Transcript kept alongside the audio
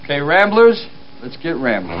Okay, Ramblers, let's get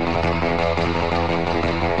rambling.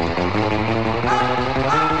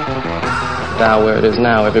 Down where it is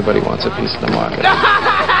now, everybody wants a piece of the market.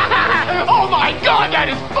 Oh my God, that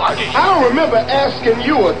is funny! I don't remember asking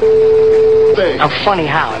you a thing. I'm funny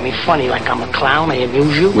how? I mean funny like I'm a clown, I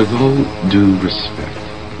amuse you? With all due respect,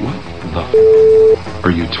 what the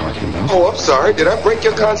are you talking about? Oh, I'm sorry. Did I break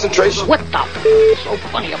your concentration? What the is so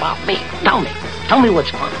funny about me? Tell me. Tell me what's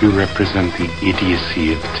funny. You represent the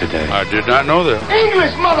idiocy of today. I did not know that.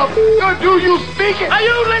 English, motherfucker, do you speak it? Are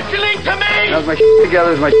you listening to me? How's my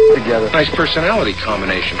together? Is my together? Nice personality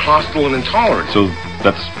combination, hostile and intolerant. So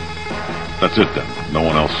that's it then. No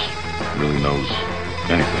one else really knows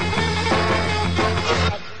anything.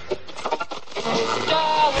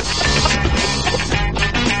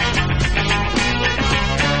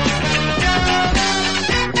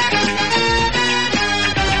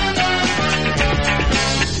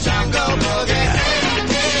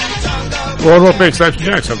 Well, welcome back to Action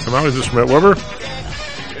Jackson. I'm Mr. Matt Weber.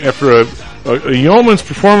 After a yeoman's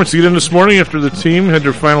performance to get in this morning after the team had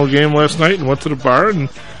their final game last night and went to the bar, and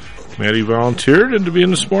Matty volunteered and to be in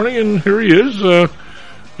this morning, and here he is.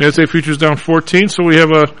 Nancy Futures down 14, so we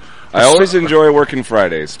have I always enjoy working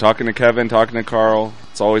Fridays, talking to Kevin, talking to Carl.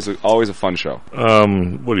 It's always a fun show.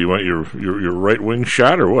 What do you want, your right wing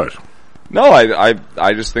shot or what? No, I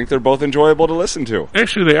just think they're both enjoyable to listen to.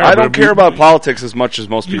 Actually, they are. I don't care about politics as much as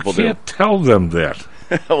most people do. You can't tell them that.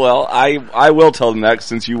 Well, I will tell them that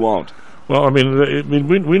since you won't. Well, I mean,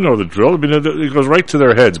 we know the drill. I mean, it goes right to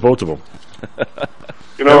their heads, both of them.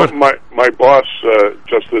 You know, my boss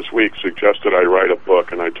just this week suggested I write a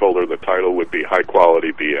book, and I told her the title would be High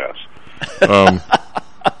Quality BS.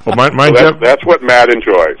 Well, that's what Matt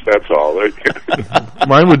enjoys. That's all.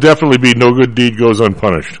 Mine would definitely be No Good Deed Goes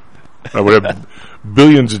Unpunished. I would have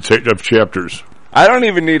billions of chapters. I don't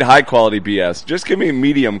even need high quality BS. Just give me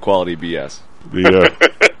medium quality BS.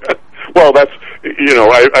 Well, that's,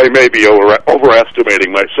 I may be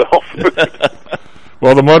overestimating myself.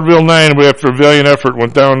 Well, the Mudville 9, after a valiant effort,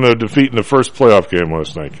 went down to defeat in the first playoff game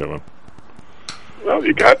last night, Kevin. Well,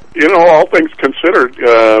 you got, all things considered,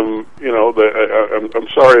 I'm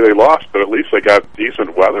sorry they lost, but at least they got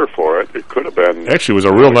decent weather for it. It could have been... Actually, it was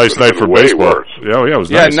a real nice night for baseball. Worse. Yeah, it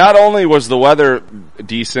was nice. Yeah, not only was the weather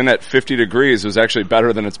decent at 50 degrees, it was actually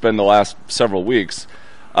better than it's been the last several weeks.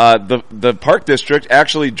 The Park District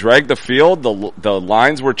actually dragged the field. The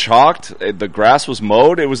lines were chalked. The grass was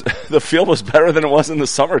mowed. The field was better than it was in the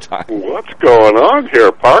summertime. What's going on here?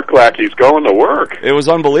 Park lackeys going to work. It was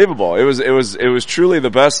unbelievable. It was truly the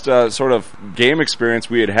best sort of game experience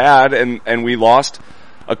we had, and we lost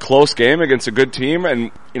a close game against a good team,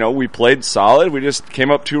 and we played solid. We just came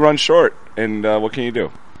up 2 runs short, and what can you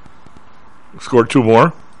do? Scored 2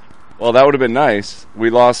 more. Well, that would have been nice. We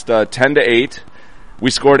lost 10-8. We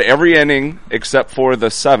scored every inning except for the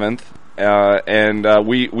 7th, and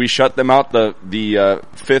we shut them out the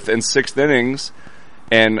 5th and 6th innings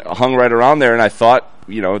and hung right around there. And I thought,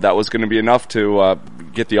 that was going to be enough to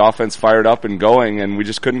get the offense fired up and going, and we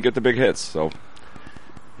just couldn't get the big hits. So,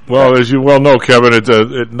 well, as you well know, Kevin,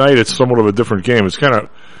 at night it's somewhat of a different game. It's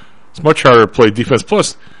much harder to play defense.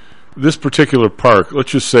 Plus, this particular park, let's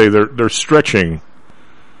just say they're stretching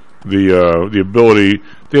the ability.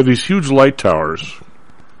 They have these huge light towers,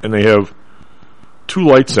 and they have 2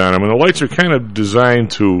 lights on them, and the lights are kind of designed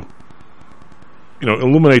to,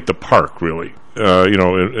 illuminate the park, really. In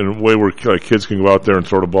a way where kids can go out there and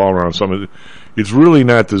throw the ball around. Something. It's really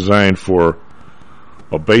not designed for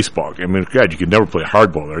a baseball game. I mean, God, you could never play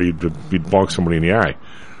hardball there. You'd bonk somebody in the eye.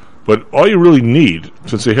 But all you really need,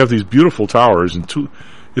 since they have these beautiful towers,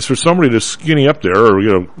 is for somebody to skinny up there, or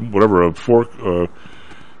whatever, a fork.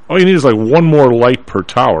 All you need is like 1 more light per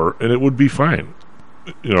tower, and it would be fine.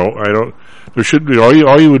 There should be, all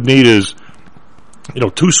you would need is,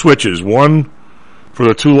 2 switches. One for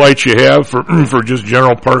the 2 lights you have for just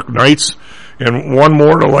general park nights, and 1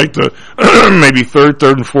 more to light the, maybe third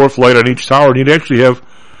and fourth light on each tower. And you'd actually have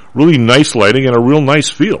really nice lighting and a real nice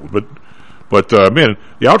field. But man,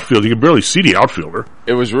 the outfield, you can barely see the outfielder.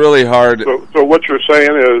 It was really hard. So what you're saying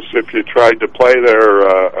is, if you tried to play there,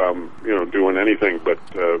 doing anything but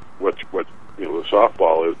what the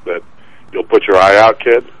softball is, that you'll put your eye out,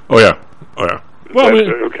 kid. Oh yeah. Well,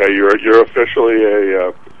 okay, you're officially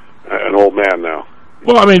an old man now.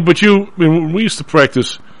 Well, we used to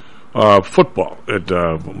practice football at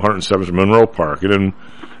 107th Monroe Park, and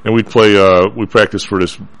we'd play. We practiced for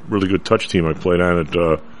this really good touch team I played on at.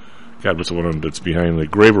 What's the one that's behind the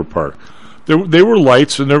Graver Park? They were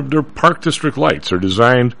lights, and they're Park District lights. They're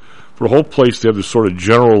designed for a whole place to have this sort of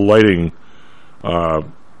general lighting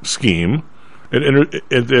scheme,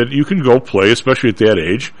 and you can go play, especially at that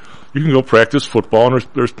age. You can go practice football, and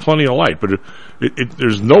there's plenty of light, but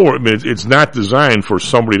there's nowhere. I mean, it's not designed for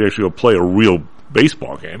somebody to actually go play a real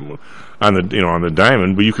baseball game on the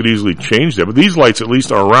diamond. But you could easily change that. But these lights at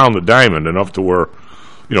least are around the diamond enough to where,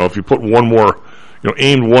 if you put one more,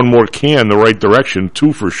 aimed one more can the right direction,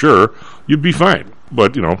 2 for sure, you'd be fine.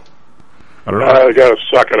 But I don't know. I got to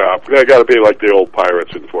suck it up. They got to be like the old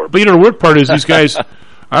Pirates in Fort. But the weird part is these guys.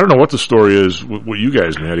 I don't know what the story is with you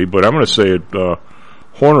guys, Matty, but I'm going to say it.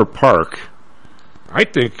 Horner Park, I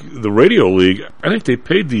think the Radio League, I think they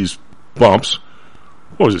paid these bumps,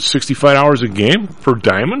 what was it, 65 hours a game per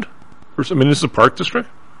diamond? This is the Park District?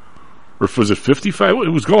 Or was it 55? It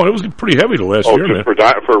was pretty heavy the last year, man. For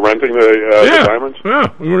renting the diamonds? Yeah,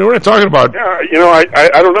 we're not talking about... Yeah,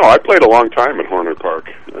 I don't know. I played a long time at Horner Park,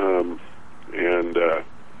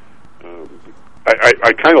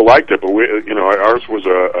 I kind of liked it, but ours was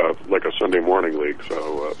like a Sunday morning league,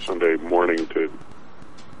 so Sunday morning to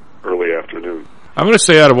early afternoon. I'm going to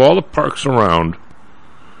say out of all the parks around,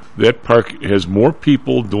 that park has more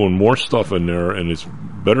people doing more stuff in there, and it's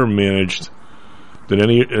better managed than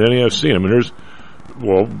any I've seen. I mean,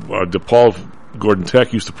 DePaul Gordon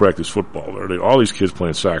Tech used to practice football there. All these kids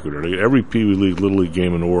playing soccer there. They had every Pee Wee League, Little League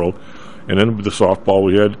game in the world, and then the softball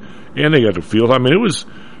we had, and they got the field. I mean,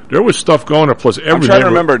 there was stuff going there. Plus, I'm trying to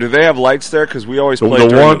remember. Do they have lights there? Because we always played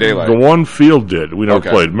during the daylight. The one field did. We never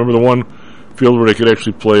played. Remember the one field where they could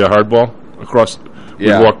actually play a hardball across?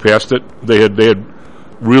 Yeah. We walked past it. They had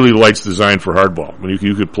really lights designed for hardball. I mean,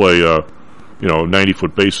 you could play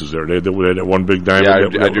 90-foot bases there. They had that one big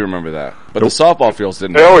diamond. Yeah, I do remember that. But the softball fields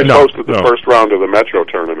didn't. They always hosted the first round of the Metro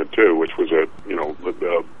tournament too, which was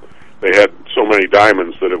they had so many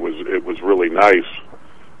diamonds that it was really nice.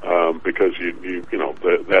 Because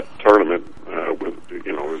that tournament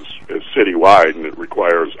is citywide, and it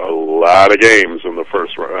requires a lot of games in the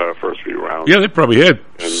first few rounds. Yeah, they probably had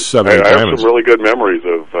 7 I diamonds. have some really good memories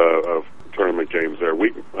of tournament games there.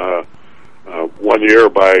 We one year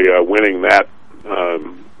by winning that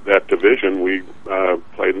division, we got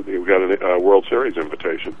a World Series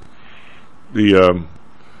invitation.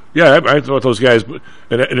 I thought those guys,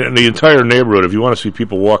 and the entire neighborhood. If you want to see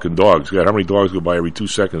people walking dogs, God, how many dogs go by every 2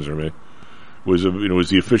 seconds? Was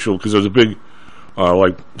the official, because there's a big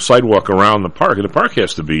sidewalk around the park, and the park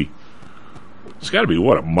has to be. It's got to be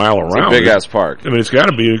a mile around. It's a big ass park. I mean, it's got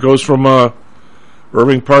to be. It goes from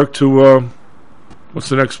Irving Park to what's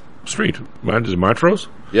the next street? Is it Montrose?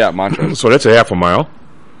 Yeah, Montrose. So that's a half a mile.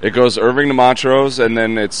 It goes Irving to Montrose, and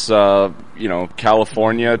then it's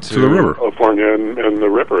California to the river. California and the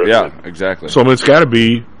river. Yeah, exactly. So it's got to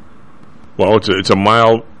be. Well, it's a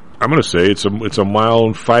mile. I'm going to say it's a mile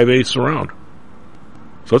and 5/8 around.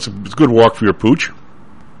 So it's a good walk for your pooch,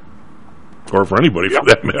 or for anybody for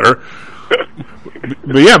that matter.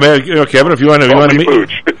 But yeah, man, Kevin, if you want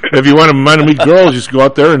to meet girls, just go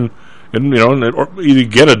out there and or either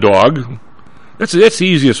get a dog. That's the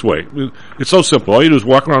easiest way. It's so simple. All you do is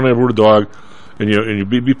walk around there with a dog, and you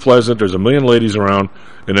be pleasant. There's a million ladies around,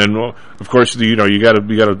 and then of course you got to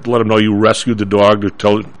let them know you rescued the dog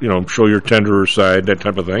to show your tenderer side, that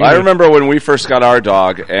type of thing. I remember when we first got our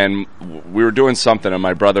dog, and we were doing something, and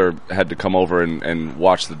my brother had to come over and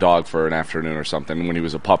watch the dog for an afternoon or something when he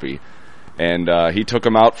was a puppy. And he took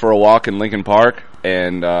him out for a walk in Lincoln Park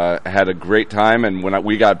and had a great time. And when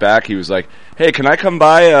we got back, he was like, "Hey, can I come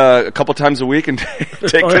by a couple times a week and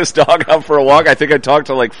take this dog out for a walk?" I think I talked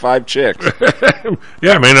to like 5 chicks.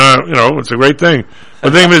 Yeah, I mean, it's a great thing. The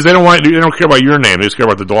thing is, they don't care about your name; they just care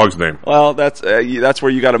about the dog's name. Well, that's where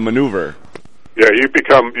you got to maneuver. Yeah, you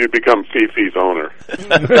become Fifi's owner.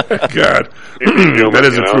 God, that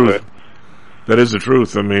is the truth. That is the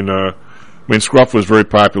truth. I mean, Scruff was very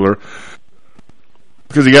popular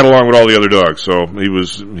because he got along with all the other dogs. So he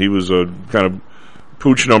was a kind of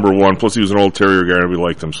pooch number one. Plus, he was an old terrier guy, and we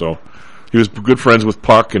liked him. So he was good friends with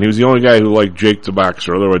Puck, and he was the only guy who liked Jake the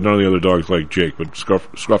boxer. Otherwise, none of the other dogs liked Jake, but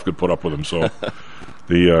Scruff could put up with him. So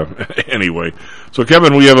anyway, so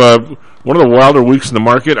Kevin, we have one of the wilder weeks in the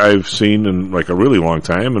market I've seen in like a really long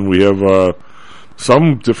time, and we have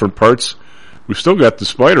some different parts. We've still got the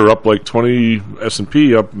Spider up like 20,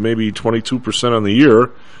 S&P up maybe 22% on the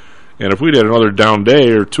year. And if we'd had another down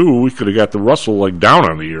day or two, we could have got the Russell like down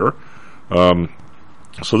on the year.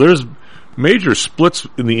 So there's major splits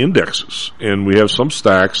in the indexes. And we have some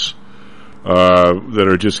stocks that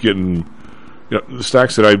are just getting, the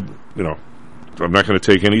stocks that I'm not going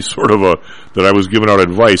to take any sort of that I was giving out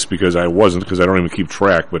advice because I wasn't, because I don't even keep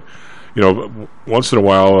track. But once in a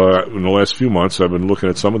while, in the last few months, I've been looking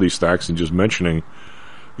at some of these stocks and just mentioning,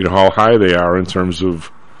 how high they are in terms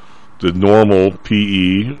of the normal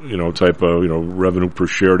PE, type of, revenue per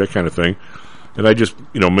share, that kind of thing. And I just,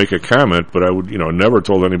 make a comment, but I would, never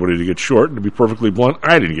told anybody to get short. And to be perfectly blunt,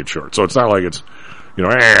 I didn't get short. So it's not like it's, hey,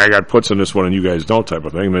 I got puts in this one and you guys don't type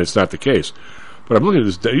of thing. I mean, it's not the case. But I'm looking at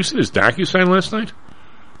this. You see this DocuSign last night?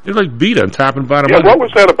 They're like beat on top and bottom. Yeah, what was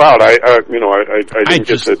that about? I didn't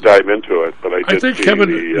get to dive into it, but I think see Kevin,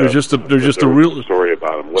 there's just a real story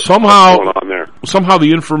about him. What's going on there? Somehow the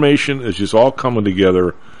information is just all coming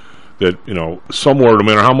together. That somewhere, no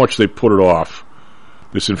matter how much they put it off,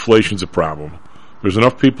 this inflation's a problem. There's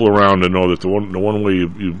enough people around to know that the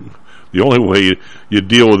only way you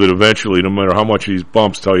deal with it eventually, no matter how much these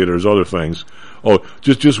bumps tell you there's other things. Oh,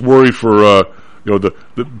 just worry for the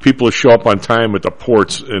people who show up on time at the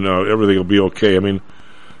ports and everything will be okay. I mean,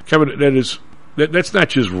 Kevin, that's not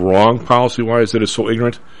just wrong policy wise. That is so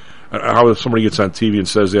ignorant. How somebody gets on TV and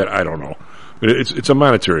says that, I don't know. It's a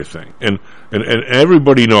monetary thing, and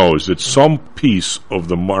everybody knows that some piece of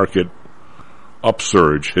the market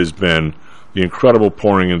upsurge has been the incredible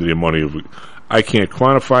pouring into the money. I can't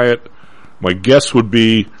quantify it. My guess would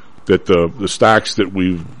be that the stocks that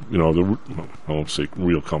we've, I won't say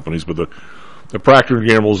real companies, but the Procter &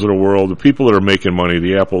 Gamble's of the world, the people that are making money,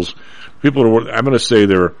 the Apples, people that are, I'm going to say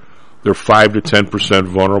they're 5 to 10%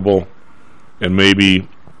 vulnerable, and maybe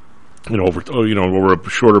over a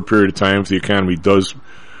shorter period of time, if the economy does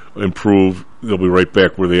improve, they'll be right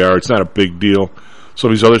back where they are. It's not a big deal. Some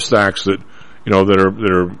of these other stocks that that are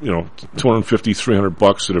 $250,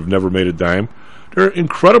 $300 that have never made a dime, they're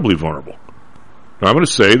incredibly vulnerable. Now, I'm going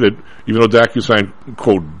to say that even though DocuSign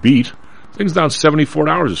quote beat, things down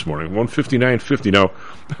 $74 this morning, $159.50.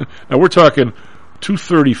 Now we're talking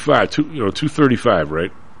 235, 235,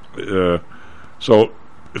 right? So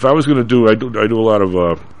if I was going to do, I do a lot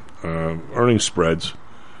of earnings spreads.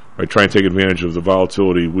 I try and take advantage of the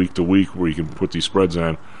volatility week to week where you can put these spreads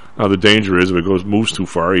on. Now the danger is if it moves too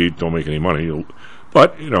far, you don't make any money.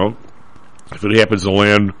 But if it happens to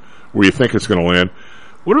land where you think it's going to land,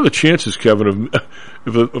 what are the chances, Kevin,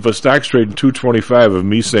 of if a stock's trading 225 of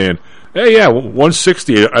me saying, hey, yeah,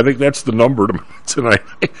 160, I think that's the number tonight.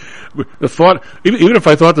 The thought, even if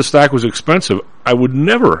I thought the stock was expensive, I would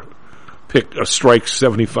never pick a strike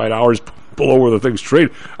 $75 below where the thing's trade.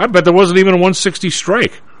 I bet there wasn't even a 160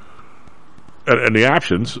 strike. And the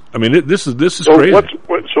options, I mean, this is so crazy.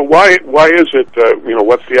 So why is it?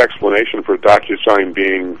 What's the explanation for DocuSign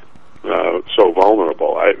being so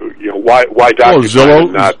vulnerable? Why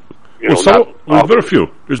DocuSign not? There's been a few.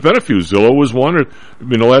 There's been a few. Zillow was one.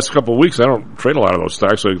 The last couple of weeks, I don't trade a lot of those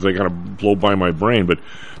stocks, so they kind of blow by my brain. But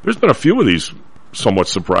there's been a few of these somewhat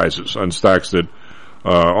surprises on stocks that,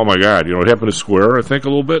 oh my God, it happened to Square, I think, a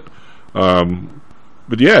little bit.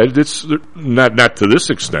 But yeah, it's not to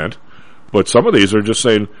this extent. But some of these are just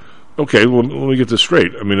saying, okay, well, let me get this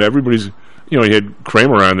straight. I mean, everybody's, you had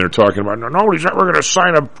Kramer on there talking about, nobody's ever going to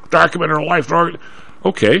sign a document in their life.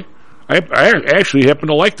 Okay. I actually happen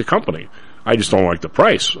to like the company. I just don't like the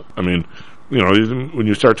price. I mean, when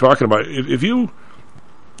you start talking about, if you,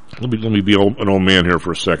 let me be an old man here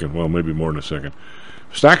for a second. Well, maybe more than a second.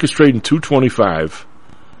 Stock is trading 225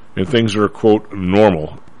 and things are, quote,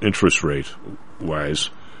 normal interest rate wise,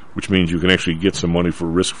 which means you can actually get some money for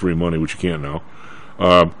risk-free money, which you can't now.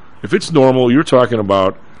 If it's normal, you're talking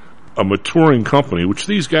about a maturing company, which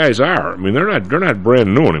these guys are. I mean, they're not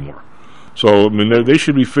brand new anymore. So, I mean, they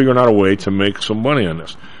should be figuring out a way to make some money on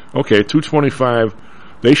this. Okay, 225,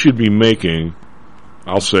 they should be making,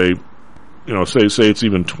 I'll say, say it's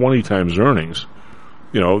even 20 times earnings.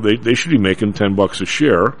 They should be making $10 a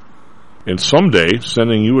share, and someday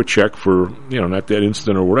sending you a check for, not that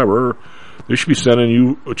instant or whatever. They should be sending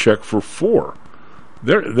you a check for $4.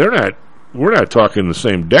 They're not. We're not talking the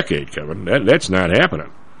same decade, Kevin. That's not happening.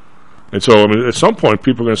 And so, I mean, at some point,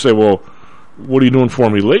 people are going to say, "Well, what are you doing for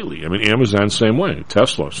me lately?" I mean, Amazon, same way.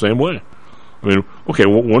 Tesla, same way. I mean, okay,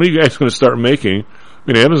 well, when are you guys going to start making?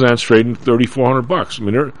 I mean, Amazon's trading $3,400. I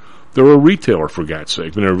mean, they're a retailer, for God's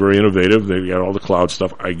sake. I mean, they're very innovative. They've got all the cloud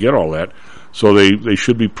stuff. I get all that. So they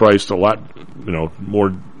should be priced a lot,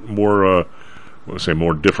 more. I say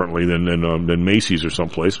more differently than Macy's or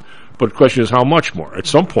someplace. But the question is, how much more? At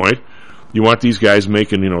some point, you want these guys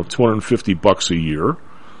making $250 a year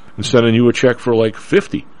and sending you a check for like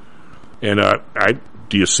 $50. And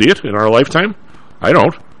do you see it in our lifetime? I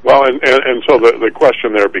don't. Well, and so the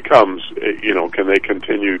question there becomes, can they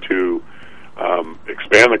continue to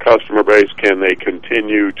expand the customer base? Can they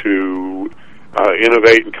continue to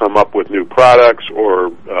innovate and come up with new products,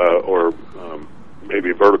 or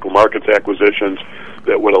maybe vertical markets acquisitions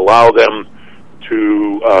that would allow them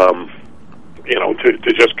to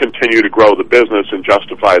to just continue to grow the business and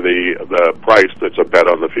justify the price that's a bet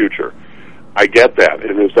on the future. I get that,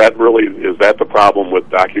 and is that the problem with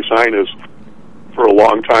DocuSign? Is for a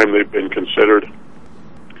long time they've been considered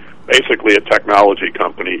basically a technology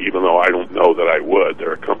company, even though I don't know that I would.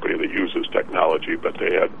 They're a company that uses technology, but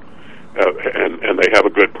they have and they have a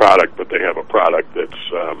good product, but they have a product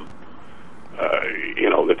that's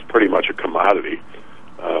that's pretty much a commodity.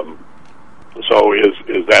 So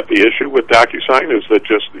is that the issue with DocuSign? Is that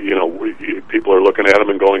just people are looking at them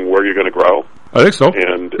and going, "Where are you going to grow?" I think so.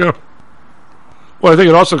 And yeah. Well, I think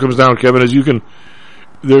it also comes down, Kevin, is you can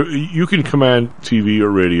command TV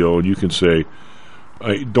or radio, and you can say,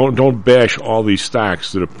 don't bash all these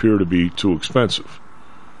stocks that appear to be too expensive,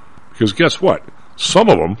 because guess what? Some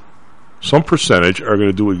of them, some percentage, are going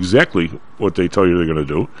to do exactly what they tell you they're going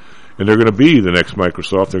to do, and they're going to be the next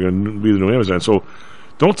Microsoft. They're going to be the new Amazon. So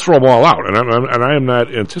don't throw them all out. And I am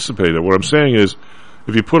not anticipating that. What I'm saying is,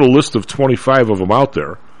 if you put a list of 25 of them out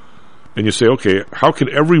there, and you say, okay, how can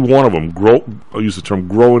every one of them grow? I'll use the term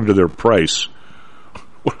grow into their price.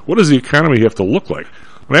 What does the economy have to look like?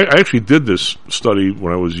 I actually did this study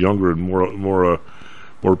when I was younger and more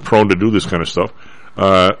prone to do this kind of stuff.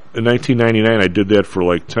 In 1999, I did that for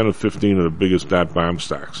like 10 or 15 of the biggest dot-bomb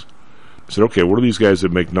stocks. I said, okay, what are these guys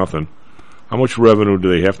that make nothing? How much revenue do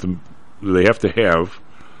they have to have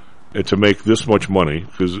to make this much money?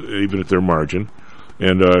 Because even at their margin,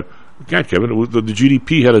 and God, Kevin, the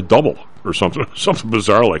GDP had a double or something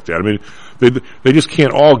bizarre like that. I mean, they just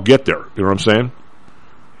can't all get there. You know what I'm saying?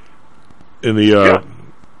 In the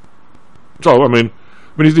so I mean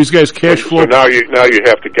these guys cash flow. So now you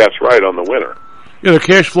have to guess right on the winner. Yeah, their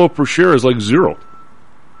cash flow per share is like zero.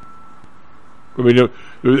 I mean, they're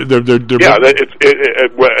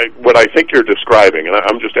what I think you're describing, and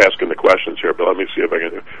I'm just asking the questions here, but let me see if I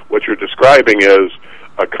can. What you're describing is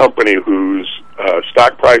a company whose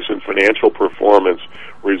stock price and financial performance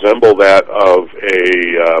resemble that of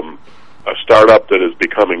a startup that is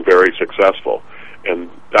becoming very successful.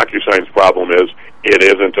 And DocuSign's problem is it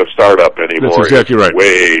isn't a startup anymore. That's exactly right. It's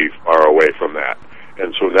way far away from that.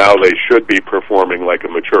 And so now they should be performing like a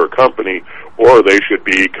mature company, or they should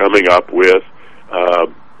be coming up with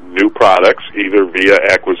new products, either via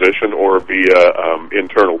acquisition or via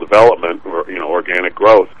internal development or organic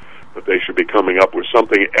growth. But they should be coming up with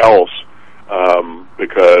something else,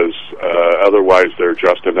 because otherwise they're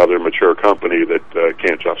just another mature company that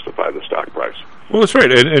can't justify the stock price. Well, that's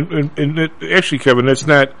right, and actually, Kevin,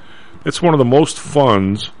 that's one of the most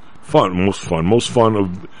fun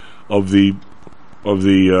of the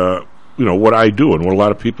what I do and what a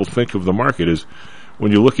lot of people think of the market is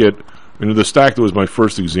when you look at the stock that was my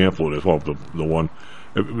first example of this. Well, the one,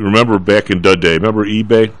 remember back in the day, remember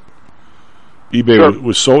eBay? eBay Sure.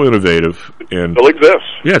 was so innovative and still exists.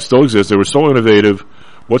 Yeah, it still exists. They were so innovative.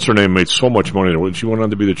 What's her name made so much money there? She went on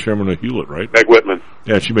to be the chairman of Hewlett, right? Meg Whitman.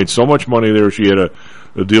 Yeah, she made so much money there. She had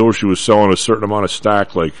a deal where she was selling a certain amount of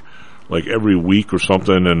stock, like every week or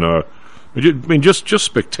something, and just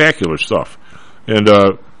spectacular stuff. And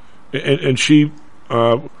she,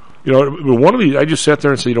 one of these, I just sat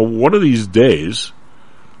there and said, one of these days,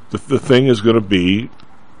 the thing is going to be.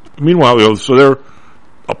 Meanwhile, so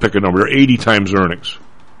I'll pick a number. They're 80 times earnings.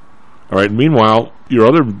 All right. Meanwhile, your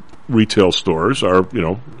other retail stores are,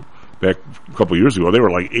 back a couple of years ago, they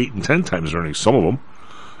were like 8 and 10 times earnings. Some of them,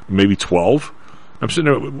 maybe 12. I'm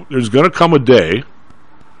sitting there. There's going to come a day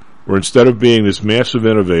where instead of being this massive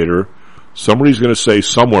innovator, somebody's going to say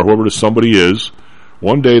somewhere, whoever the somebody is,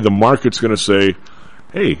 one day the market's going to say,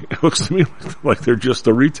 "Hey, it looks to me like they're just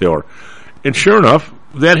a retailer." And sure enough,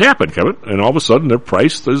 that happened, Kevin. And all of a sudden, they're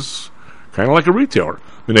priced as kind of like a retailer.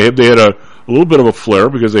 I mean, they had a little bit of a flare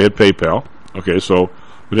because they had PayPal. Okay,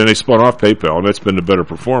 but then they spun off PayPal, and that's been the better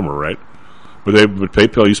performer, right? But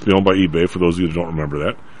PayPal used to be owned by eBay, for those of you who don't remember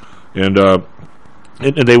that. And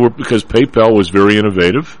they were, because PayPal was very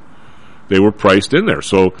innovative, they were priced in there.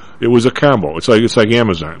 So it was a combo. It's like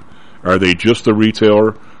Amazon. Are they just a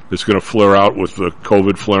retailer that's going to flare out with the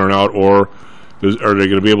COVID flaring out, or are they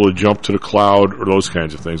going to be able to jump to the cloud or those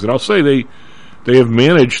kinds of things? And I'll say they have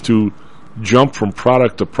managed to jump from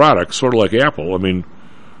product to product, sort of like Apple. I mean,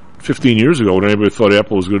 15 years ago, when anybody thought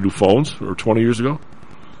Apple was going to do phones, or 20 years ago,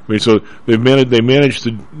 I mean, so they managed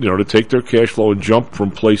to to take their cash flow and jump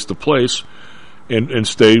from place to place, and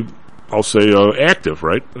stay, I'll say, active,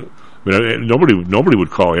 right? I mean, nobody would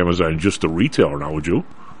call Amazon just a retailer now, would you?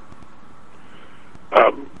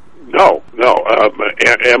 No.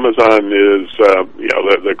 Amazon is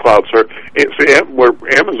the cloud search. Where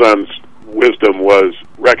Amazon's wisdom was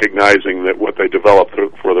recognizing that what they developed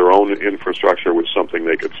for their own infrastructure was something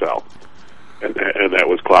they could sell. and that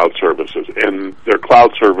was cloud services. And their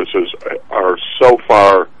cloud services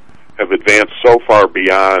have advanced so far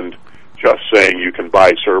beyond just saying you can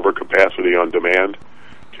buy server capacity on demand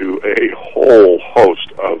to a whole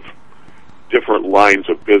host of different lines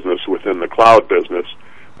of business within the cloud business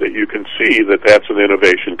that you can see that that's an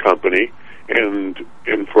innovation company, and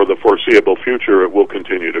for the foreseeable future it will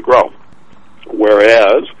continue to grow.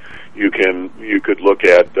 Whereas you could look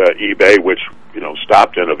at eBay, which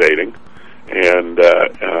stopped innovating and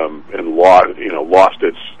lost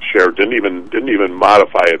its share, didn't even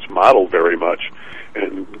modify its model very much,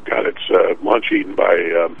 and got its lunch eaten by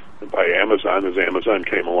Amazon as Amazon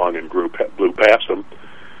came along and blew past them.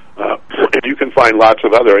 And you can find lots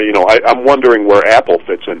of other. I'm wondering where Apple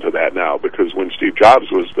fits into that now, because when Steve Jobs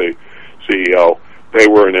was the CEO, they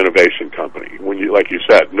were an innovation company. Like you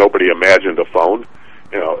said, nobody imagined a phone.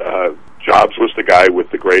 Jobs was the guy with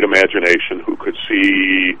the great imagination who could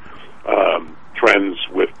see trends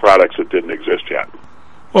with products that didn't exist yet.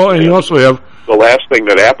 Well, and you also have the last thing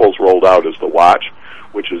that Apple's rolled out is the watch,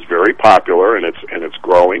 which is very popular and it's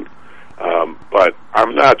growing. But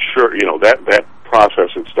I'm not sure. That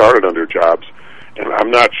process had started under Jobs, and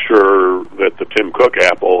I'm not sure that the Tim Cook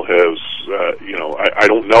Apple has. I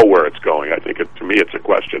don't know where it's going. I think to me it's a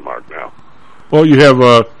question mark now. Well, you have,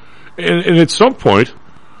 and at some point,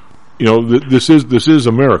 this is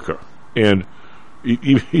America, and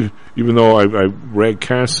even though I rag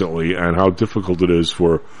constantly on how difficult it is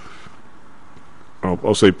for,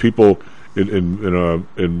 I'll say people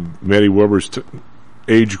in Matty Weber's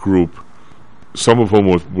age group, some of whom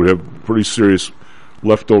would have pretty serious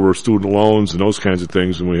leftover student loans and those kinds of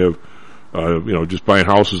things, and we have, just buying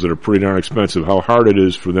houses that are pretty darn expensive, how hard it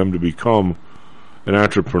is for them to become an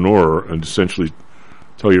entrepreneur and essentially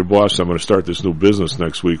tell your boss, I'm going to start this new business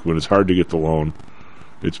next week, when it's hard to get the loan.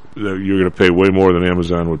 You're going to pay way more than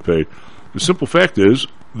Amazon would pay. The simple fact is,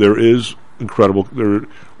 there is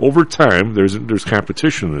over time, there's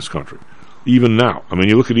competition in this country. Even now. I mean,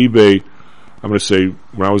 you look at eBay, I'm going to say,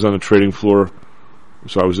 when I was on the trading floor,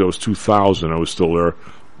 that was 2000, I was still there,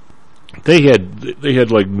 they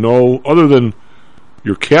had like no, other than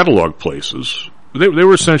your catalog places, they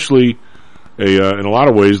were essentially in a lot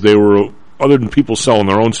of ways, they were, other than people selling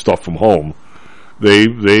their own stuff from home, they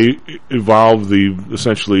evolved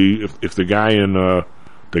essentially, if the guy in,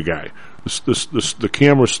 the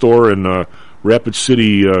camera store in Rapid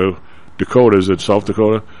City, Dakotas, in South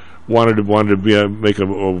Dakota, wanted to make a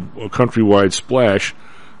countrywide splash,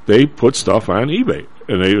 they put stuff on eBay,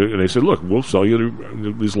 and they said, look, we'll sell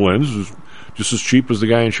you these lenses just as cheap as the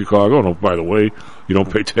guy in Chicago. And by the way, you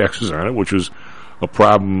don't pay taxes on it, which is a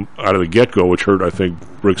problem out of the get-go, which hurt, I think,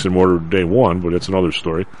 bricks and mortar day one, but that's another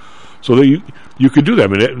story. So you could do that.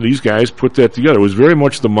 I mean, these guys put that together. It was very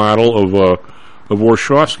much the model of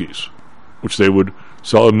Warshawski's, which they would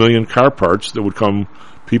sell 1 million car parts that would come.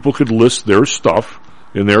 People could list their stuff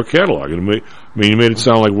in their catalog. And you made it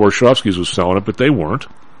sound like Warshawski's was selling it, but they weren't.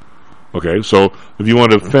 Okay, so if you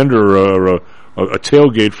want a fender or a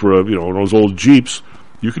tailgate for those old Jeeps,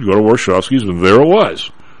 you could go to Warshawski's, and there it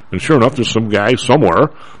was. And sure enough, there's some guy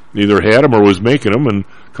somewhere either had them or was making them, and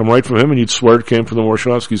come right from him, and you'd swear it came from the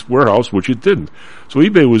Warshawski's warehouse, which it didn't. So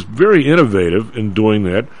eBay was very innovative in doing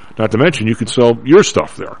that. Not to mention, you could sell your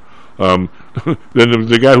stuff there. Then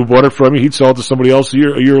the guy who bought it from you, he'd sell it to somebody else a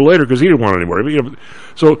year later because he didn't want it anymore.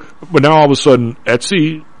 But now all of a sudden,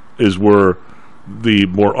 Etsy is where the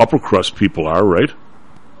more upper crust people are, right?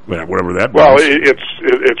 Yeah, whatever that. Well,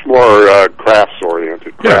 it's more crafts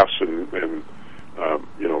oriented, crafts and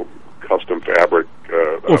custom fabric.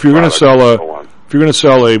 Well, if you're going to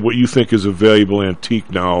sell a what you think is a valuable antique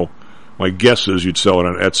now, my guess is you'd sell it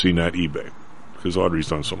on Etsy, not eBay, because Audrey's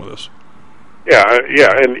done some of this. Yeah,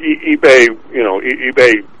 and eBay,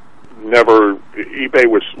 eBay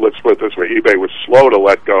was, let's put it this way, eBay was slow to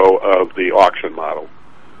let go of the auction model.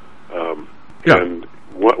 And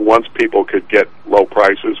once people could get low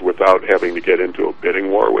prices without having to get into a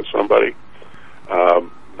bidding war with somebody,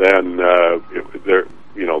 then they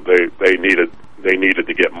needed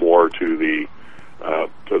to get more to the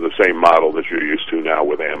same model that you're used to now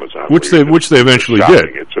with Amazon, which they eventually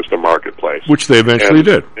did. It's just a marketplace, which they eventually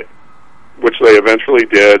did. Which they eventually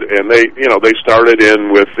did, and they started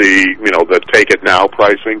in with the take it now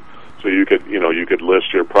pricing, so you could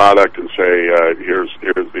list your product and say here's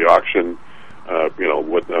the auction,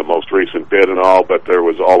 with the most recent bid and all, but there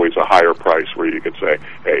was always a higher price where you could say,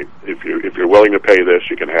 hey, if you're willing to pay this,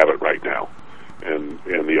 you can have it right now, and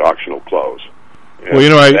the auction will close. And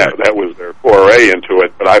well, that was their foray into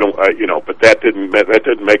it, but but that didn't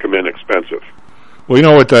make them inexpensive. Well, you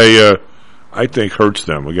know what I think hurts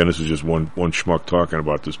them. Again, this is just one schmuck talking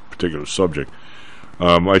about this particular subject.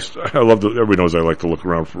 I love everybody knows I like to look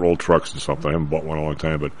around for old trucks and something. I haven't bought one in a long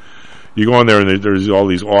time, but you go on there and there's all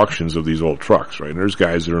these auctions of these old trucks, right? And there's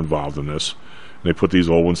guys that are involved in this. And they put these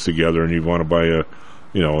old ones together, and you want to buy an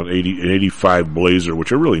 85 Blazer,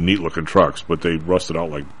 which are really neat looking trucks, but they rusted out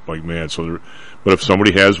like mad. But if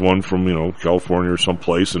somebody has one from California or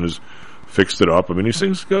someplace and has fixed it up, I mean, these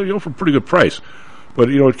things go for a pretty good price. But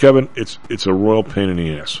you know what, Kevin? It's a royal pain in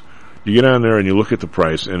the ass. You get on there and you look at the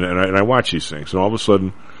price, and I watch these things, and all of a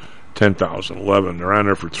sudden, 10,000, 11, they're on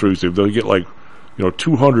there for Tuesday. They'll get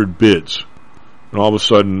 200 bids, and all of a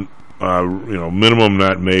sudden, minimum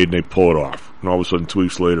not made, and they pull it off, and all of a sudden, 2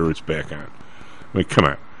 weeks later, it's back on. I mean, come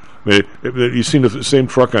on. I mean, you've seen the same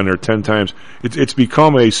truck on there 10 times. It's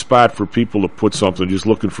become a spot for people to put something, just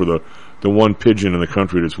looking for the one pigeon in the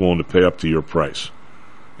country that's willing to pay up to your price.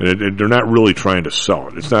 And they're not really trying to sell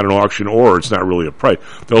it. It's not an auction, or it's not really a price.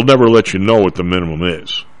 They'll never let you know what the minimum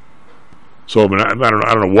is. So I mean, I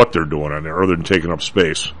don't know what they're doing on there other than taking up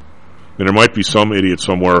space. And there might be some idiot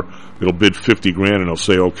somewhere that'll bid $50,000 and they'll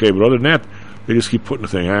say okay, but other than that, they just keep putting the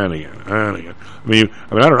thing on again. I mean,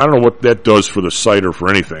 I don't know what that does for the site or for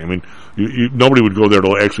anything. I mean, nobody would go there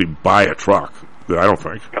to actually buy a truck. I don't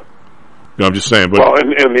think. I'm just saying. But well,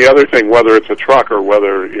 and the other thing, whether it's a truck or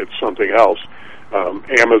whether it's something else.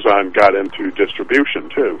 Amazon got into distribution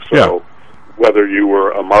too, so whether you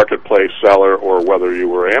were a marketplace seller or whether you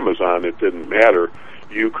were Amazon, it didn't matter.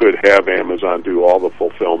 You could have Amazon do all the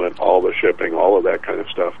fulfillment, all the shipping, all of that kind of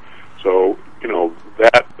stuff. So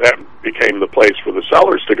that became the place for the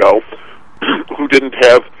sellers to go who didn't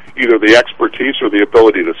have either the expertise or the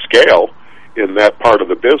ability to scale in that part of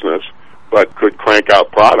the business, but could crank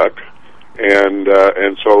out product. And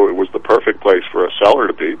so it was the perfect place for a seller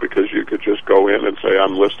to be, because you could just go in and say,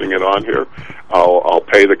 I'm listing it on here. I'll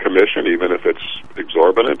pay the commission, even if it's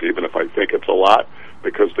exorbitant, even if I think it's a lot,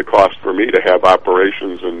 because the cost for me to have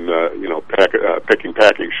operations and picking,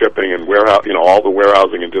 packing, shipping, and warehouse, all the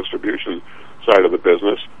warehousing and distribution side of the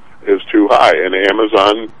business is too high. And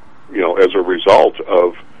Amazon, as a result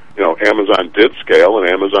of Amazon did scale, and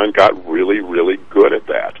Amazon got really, really good at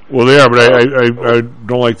that. Well, they are, but I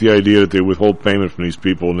don't like the idea that they withhold payment from these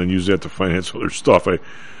people and then use that to finance other stuff.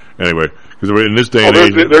 Anyway, because in this day and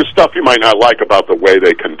age, there's stuff you might not like about the way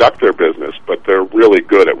they conduct their business, but they're really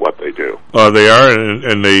good at what they do. They are,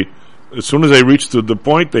 and they, as soon as they reach the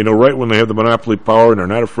point, they know right when they have the monopoly power, and they're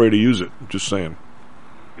not afraid to use it. Just saying.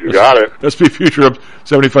 You got it. SP Future up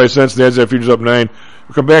 75 cents. The NASDAQ Futures up 9.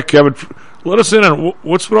 We'll come back, Kevin. Let us in on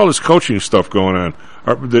what's with all this coaching stuff going on.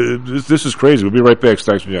 This is crazy. We'll be right back.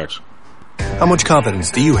 Stocks and Jacks. How much confidence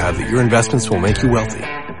do you have that your investments will make you wealthy?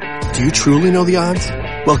 Do you truly know the odds?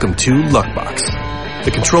 Welcome to Luckbox, the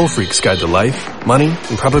control freak's guide to life, money,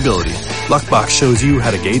 and probability. Luckbox shows you how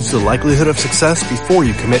to gauge the likelihood of success before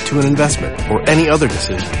you commit to an investment or any other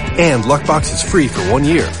decision. And Luckbox is free for 1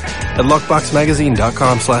 year at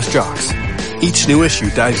luckboxmagazine.com/jocks. Each new issue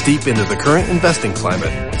dives deep into the current investing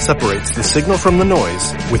climate, separates the signal from the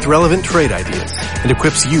noise with relevant trade ideas, and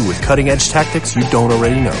equips you with cutting-edge tactics you don't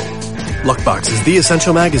already know. Luckbox is the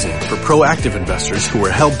essential magazine for proactive investors who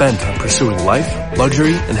are hell-bent on pursuing life,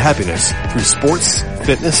 luxury, and happiness through sports,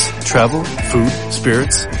 fitness, travel, food,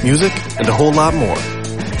 spirits, music, and a whole lot more.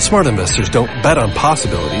 Smart investors don't bet on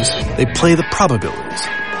possibilities, they play the probabilities.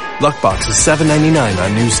 Luckbox is $7.99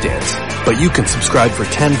 on newsstands, but you can subscribe for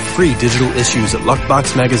 10 free digital issues at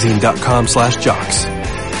luckboxmagazine.com/jocks.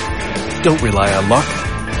 Don't rely on luck.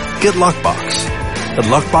 Get Luckbox at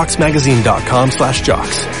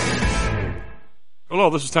luckboxmagazine.com/jocks.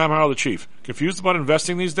 Hello, this is Tom Howell, the Chief. Confused about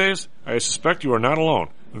investing these days? I suspect you are not alone.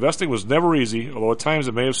 Investing was never easy, although at times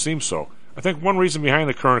it may have seemed so. I think one reason behind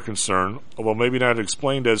the current concern, although maybe not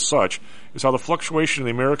explained as such, is how the fluctuation in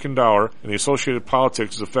the American dollar and the associated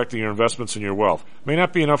politics is affecting your investments and your wealth. It may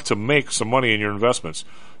not be enough to make some money in your investments.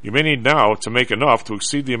 You may need now to make enough to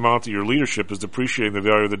exceed the amount that your leadership is depreciating the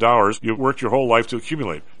value of the dollars you've worked your whole life to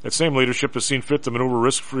accumulate. That same leadership has seen fit to maneuver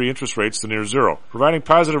risk-free interest rates to near zero. Providing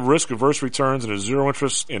positive risk-averse returns in a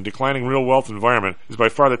zero-interest and declining real wealth environment is by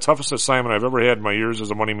far the toughest assignment I've ever had in my years as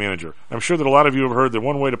a money manager. I'm sure that a lot of you have heard that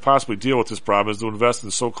one way to possibly deal with this problem is to invest in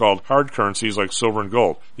so-called hard currencies like silver and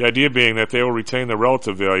gold. The idea being that they will retain their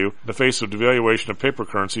relative value in the face of devaluation of paper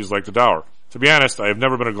currencies like the dollar. To be honest, I have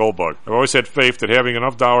never been a gold bug. I've always had faith that having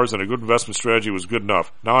enough dollars and a good investment strategy was good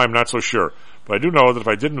enough. Now I'm not so sure. But I do know that if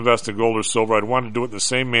I did invest in gold or silver, I'd want to do it in the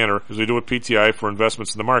same manner as we do with PTI for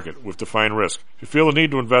investments in the market, with defined risk. If you feel the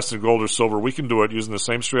need to invest in gold or silver, we can do it using the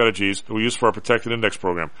same strategies that we use for our protected index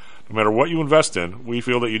program. No matter what you invest in, we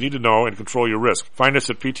feel that you need to know and control your risk. Find us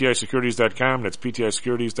at ptisecurities.com. That's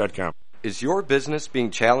ptisecurities.com. Is your business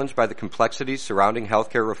being challenged by the complexities surrounding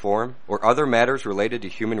healthcare reform or other matters related to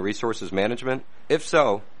human resources management? If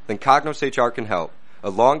so, then Cognos HR can help.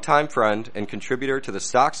 A longtime friend and contributor to the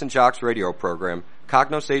Stocks and Jocks radio program,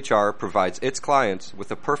 Cognos HR provides its clients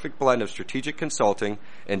with a perfect blend of strategic consulting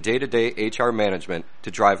and day-to-day HR management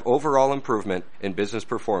to drive overall improvement in business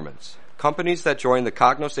performance. Companies that join the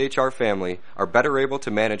Cognos HR family are better able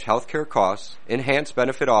to manage healthcare costs, enhance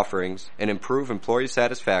benefit offerings, and improve employee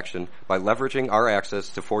satisfaction by leveraging our access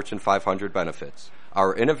to Fortune 500 benefits.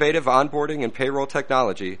 Our innovative onboarding and payroll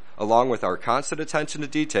technology, along with our constant attention to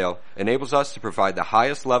detail, enables us to provide the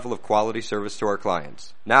highest level of quality service to our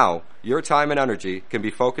clients. Now, your time and energy can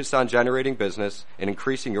be focused on generating business and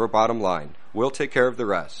increasing your bottom line. We'll take care of the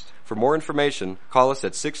rest. For more information, call us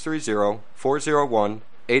at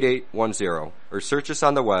 630-401-8810 or search us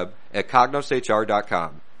on the web at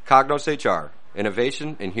cognoshr.com. Cognos HR,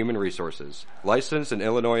 innovation in human resources. Licensed in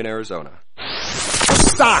Illinois and Arizona.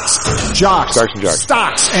 Stocks, Jocks, Stocks and Jocks.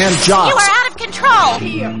 Stocks and Jocks. You are out of control.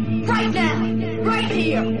 Here, right now, right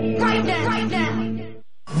here, right now, right now.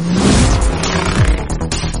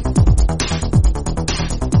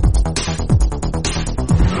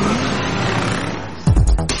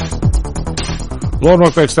 Hello and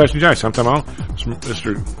welcome back to Stocks and Jocks. I'm Tom Allen.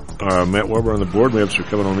 Mr. Matt Weber on the board. We have Mr.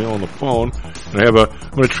 Kevin O'Neill on the phone. And I'm going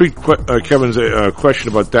to treat Kevin's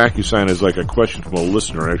question about DocuSign as like a question from a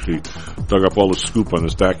listener. I actually dug up all the scoop on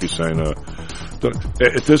this DocuSign.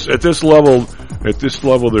 At this level,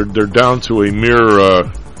 they're down to a mere,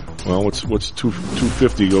 what's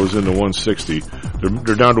 250 goes into 160.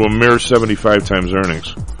 They're down to a mere 75 times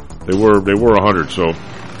earnings. They were 100, so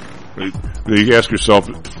you ask yourself,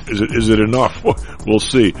 is it enough? We'll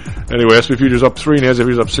see. Anyway, S&P futures up 3, NASDAQ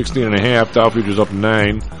futures up 16.5, Dow futures up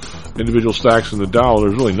 9. Individual stocks in the Dow,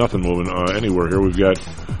 there's really nothing moving anywhere here. We've got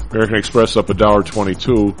American Express up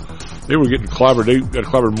 $1.22. They were getting clobbered. They got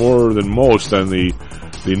clobbered more than most on the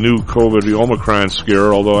new COVID, the Omicron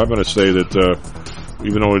scare. Although I'm going to say that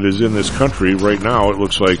even though it is in this country right now, it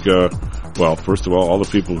looks like first of all the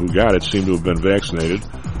people who got it seem to have been vaccinated.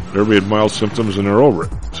 Everybody had mild symptoms and they're over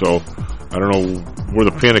it. So I don't know where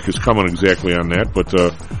the panic is coming exactly on that, but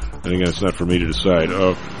and again, it's not for me to decide.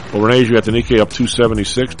 Over in Asia, you got the Nikkei up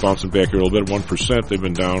 276, bouncing back here a little bit, 1%. They've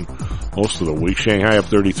been down most of the week. Shanghai up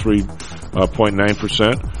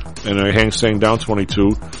 33.9%, and Hang Seng down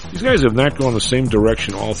 22. These guys have not gone the same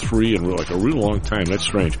direction, all three, in like a real long time. That's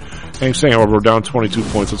strange. Hang Seng, however, down 22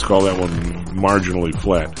 points. Let's call that one marginally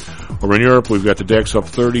flat. Over in Europe, we've got the DAX up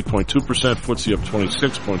 30.2%, FTSE up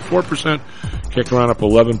 26.4%, Kekran up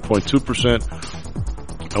 11.2%.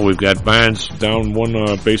 We've got bonds down 1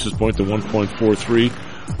 basis point to 1.43,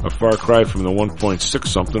 a far cry from the 1.6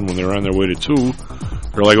 something when they're on their way to 2.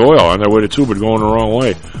 They're like oil, on their way to 2, but going the wrong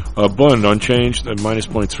way. Bund unchanged at minus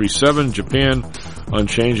 0.37. Japan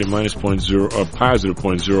unchanged at positive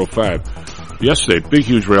 0.05. Yesterday, big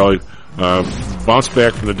huge rally, bounced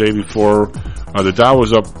back from the day before. The Dow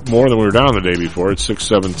was up more than we were down the day before at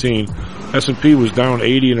 617. S&P was down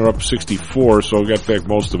 80 and they're up 64, so we got back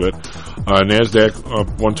most of it. NASDAQ up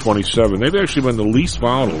 127. They've actually been the least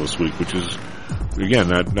volatile this week, which is, again,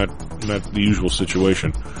 not the usual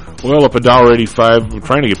situation. Oil up $1.85. We're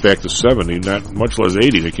trying to get back to 70, not much less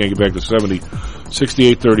 80. They can't get back to 70.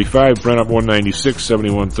 68.35. Brent up 196.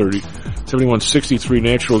 71.63.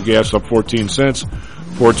 Natural gas up 14 cents.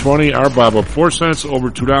 420. RBOB up 4 cents. Over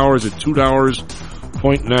 $2 at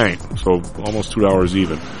 $2.09. So almost $2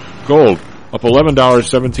 even. Gold up $11,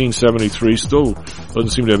 17.73. Still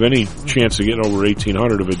doesn't seem to have any chance of getting over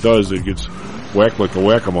 1,800. If it does, it gets whacked like a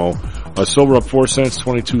whack-a-mole. Silver up 4 cents,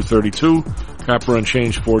 22.32. Copper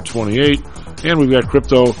unchanged, 4.28. And we've got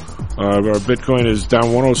crypto. Our Bitcoin is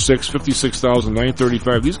down 106,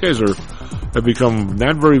 56,935. These guys have become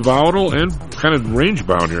not very volatile and kind of range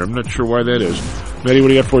bound here. I'm not sure why that is. Matty, what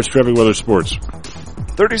do you got for us? Traffic, weather, sports.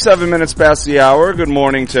 37 minutes past the hour. Good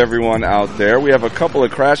morning to everyone out there. We have a couple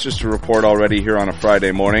of crashes to report already here on a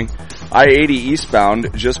Friday morning. I-80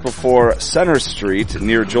 eastbound, just before Center Street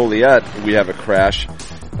near Joliet, we have a crash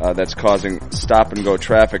that's causing stop-and-go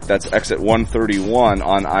traffic. That's exit 131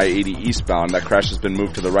 on I-80 eastbound. That crash has been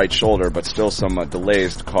moved to the right shoulder, but still some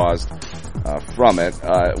delays caused from it.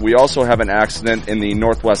 We also have an accident in the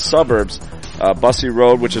northwest suburbs. Bussey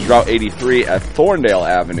Road, which is Route 83 at Thorndale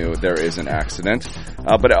Avenue, there is an accident.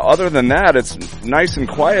 But other than that, it's nice and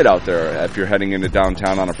quiet out there if you're heading into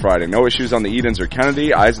downtown on a Friday. No issues on the Edens or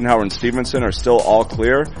Kennedy. Eisenhower and Stevenson are still all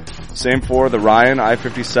clear. Same for the Ryan,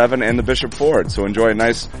 I-57, and the Bishop Ford. So enjoy a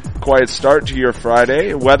nice, quiet start to your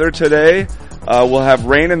Friday. Weather today, we'll have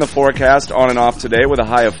rain in the forecast on and off today with a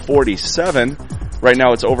high of 47. Right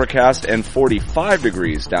now it's overcast and 45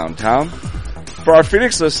 degrees downtown. For our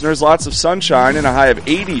Phoenix listeners, lots of sunshine and a high of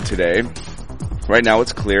 80 today. Right now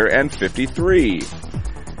it's clear and 53.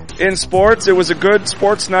 In sports, it was a good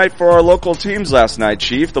sports night for our local teams last night,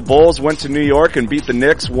 Chief. The Bulls went to New York and beat the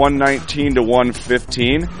Knicks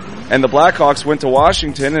 119-115. And the Blackhawks went to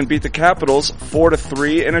Washington and beat the Capitals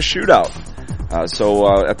 4-3 in a shootout.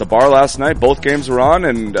 So at the bar last night, both games were on,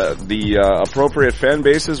 and the appropriate fan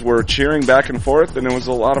bases were cheering back and forth, and it was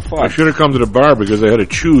a lot of fun. I should have come to the bar because I had to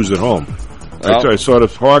choose at home. I saw the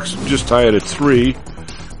Hawks just tie it at 3.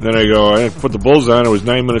 Then I put the Bulls on. It was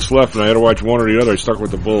 9 minutes left, and I had to watch one or the other. I stuck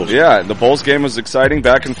with the Bulls. Yeah, the Bulls game was exciting,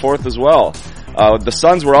 back and forth as well. The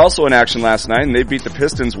Suns were also in action last night, and they beat the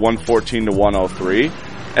Pistons 114-103.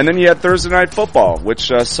 And then you had Thursday Night Football, which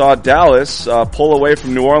saw Dallas pull away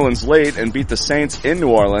from New Orleans late and beat the Saints in New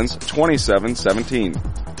Orleans 27-17.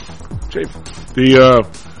 Chief.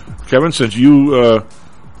 Kevin, since you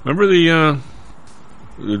remember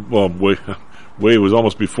way it was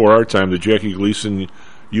almost before our time, the Jackie Gleason,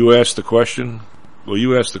 you asked the question. Well,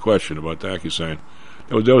 you asked the question about DocuSign.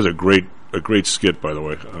 That was a great skit, by the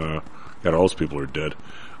way. God, all those people are dead.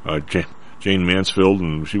 Jane Mansfield,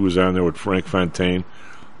 and she was on there with Frank Fontaine.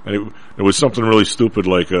 And it was something really stupid,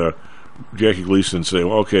 like Jackie Gleason say,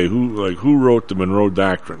 well, "Okay, who wrote the Monroe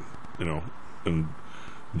Doctrine?" And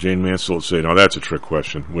Jane Mansfield would say, "No, that's a trick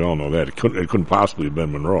question. We all know that it couldn't possibly have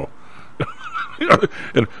been Monroe." But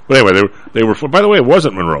anyway, they were. By the way, it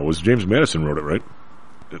wasn't Monroe. It was James Madison wrote it, right?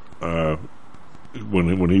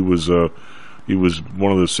 When he was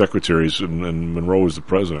one of the secretaries, and Monroe was the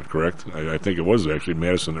president. Correct? I think it was actually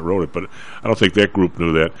Madison that wrote it, but I don't think that group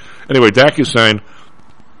knew that. Anyway, DocuSign.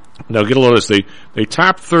 Now get a load of this. They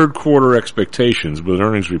topped third quarter expectations with an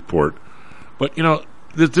earnings report, but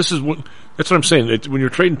this is that's what I'm saying. When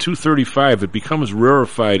you're trading 235, it becomes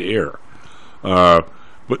rarefied air. But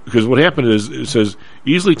because what happened is it says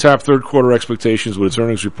easily topped third quarter expectations with its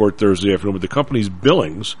earnings report Thursday afternoon, but the company's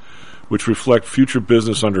billings, which reflect future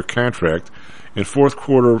business under contract, and fourth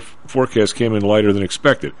quarter forecast came in lighter than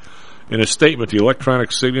expected. In a statement, the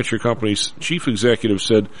electronic signature company's chief executive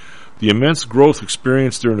said the immense growth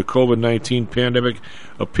experienced during the COVID-19 pandemic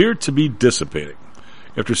appeared to be dissipating.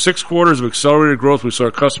 After 6 quarters of accelerated growth, we saw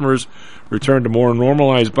customers return to more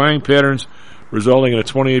normalized buying patterns, resulting in a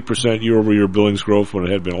 28% year-over-year billings growth when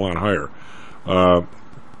it had been a lot higher.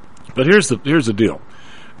 But here's the deal.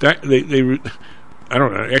 I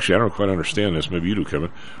don't quite understand this. Maybe you do, Kevin.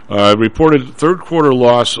 Reported third quarter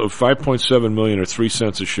loss of $5.7 million or 3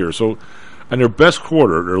 cents a share. So, on their best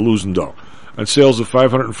quarter, they're losing dough. On sales of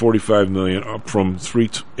 $545 million, up from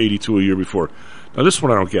 $382 a year before. Now, this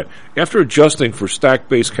one I don't get. After adjusting for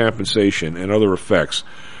stock-based compensation and other effects,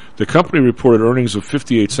 the company reported earnings of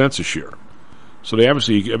 58 cents a share. So they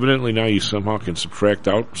evidently now you somehow can subtract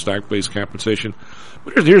out stock-based compensation.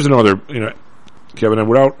 But here's another, Kevin. I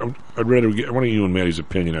want you and Maddie's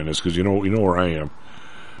opinion on this because you know where I am.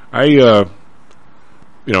 I've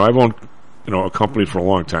owned a company for a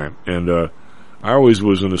long time, and I always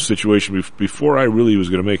was in a situation before I really was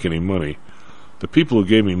going to make any money. The people who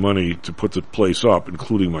gave me money to put the place up,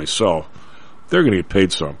 including myself, they're going to get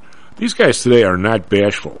paid some. These guys today are not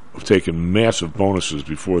bashful of taking massive bonuses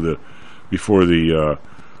before the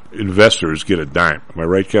investors get a dime. Am I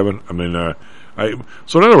right, Kevin? I mean,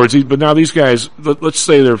 so in other words, but now these guys, let's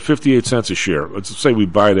say they're 58 cents a share. Let's say we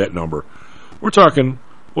buy that number. We're talking,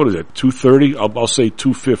 what is it, 230? I'll say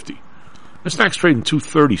 250. This stock's trading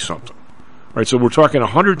 230 something. Right, so we're talking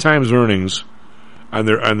 100 times earnings on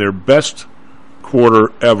their best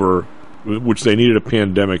quarter ever, which they needed a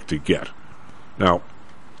pandemic to get. Now,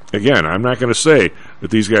 again, I'm not going to say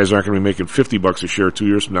that these guys aren't going to be making $50 a share 2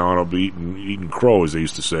 years from now, and I'll be eating crow, as they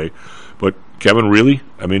used to say. But Kevin, really?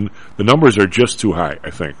 I mean, the numbers are just too high, I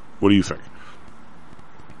think. What do you think?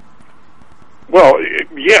 Well,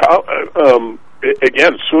 yeah.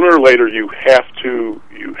 Again, sooner or later, you have to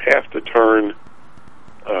turn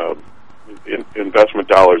investment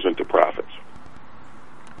dollars into profits.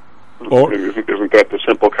 Isn't that the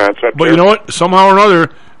simple concept? But you know what? Somehow or another,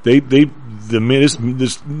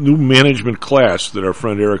 this new management class that our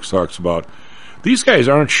friend Eric talks about, these guys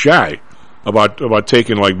aren't shy about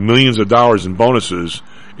taking like millions of dollars in bonuses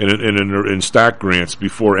in stock grants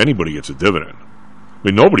before anybody gets a dividend. I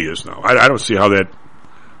mean, nobody is now. I don't see how that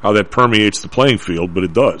permeates the playing field, but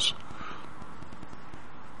it does.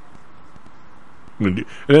 And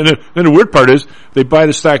then the weird part is they buy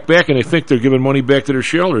the stock back and they think they're giving money back to their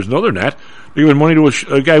shareholders. No, they're not. They're giving money to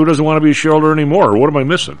a guy who doesn't want to be a shareholder anymore. What am I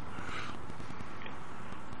missing?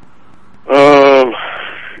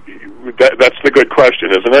 That's the good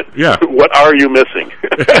question, isn't it? Yeah. What are you missing?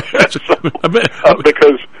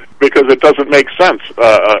 Because it doesn't make sense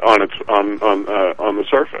on the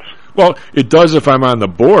surface. Well, it does if I'm on the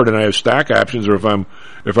board and I have stock options, or if I'm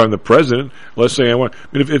the president. Let's say I want.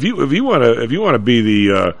 I mean, if you want to be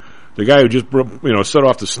the guy who just set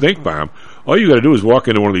off the snake bomb, all you got to do is walk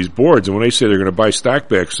into one of these boards, and when they say they're going to buy stock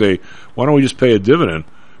back, say, why don't we just pay a dividend?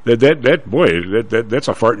 That's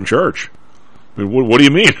a fart in church. I mean, what do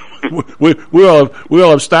you mean? we all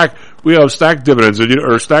have stock dividends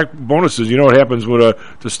or stock bonuses. You know what happens with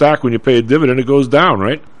to stock when you pay a dividend? It goes down,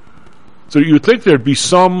 right? So you would think there'd be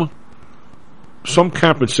some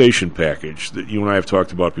compensation package that you and I have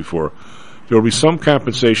talked about before. There will be some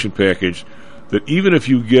compensation package that even if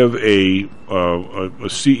you give a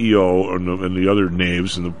CEO and the other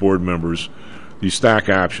knaves and the board members these stock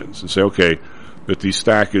options and say, okay, that the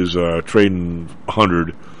stock is trading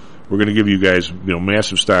 100, we're going to give you guys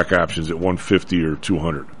massive stock options at 150 or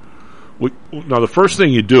 200. Now the first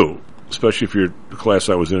thing you do, especially if you're the class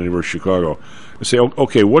I was in at the University of Chicago, is say,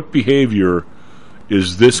 okay, what behavior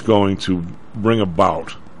is this going to bring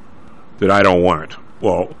about that I don't want?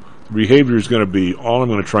 Well, the behavior is going to be, all I'm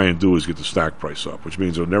going to try and do is get the stock price up, which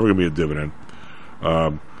means there's never going to be a dividend.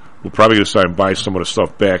 We're probably going to decide and buy some of the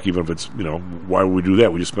stuff back, even if it's, why would we do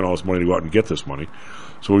that? We just spent all this money to go out and get this money.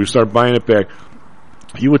 So we start buying it back.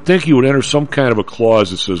 You would think you would enter some kind of a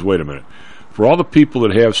clause that says, wait a minute, for all the people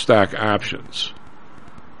that have stock options,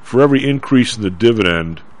 for every increase in the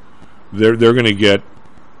dividend, they're going to get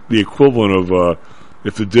the equivalent of,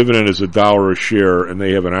 if the dividend is $1 a share and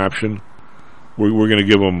they have an option, we're going to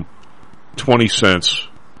give them 20 cents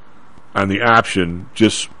on the option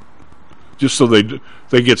just so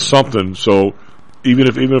they get something. So even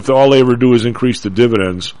if all they ever do is increase the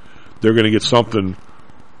dividends, they're going to get something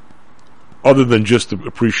other than just the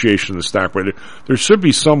appreciation of the stock price. There should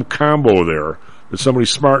be some combo there that somebody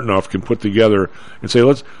smart enough can put together and say,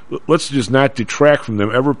 let's just not detract from them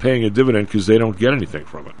ever paying a dividend because they don't get anything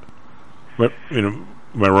from it. But, am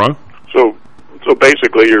I wrong? So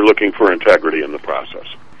basically, you're looking for integrity in the process,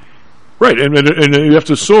 right? And you have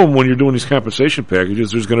to assume when you're doing these compensation packages,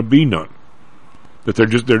 there's going to be none. That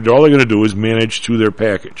all they're going to do is manage to their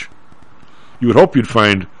package. You would hope you'd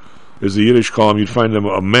find, as the Yiddish call them, you'd find them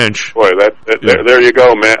a mensch. Boy, there you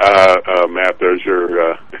go, Matt. There's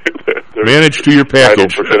your manage to your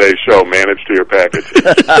package for today's show. Manage to your package.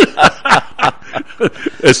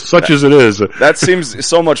 As such as it is, that seems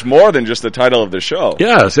so much more than just the title of the show.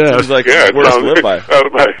 Yes, yeah. It's like it words to live by.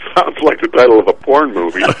 Sounds like the title of a porn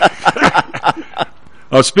movie.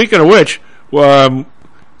 Speaking of which,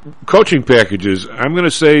 coaching packages. I'm going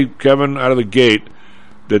to say, Kevin, out of the gate,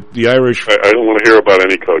 that the Irish. I don't want to hear about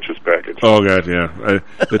any coach's package. Oh God, yeah.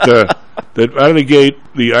 That out of the gate,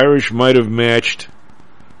 the Irish might have matched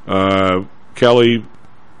Kelly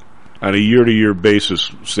on a year-to-year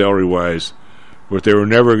basis, salary-wise, but they were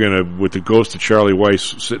never going to. With the ghost of Charlie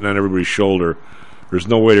Weiss sitting on everybody's shoulder, there's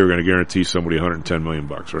no way they were going to guarantee somebody $110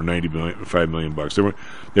 million or $5 million.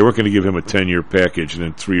 They weren't going to give him a 10-year package and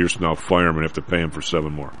then 3 years from now fire him and have to pay him for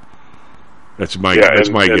 7 more. That's my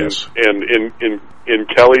guess. And in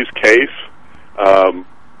Kelly's case,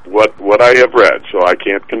 what I have read, so I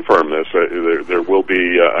can't confirm this. There will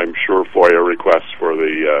be, I'm sure, FOIA requests for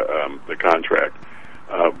the contract.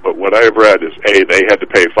 But what I have read is they had to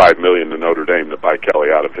pay $5 million to Notre Dame to buy Kelly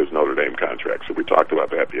out of his Notre Dame contract. So we talked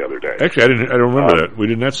about that the other day. Actually, I don't remember that. We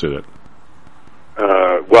did not say that.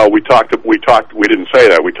 Well, we talked. We didn't say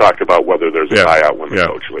that. We talked about whether there's a buyout when the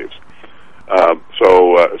coach leaves.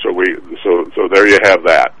 So there you have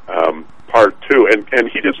that. Part two, and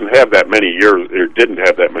he doesn't have that many years, or didn't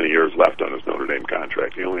have that many years left on his Notre Dame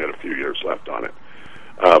contract. He only had a few years left on it.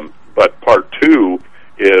 But part two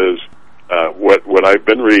is what I've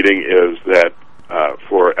been reading is that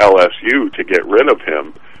for LSU to get rid of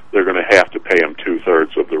him, they're going to have to pay him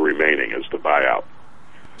 2/3 of the remaining as the buyout.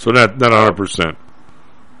 So not 100%.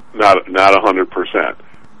 Not 100%.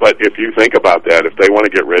 But if you think about that, if they want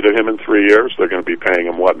to get rid of him in 3 years, they're going to be paying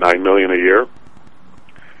him $9 million a year,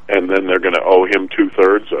 and then they're going to owe him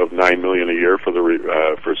 2/3 of $9 million a year for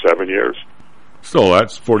 7 years. Still,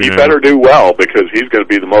 that's 49. He better do well because he's going to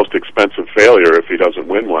be the most expensive failure if he doesn't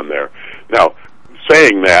win one there. Now,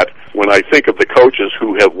 saying that, when I think of the coaches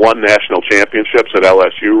who have won national championships at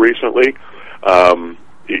LSU recently,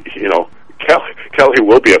 Kelly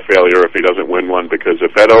will be a failure if he doesn't win one, because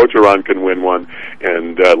if Ed Orgeron can win one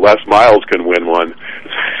and Les Miles can win one,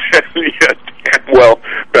 well,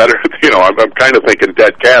 better. I'm kind of thinking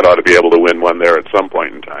Dead Cat ought to be able to win one there at some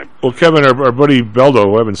point in time. Well, Kevin, our buddy Beldo,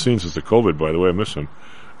 who I haven't seen since the COVID, by the way, I miss him.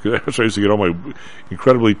 I used to get all my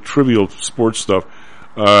incredibly trivial sports stuff.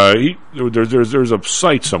 There's a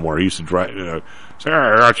site somewhere he used to drive. Say, all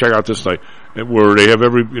right, I'll check out this site where they have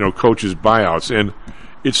every coach's buyouts, and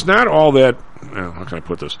it's not all that. How can I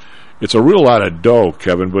put this? It's a real lot of dough,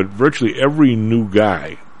 Kevin, but virtually every new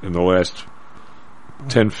guy in the last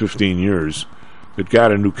 10, 15 years that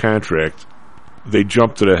got a new contract, they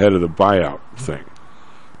jumped to the head of the buyout thing.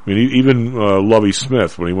 I mean, even Lovie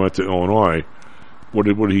Smith, when he went to Illinois, what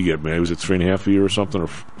did he get, man? Was it 3.5 a year or something, or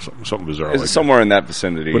something bizarre? It's like somewhere that. In that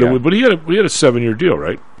vicinity. But, but he had a 7-year deal,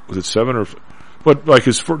 right? Was it 7 or? But like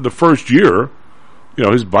the first year,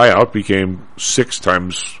 his buyout became 6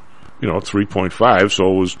 times, 3.5,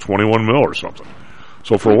 so it was 21 mil or something.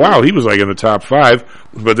 So for a while, he was like in the top 5.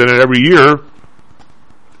 But then every year,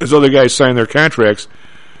 as other guys signed their contracts,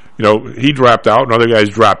 he dropped out and other guys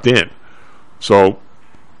dropped in. So,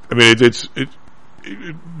 I mean,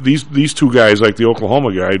 these two guys, like the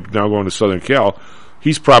Oklahoma guy now going to Southern Cal,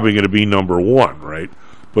 he's probably going to be number 1, right?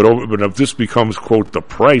 But if this becomes, quote, the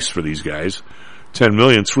price for these guys, $10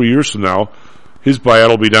 million 3 years from now, his buyout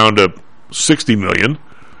will be down to $60 million,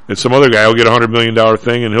 and some other guy will get a $100 million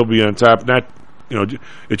thing, and he'll be on top.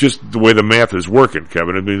 It's just the way the math is working,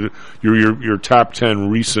 Kevin. I mean, your top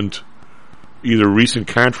 10 either recent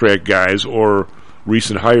contract guys or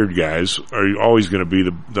recent hired guys are always going to be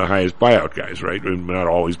the highest buyout guys, right? And not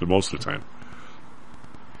always, but most of the time.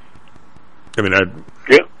 I mean,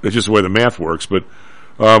 it's just the way the math works. But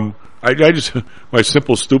I just my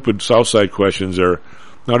simple, stupid Southside questions are: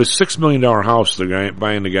 now, this $6 million house,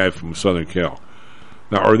 buying the guy from Southern Cal.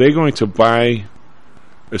 Now, are they going to buy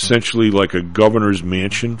essentially like a governor's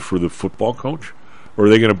mansion for the football coach, or are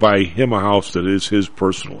they going to buy him a house that is his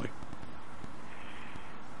personally?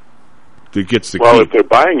 That gets the key. If they're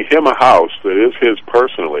buying him a house that is his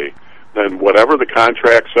personally, then whatever the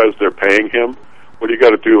contract says they're paying him, what do you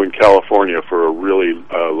got to do in California for a really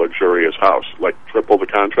luxurious house? Like triple the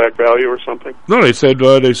contract value or something? No, they said they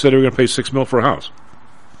were going to pay $6 million for a house.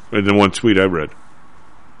 In the one tweet I read,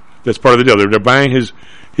 that's part of the deal. They're buying his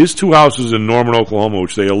 2 houses in Norman, Oklahoma,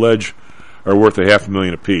 which they allege are worth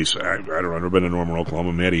 $500,000 apiece. I don't know. I've never been to Norman,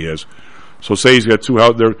 Oklahoma. Matty has. So say he's got 2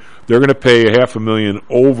 houses. They're going to pay $500,000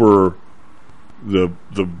 over the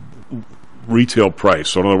retail price.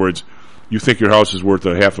 So in other words, you think your house is worth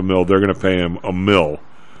 $500,000, they're going to pay him $1 million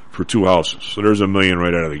for 2 houses. So there's $1 million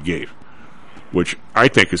right out of the gate, which I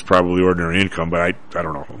think is probably ordinary income, but I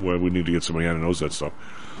don't know. We need to get somebody on who knows that stuff.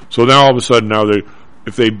 So now all of a sudden,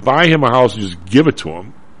 if they buy him a house and just give it to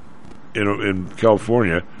him in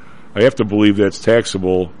California, I have to believe that's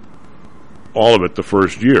taxable, all of it, the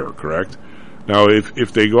first year, correct? Now,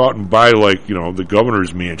 if they go out and buy the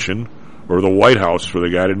governor's mansion or the White House for the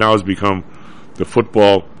guy, that now has become the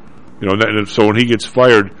football, so when he gets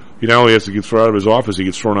fired, he not only has to get thrown out of his office, he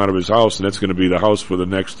gets thrown out of his house, and that's going to be the house for the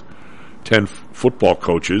next 10 football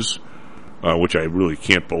coaches, which I really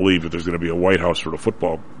can't believe that there's going to be a White House for the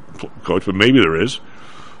football coach, but maybe there is.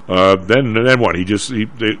 Then what? He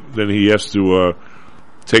has to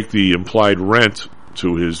take the implied rent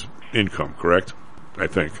to his income, correct? I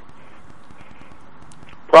think.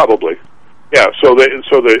 Probably. Yeah. So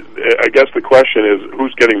I guess the question is,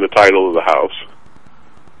 who's getting the title of the house?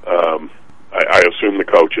 I assume the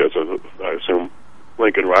coach is. I assume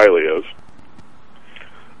Lincoln Riley is.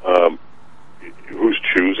 Who's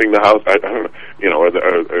choosing the house? I don't know.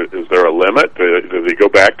 Is there a limit? Do they go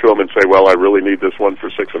back to him and say, "Well, I really need this one for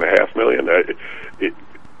 $6.5 million"?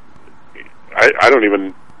 I don't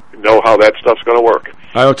even know how that stuff's going to work.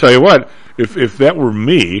 I'll tell you what. If that were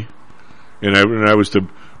me, and I was to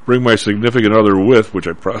bring my significant other with, which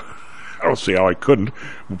I don't see how I couldn't,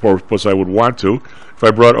 plus I would want to. If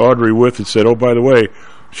I brought Audrey with and said, "Oh, by the way,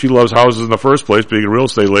 she loves houses in the first place, being a real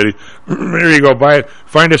estate lady. Here you go, buy it.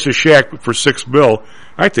 Find us a shack for $6 million."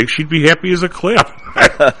 I think she'd be happy as a clap,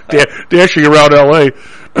 dashing around L.A.,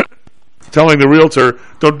 telling the realtor,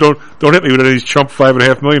 "Don't hit me with any of these chump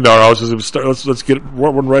 $5.5 million houses. Let's get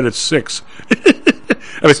one right at $6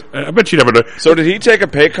 million." I bet you never know. So did he take a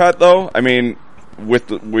pay cut though? I mean,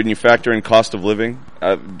 when you factor in cost of living,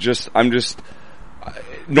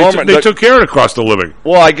 Norman, they took care of the cost of living.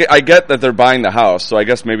 Well, I get that they're buying the house, so I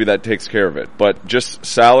guess maybe that takes care of it. But just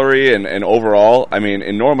salary and overall, I mean,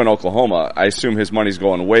 in Norman, Oklahoma, I assume his money's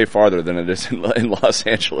going way farther than it is in Los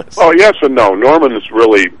Angeles. Oh, yes and no. Norman is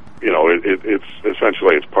really, it's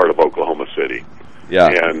essentially it's part of Oklahoma City. Yeah.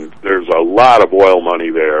 And there's a lot of oil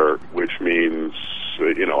money there, which means,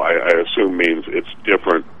 I assume means it's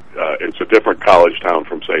different. It's a different college town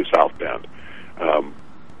from, say, South Bend.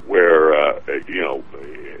 Where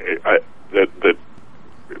the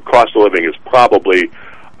cost of living is probably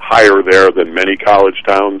higher there than many college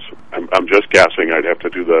towns. I'm just guessing. I'd have to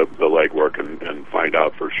do the legwork and find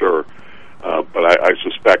out for sure. But I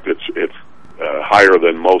suspect it's higher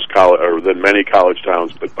than than many college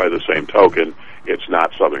towns. But by the same token, it's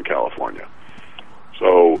not Southern California.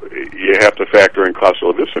 So you have to factor in cost.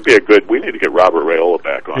 So this would be we need to get Robert Raiola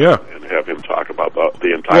back on and have him talk about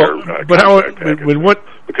the entire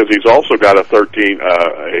because he's also got a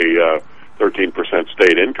 13%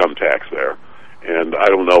 state income tax there. And I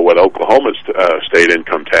don't know what Oklahoma's state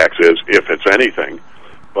income tax is, if it's anything,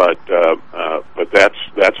 but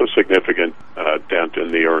that's a significant dent in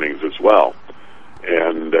the earnings as well.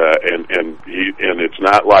 And it's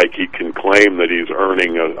not like he can claim that he's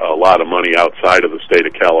earning a lot of money outside of the state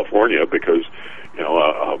of California, because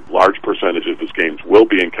a large percentage of his games will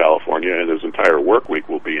be in California, and his entire work week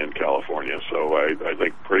will be in California. So I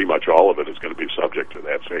think pretty much all of it is going to be subject to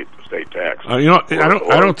that state tax. I don't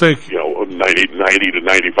think 90 to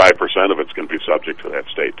 95% of it's going to be subject to that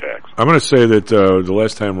state tax. I'm going to say that the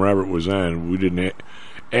last time Robert was on, we didn't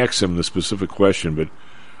ask him the specific question, but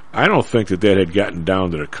I don't think that had gotten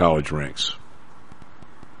down to the college ranks,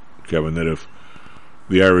 Kevin. That if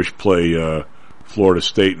the Irish play Florida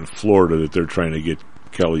State and Florida, that they're trying to get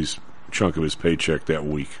Kelly's chunk of his paycheck that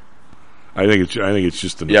week. I think it's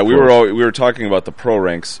just we were talking about the pro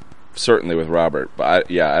ranks certainly with Robert, but I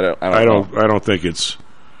don't think it's.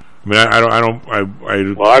 I mean, I don't.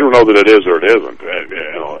 Well, I don't know that it is or it isn't.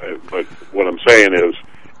 But what I'm saying is,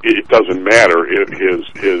 it doesn't matter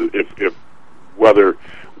if whether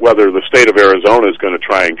the state of Arizona is going to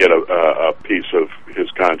try and get a piece of his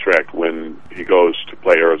contract when he goes to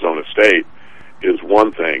play Arizona State is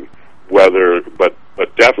one thing. But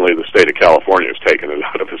definitely the state of California is taking it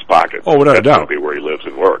out of his pocket. Oh, without a doubt. That's going to be where he lives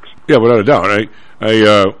and works. Yeah, without a doubt.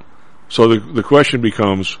 So the question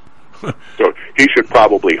becomes. So he should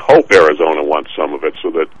probably hope Arizona wants some of it, so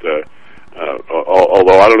that.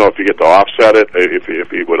 Although I don't know if you get to offset it, if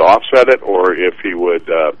he would offset it, or if he would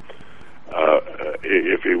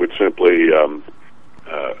simply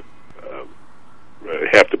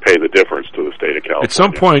have to pay the difference to the state of California. At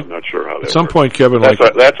some point, I'm not sure how that. At some works. point, Kevin,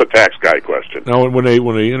 that's a tax guy question. Now,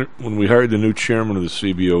 when we hired the new chairman of the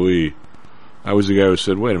CBOE, I was the guy who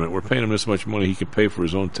said, "Wait a minute, we're paying him this much money; he can pay for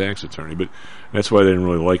his own tax attorney." But that's why they didn't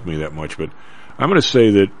really like me that much. But I'm going to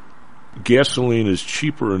say that gasoline is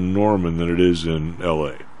cheaper in Norman than it is in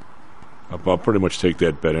L.A. I'll pretty much take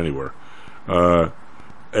that bet anywhere.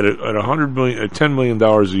 At $100 million, at $10 million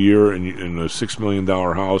a year, and a $6 million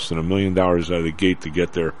house, and $1 million out of the gate to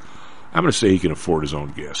get there, I'm going to say he can afford his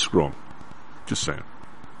own gas. Screw him. Just saying.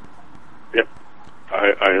 Yep,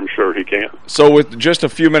 I am sure he can. So, with just a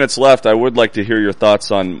few minutes left, I would like to hear your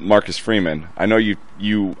thoughts on Marcus Freeman. I know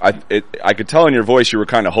I could tell in your voice you were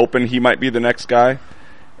kind of hoping he might be the next guy.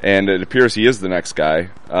 And it appears he is the next guy.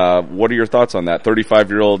 What are your thoughts on that?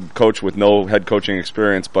 35-year-old coach with no head coaching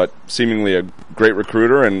experience, but seemingly a great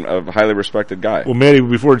recruiter and a highly respected guy. Well, Manny,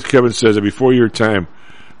 before Kevin says it, before your time,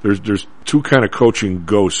 there's two kind of coaching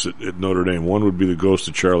ghosts at Notre Dame. One would be the ghost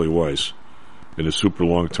of Charlie Weiss in a super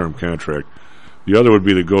long-term contract. The other would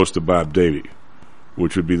be the ghost of Bob Davie,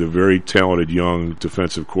 which would be the very talented young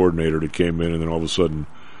defensive coordinator that came in and then all of a sudden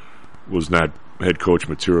was not head coach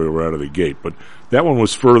material right out of the gate. But that one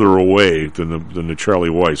was further away than the Charlie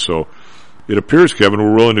Weiss. So it appears, Kevin,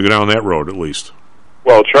 we're willing to go down that road at least.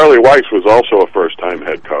 Well, Charlie Weiss was also a first-time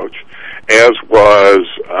head coach, as was,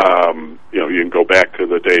 you can go back to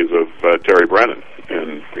the days of Terry Brennan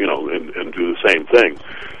and do the same thing.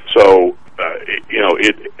 So,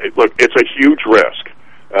 look, it's a huge risk.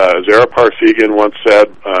 Zara Parsegian once said,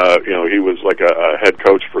 he was like a head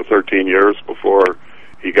coach for 13 years before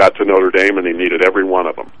he got to Notre Dame, and he needed every one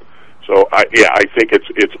of them. So, I think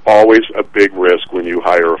it's always a big risk when you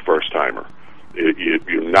hire a first-timer.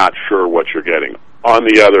 You're not sure what you're getting. On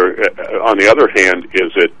the other hand,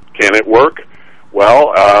 can it work?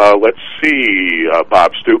 Well, let's see.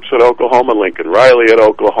 Bob Stoops at Oklahoma, Lincoln Riley at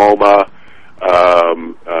Oklahoma.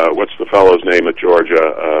 What's the fellow's name at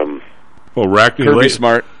Georgia? Kirby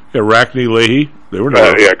Smart. Yeah, Rackney Leahy. They were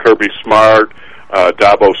nice. Kirby Smart,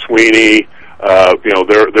 Dabo Sweeney.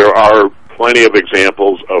 There are plenty of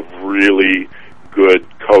examples of really good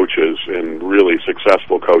coaches and really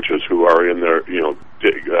successful coaches who are in their,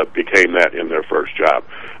 became that in their first job.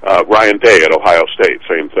 Ryan Day at Ohio State,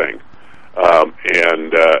 same thing.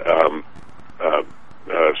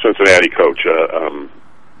 Cincinnati coach,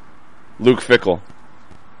 Luke Fickell.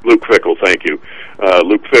 Luke Fickell, thank you.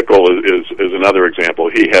 Luke Fickell is another example.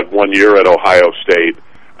 He had 1 year at Ohio State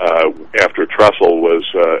after Tressel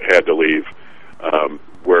had to leave.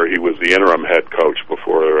 where he was the interim head coach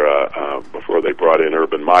before they brought in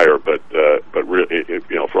Urban Meyer, but really,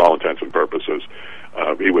 for all intents and purposes,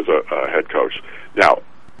 he was a head coach. Now,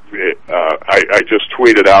 I just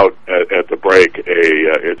tweeted out at the break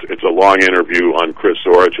it's a long interview on Chris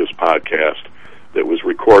Zorich's podcast that was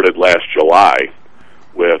recorded last July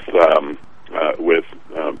with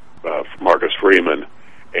Marcus Freeman,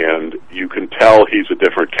 and you can tell he's a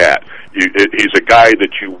different cat. He's a guy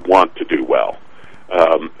that you want to do well,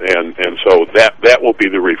 and so that will be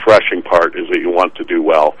the refreshing part, is that you want to do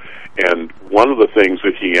well. And one of the things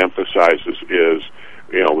that he emphasizes is,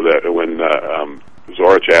 that when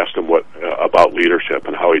Zorich asked him about leadership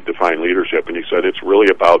and how he defined leadership, and he said it's really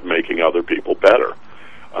about making other people better.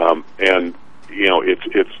 And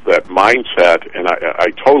it's that mindset, and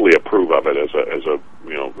I totally approve of it as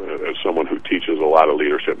someone who teaches a lot of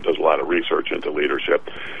leadership, does a lot of research into leadership.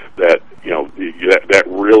 That that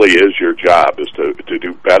really is your job, is to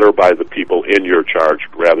do better by the people in your charge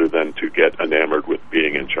rather than to get enamored with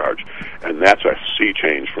being in charge. And that's a sea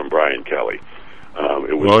change from Brian Kelly.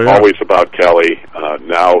 It was always about Kelly.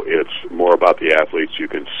 Now it's more about the athletes. You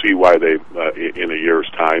can see why they, in a year's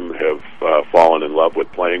time, have fallen in love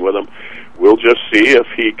with playing with him. We'll just see if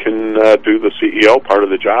he can do the CEO part of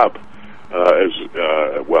the job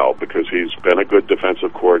as well, because he's been a good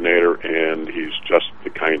defensive coordinator, and he's just the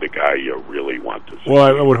kind of guy you really want to see. Well,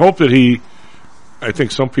 I would hope that I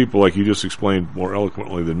think some people, like you just explained more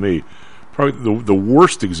eloquently than me, probably the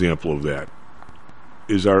worst example of that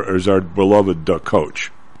is our beloved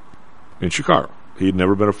coach in Chicago. He had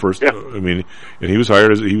never been a first. Yeah. And he was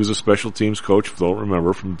hired he was a special teams coach, if you don't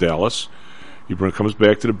remember, from Dallas. He comes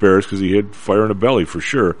back to the Bears because he had fire in the belly for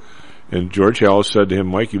sure. And George Halas said to him,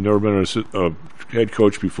 "Mike, you've never been a head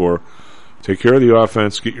coach before. Take care of the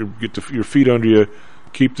offense. Get your feet under you.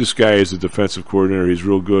 Keep this guy as a defensive coordinator. He's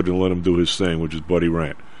real good, and let him do his thing," which is Buddy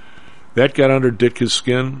Rand. That got under Ditka's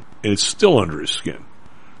skin, and it's still under his skin.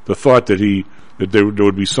 The thought that there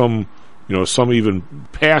would be some even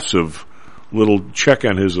passive little check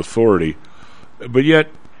on his authority. But yet,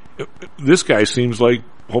 this guy seems like,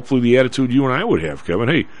 hopefully, the attitude you and I would have, Kevin.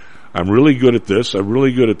 Hey, I'm really good at this. I'm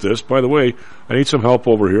really good at this. By the way, I need some help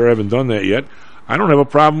over here. I haven't done that yet. I don't have a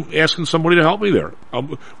problem asking somebody to help me there.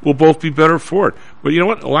 We'll both be better for it. But you know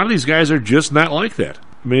what? A lot of these guys are just not like that.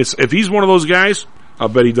 I mean, if he's one of those guys, I'll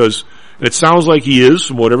bet he does. And it sounds like he is,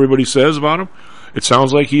 from what everybody says about him. It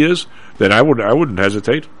sounds like he is. Then I wouldn't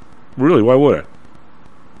hesitate. Really, why would I?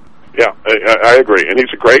 Yeah, I agree, and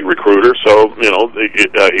he's a great recruiter. So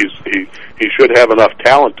he should have enough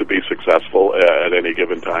talent to be successful at any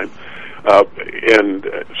given time. And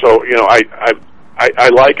so I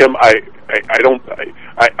like him. I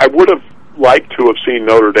would have liked to have seen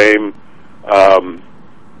Notre Dame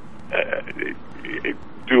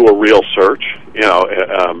do a real search,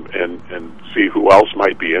 and see who else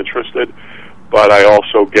might be interested. But I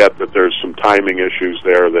also get that there's some timing issues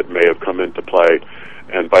there that may have come into play,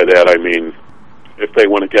 and by that I mean, if they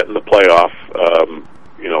want to get in the playoff,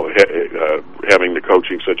 having the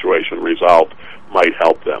coaching situation resolved might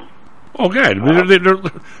help them. Oh, God.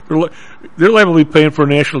 They're liable to be playing for a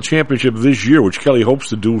national championship this year, which Kelly hopes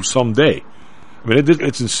to do someday. I mean,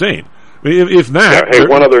 it's insane. I mean, if not... Yeah, hey,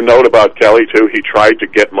 one other note about Kelly, too. He tried to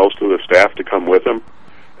get most of the staff to come with him,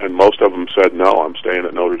 and most of them said, no, I'm staying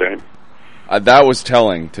at Notre Dame. That was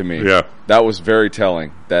telling to me. Yeah, that was very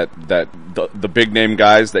telling. That the big name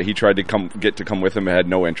guys that he tried to get to come with him had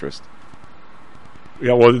no interest.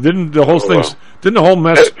 Yeah, well, didn't the whole mess?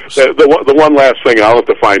 The one last thing, I'll have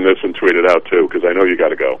to find this and tweet it out too, because I know you got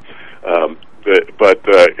to go.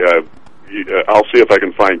 I'll see if I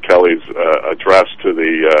can find Kelly's address to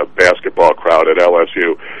the basketball crowd at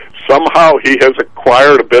LSU. Somehow he has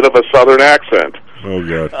acquired a bit of a Southern accent. Oh,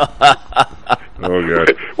 God. Oh,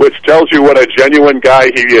 God. Which tells you what a genuine guy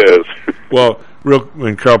he is. Well,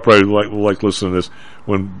 and Carl probably will like listening to this.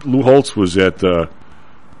 When Lou Holtz was at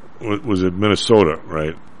Minnesota,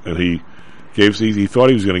 right, and he thought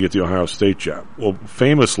he was going to get the Ohio State job. Well,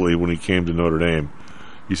 famously, when he came to Notre Dame,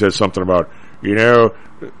 he said something about,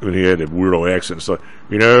 when he had a weirdo accent, so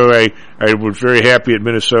I was very happy at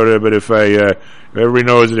Minnesota, but if everybody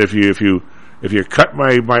knows that if you cut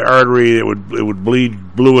my artery, it would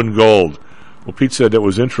bleed blue and gold. Well, Pete said that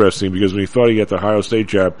was interesting because when he thought he got the Ohio State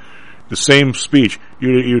job, the same speech,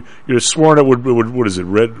 you'd have sworn it would what is it,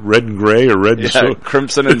 red and gray or red and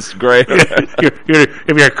crimson and gray. If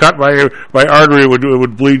you cut my artery, it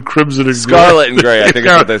would bleed crimson and scarlet and gray. I think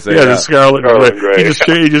that's what they say. Yeah, the scarlet and gray.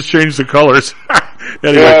 He just changed the colors.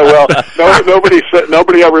 Anyway. Yeah, well,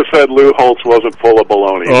 nobody ever said Lou Holtz wasn't full of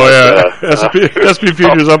baloney. Oh, yeah. SP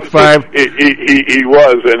Futures up 5. He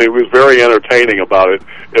was, and he was very entertaining about it.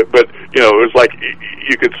 But, it was like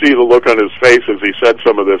you could see the look on his face as he said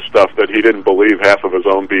some of this stuff that he didn't believe half of his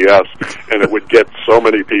own BS, and it would get so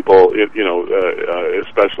many people,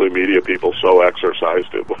 especially media people, so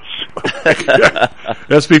exercised it was. Yeah.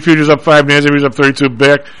 SP Futures up 5, Nancy Futures up 32.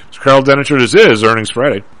 Back. It's Carl Denninger. This is Earnings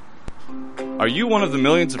Friday. Are you one of the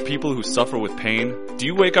millions of people who suffer with pain? Do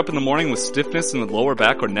you wake up in the morning with stiffness in the lower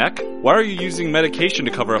back or neck? Why are you using medication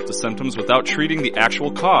to cover up the symptoms without treating the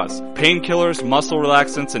actual cause? Painkillers, muscle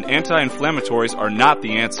relaxants, and anti-inflammatories are not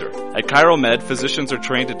the answer. At ChiroMed, physicians are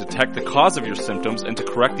trained to detect the cause of your symptoms and to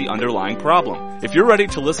correct the underlying problem. If you're ready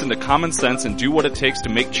to listen to common sense and do what it takes to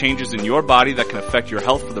make changes in your body that can affect your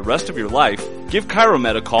health for the rest of your life, give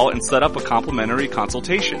ChiroMed a call and set up a complimentary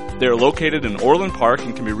consultation. They are located in Orland Park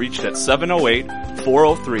and can be reached at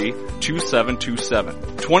 708-403-2727.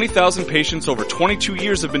 20,000 patients over 22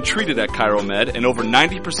 years have been treated at ChiroMed, and over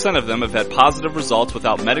 90% of them have had positive results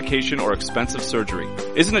without medication or expensive surgery.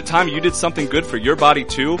 Isn't it time you did something good for your body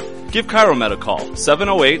too? Give ChiroMed a call,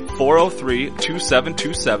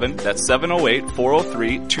 708-403-2727. That's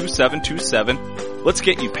 708-403-2727. Let's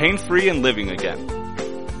get you pain-free and living again.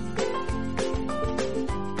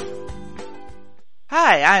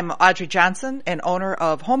 Hi, I'm Audrey Johnson, an owner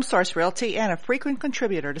of HomeSource Realty and a frequent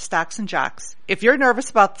contributor to Stocks and Jocks. If you're nervous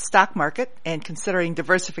about the stock market and considering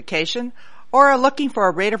diversification, or are looking for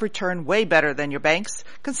a rate of return way better than your banks,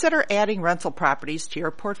 consider adding rental properties to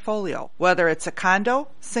your portfolio. Whether it's a condo,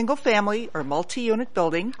 single family, or multi-unit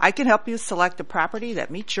building, I can help you select a property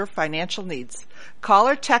that meets your financial needs. Call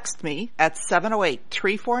or text me at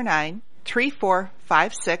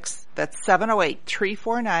 708-349-3456. That's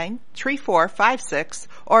 708-349-3456.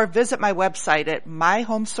 Or visit my website at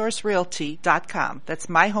myhomesourcerealty.com. That's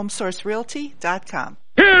myhomesourcerealty.com.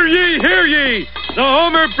 Hear ye, hear ye! The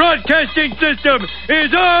Homer Broadcasting System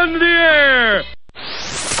is on the air!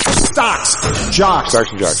 Stocks, jocks,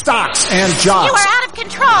 Stocks and jocks. Stocks and jocks. You are out of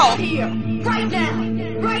control! Here, right now,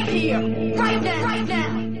 right here, right now, right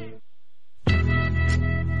now.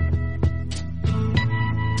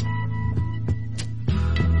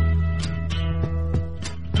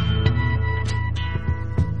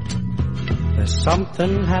 There's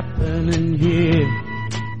something happening here.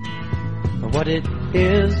 What it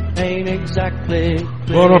is ain't exactly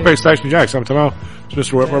clear. Well, don't pay Stocks and Jocks. I'm tomorrow. It's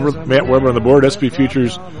Mr. Weber, Matt Weber on the board. SP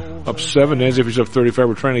Futures up 7. NASDAQ Futures up 35.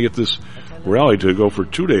 We're trying to get this rally to go for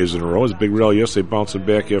 2 days in a row. It was a big rally yesterday, bouncing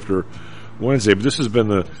back after Wednesday. But this has been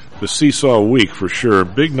the seesaw week for sure.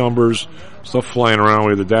 Big numbers, stuff flying around.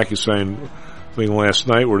 We had the DocuSign thing last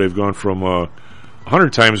night where they've gone from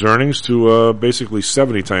 100 times earnings to basically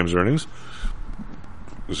 70 times earnings.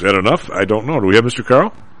 Is that enough? I don't know. Do we have Mr.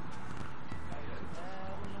 Carl?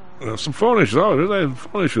 Some phone issues.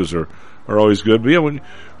 Phone issues are always good. But yeah,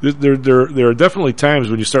 there are definitely times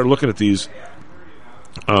when you start looking at these,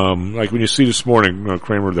 like when you see this morning,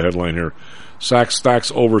 Kramer, the headline here, stocks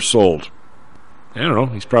oversold. I don't know.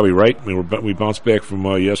 He's probably right. I mean, we bounced back from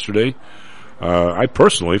yesterday. I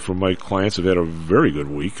personally, from my clients, have had a very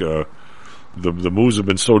good week. The moves have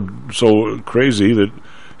been so crazy that.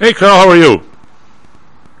 Hey, Carl, how are you?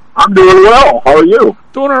 I'm doing well. How are you?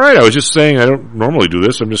 Doing all right. I was just saying I don't normally do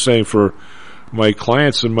this. I'm just saying for my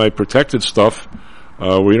clients and my protected stuff,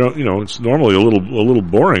 we don't. It's normally a little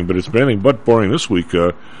boring, but it's been anything but boring this week.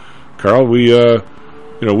 Carl, we were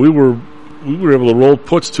able to roll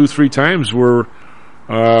puts 2-3 times where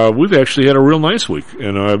we've actually had a real nice week.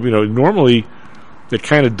 And normally it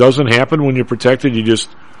kind of doesn't happen when you're protected. You don't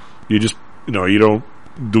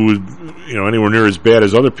do anywhere near as bad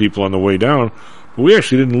as other people on the way down. But we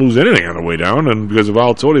actually didn't lose anything on the way down, and because the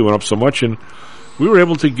volatility went up so much, and we were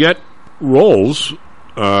able to get rolls.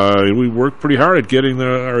 We worked pretty hard at getting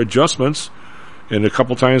our adjustments, and a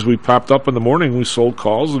couple times we popped up in the morning, we sold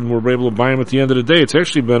calls, and we were able to buy them at the end of the day. It's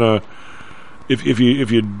actually been if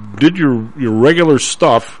you did your regular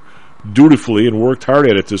stuff dutifully and worked hard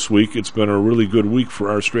at it this week, it's been a really good week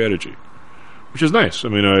for our strategy, which is nice. I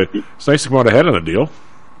mean, it's nice to come out ahead on a deal.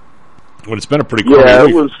 When it's been a pretty cool week.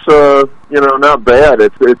 It was, not bad.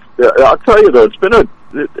 It's. I'll tell you though, it's been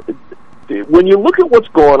when you look at what's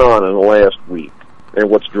going on in the last week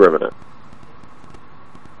and what's driven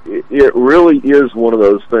it really is one of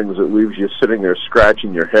those things that leaves you sitting there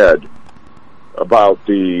scratching your head about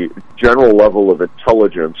the general level of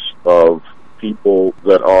intelligence of people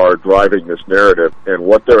that are driving this narrative and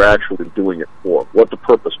what they're actually doing it for, what the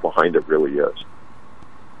purpose behind it really is.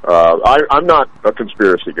 I'm not a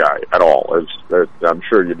conspiracy guy at all, as I'm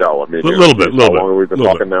sure you know. I mean, a little bit. How long have we been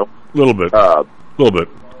talking now? A little bit. A little bit.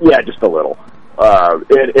 Yeah, just a little.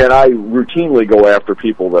 And I routinely go after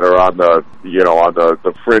people that are on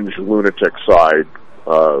the fringe lunatic side,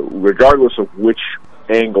 regardless of which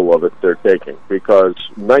angle of it they're taking, because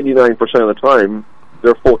 99% of the time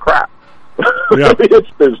they're full of crap. Yeah.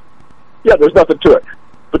 There's nothing to it.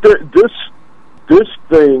 But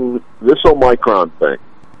this Omicron thing,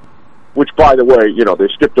 which, by the way, they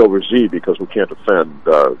skipped over Z because we can't offend,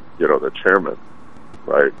 the chairman,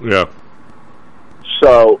 right? Yeah.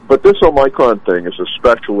 So, but this Omicron thing is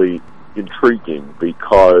especially intriguing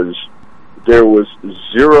because there was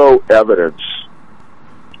zero evidence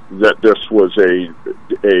that this was a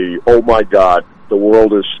oh my God, the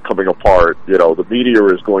world is coming apart, the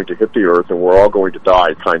meteor is going to hit the earth and we're all going to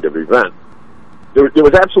die kind of event. There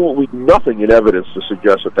was absolutely nothing in evidence to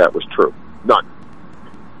suggest that was true. None.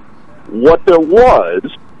 What there was,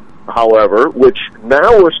 however, which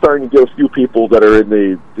now we're starting to get a few people that are in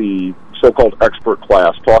the so-called expert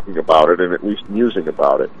class talking about it and at least musing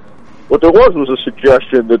about it. What there was a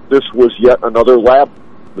suggestion that this was yet another lab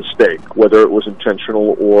mistake, whether it was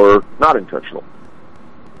intentional or not intentional.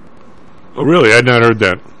 Oh, really? I had not heard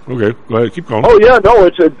that. Okay, go ahead, keep going. Oh, yeah, no,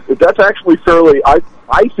 that's actually fairly...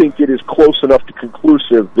 I think it is close enough to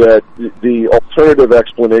conclusive that the alternative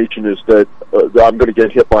explanation is that I'm going to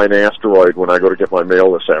get hit by an asteroid when I go to get my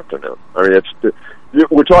mail this afternoon. I mean,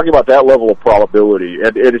 we're talking about that level of probability,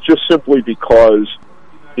 and it's just simply because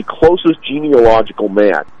the closest genealogical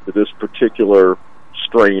match to this particular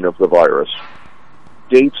strain of the virus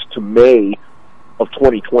dates to May of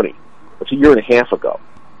 2020. That's a year and a half ago.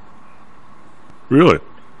 Really?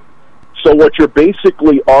 So what you're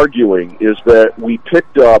basically arguing is that we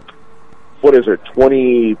picked up, somewhere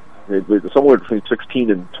between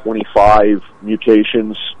 16 and 25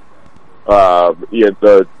 mutations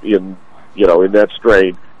in that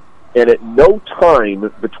strain, and at no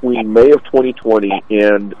time between May of 2020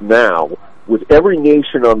 and now, with every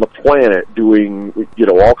nation on the planet doing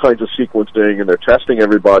all kinds of sequencing, and they're testing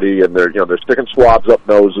everybody, and they're sticking swabs up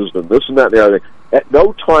noses and this and that and the other thing, at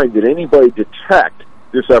no time did anybody detect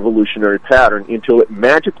this evolutionary pattern until it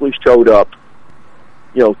magically showed up,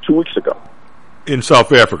 2 weeks ago. In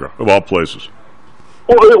South Africa, of all places.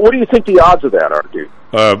 Well, what do you think the odds of that are, dude?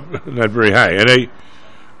 Not very high. And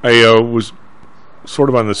I was sort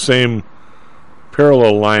of on the same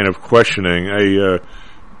parallel line of questioning.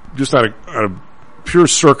 Just out of pure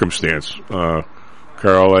circumstance, Carl,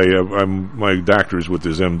 my doctor's with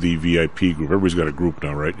his MD VIP group. Everybody's got a group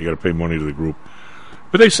now, right? You got to pay money to the group.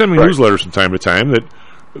 But they send me newsletters from time to time that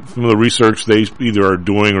some of the research they either are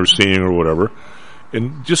doing or seeing or whatever.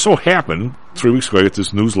 And just so happened, 3 weeks ago, I get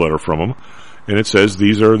this newsletter from them, and it says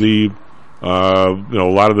these are the, a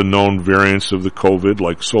lot of the known variants of the COVID,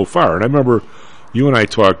 like so far. And I remember you and I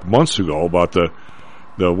talked months ago about the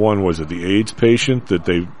one, was it the AIDS patient that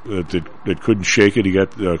that couldn't shake it? He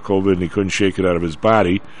got COVID and he couldn't shake it out of his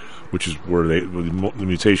body, which is where the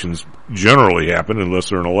mutations generally happen unless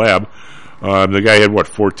they're in a lab. The guy had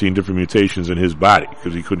 14 different mutations in his body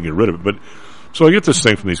because he couldn't get rid of it. But so I get this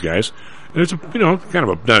thing from these guys, and it's kind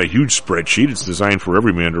of not a huge spreadsheet. It's designed for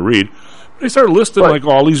every man to read. But they started listing like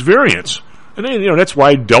all these variants, and then that's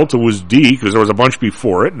why Delta was D, because there was a bunch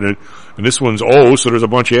before it, and this one's O, so there's a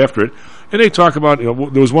bunch after it. And they talk about there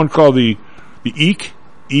was one called the EEC,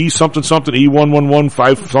 E something something,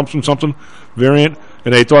 E1115 something variant,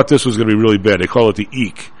 and they thought this was going to be really bad. They call it the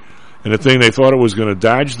EEC. And the thing, they thought it was going to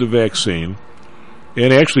dodge the vaccine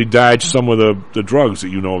and actually dodge some of the drugs that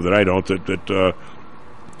that I don't, that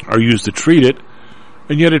are used to treat it.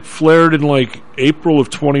 And yet it flared in April of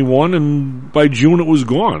 21, and by June it was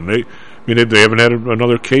gone. They haven't had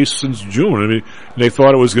another case since June. And they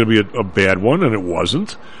thought it was going to be a bad one, and it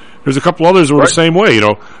wasn't. There's a couple others that were the same way.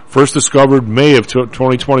 First discovered May of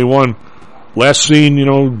 2021, last seen,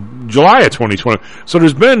 July of 2020. So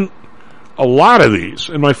there's been a lot of these.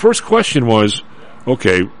 And my first question was,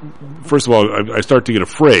 okay, first of all, I start to get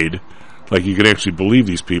afraid, like you can actually believe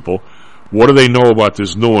these people. What do they know about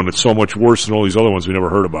this new one that's so much worse than all these other ones we never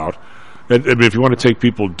heard about? And if you want to take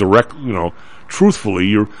people direct, truthfully,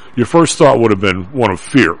 your first thought would have been one of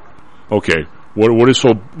fear. Okay, what is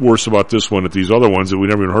so worse about this one that these other ones that we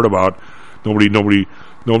never even heard about? None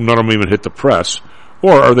of them even hit the press.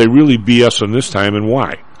 Or are they really BSing this time, and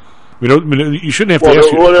why? You shouldn't have to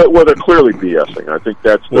ask. Well, they're clearly BSing. I think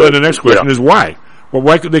that's. Well, then the next question is why? Well,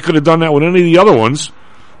 why they could have done that with any of the other ones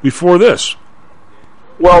before this?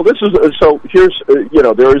 Well, this is so. Here's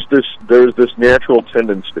there is this natural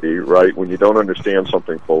tendency, right, when you don't understand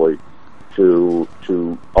something fully, to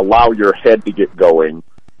allow your head to get going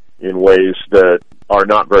in ways that are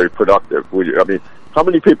not very productive. How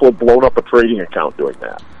many people have blown up a trading account doing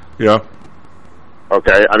that? Yeah.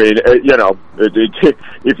 Okay, I mean,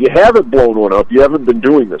 if you haven't blown one up, you haven't been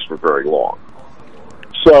doing this for very long.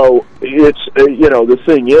 So it's the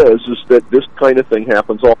thing is that this kind of thing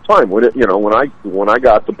happens all the time. When I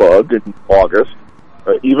got the bug in August,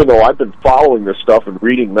 even though I've been following this stuff and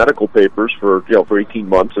reading medical papers for 18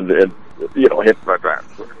 months, and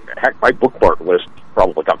my bookmark list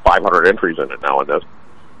probably got 500 entries in it now and this.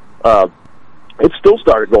 It still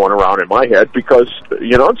started going around in my head because,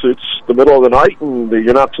 it's the middle of the night and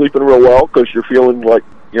you're not sleeping real well because you're feeling like,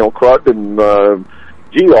 crud and,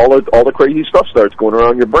 all the crazy stuff starts going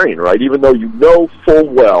around your brain, right? Even though you know full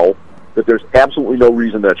well that there's absolutely no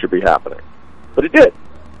reason that should be happening. But it did.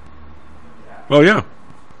 Well, yeah.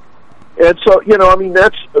 And so,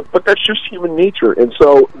 that's just human nature. And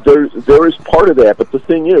so there is part of that. But the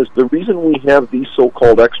thing is, the reason we have these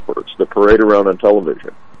so-called experts that parade around on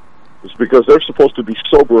television is because they're supposed to be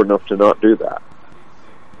sober enough to not do that.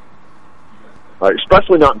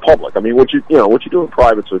 Especially not in public. I mean, what you do in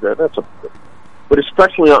private, so but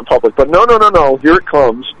especially not in public. But no, here it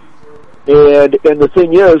comes. And the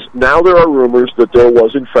thing is, now there are rumors that there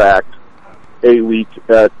was, in fact, a leak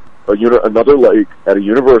at another lake at a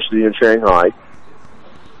university in Shanghai,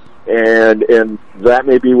 and that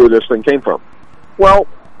may be where this thing came from. Well,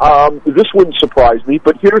 this wouldn't surprise me,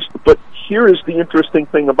 but here is the interesting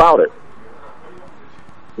thing about it.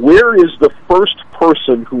 Where is the first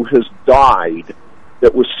person who has died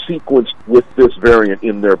that was sequenced with this variant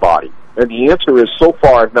in their body? And the answer is, so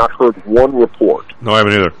far, I've not heard one report. No, I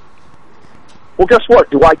haven't either. Well, guess what?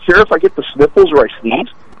 Do I care if I get the sniffles or I sneeze?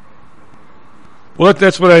 Well,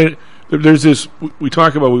 that's what there's this, we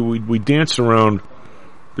talk about, we dance around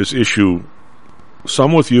this issue,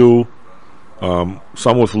 some with you,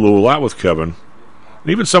 some with Lou, a lot with Kevin,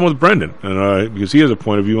 and even some with Brendan, and because he has a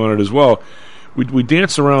point of view on it as well. We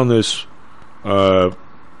dance around this, how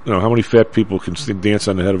many fat people can dance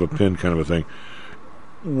on the head of a pin kind of a thing.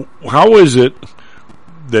 How is it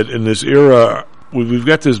that in this era we've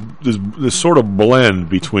got this sort of blend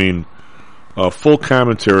between full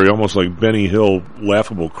commentary, almost like Benny Hill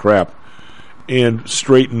laughable crap, and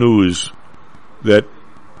straight news that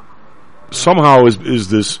somehow is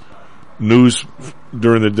this news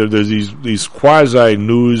during there's these quasi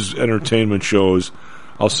news entertainment shows.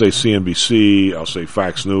 I'll say CNBC, I'll say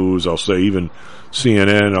Fox News, I'll say even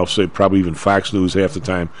CNN, I'll say probably even Fox News half the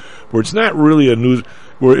time, where it's not really a news,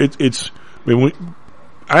 where it's. I mean,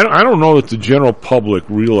 I don't know that the general public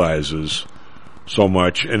realizes so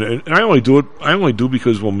much, and I only do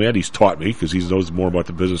because Maddie's taught me, because he knows more about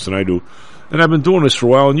the business than I do, and I've been doing this for a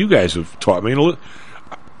while, and you guys have taught me.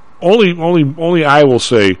 Only I will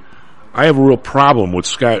say, I have a real problem with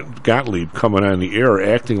Scott Gottlieb coming on the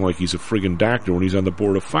air acting like he's a friggin' doctor when he's on the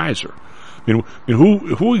board of Pfizer. I mean,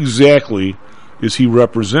 who exactly is he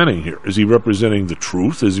representing here? Is he representing the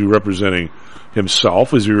truth? Is he representing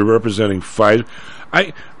himself? Is he representing Pfizer?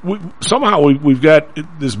 Somehow we've got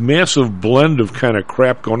this massive blend of kind of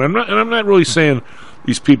crap going on. I'm not really saying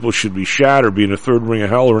these people should be shot or be in a third ring of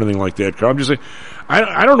hell or anything like that. I'm just saying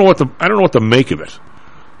I don't know what to make of it.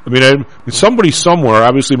 I mean, somebody somewhere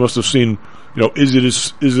obviously must have seen. Is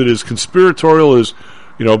it as conspiratorial as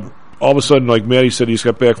all of a sudden, like Maddie said, he just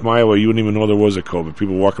got back from Iowa. You wouldn't even know there was a COVID.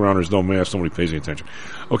 People walk around, there's no mask, nobody pays any attention.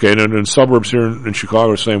 Okay, and then in suburbs here in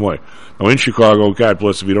Chicago, the same way. Now in Chicago, God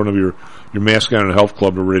bless, if you don't have your mask on in a health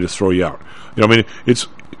club, they're ready to throw you out. Is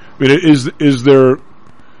there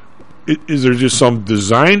just some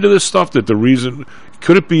design to this stuff that the reason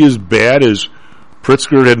could it be as bad as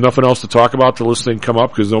Pritzker had nothing else to talk about till this thing come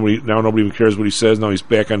up because nobody even cares what he says. Now he's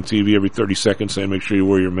back on TV every 30 seconds saying make sure you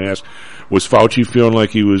wear your mask. Was Fauci feeling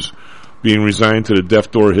like he was being resigned to the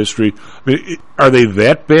death door history? I mean, are they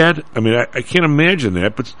that bad? I mean, I can't imagine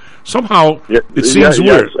that, but somehow it seems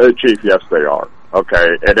weird. Yes, Chief, yes, they are.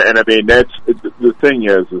 Okay, and I mean the thing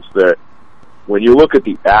is that when you look at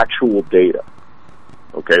the actual data,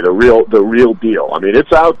 okay, the real deal. I mean,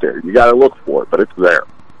 it's out there. You got to look for it, but it's there.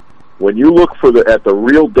 When you look at the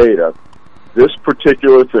real data, this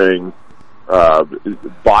particular thing,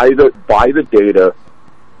 by the data,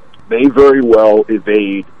 may very well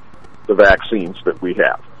evade the vaccines that we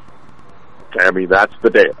have. Okay, I mean, that's the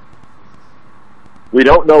data. We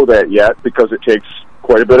don't know that yet because it takes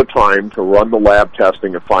quite a bit of time to run the lab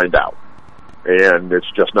testing and find out. And it's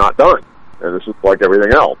just not done. And this is like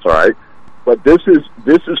everything else, all right? But this is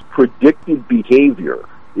predicted behavior.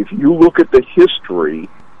 If you look at the history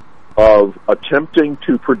of attempting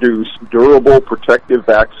to produce durable protective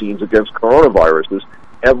vaccines against coronaviruses,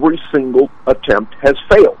 every single attempt has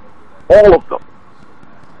failed. All of them.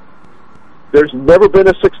 There's never been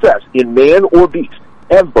a success in man or beast,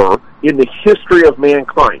 ever in the history of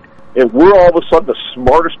mankind. and we're all of a sudden the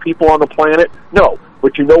smartest people on the planet? No.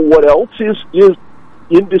 But you know what else is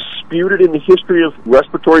indisputed in the history of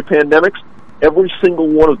respiratory pandemics? Every single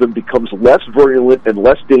one of them becomes less virulent and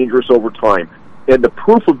less dangerous over time. And the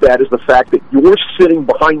proof of that is the fact that you're sitting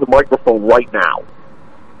behind the microphone right now.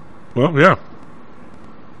 Well, yeah.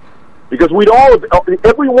 Because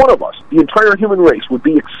every one of us, the entire human race, would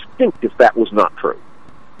be extinct if that was not true.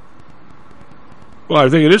 Well, I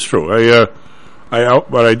think it is true. Of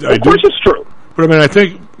course it's true. But I mean, I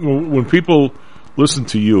think when people listen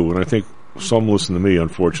to you, and I think some listen to me,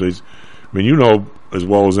 unfortunately, I mean, you know as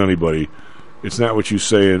well as anybody, it's not what you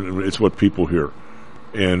say, and it's what people hear.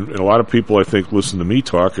 And a lot of people, I think, listen to me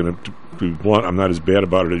talk, and to be blunt, I'm not as bad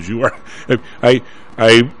about it as you are.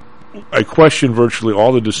 I question virtually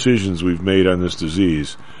all the decisions we've made on this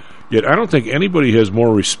disease, yet I don't think anybody has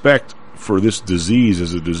more respect for this disease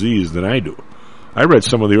as a disease than I do. I read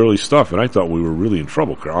some of the early stuff, and I thought we were really in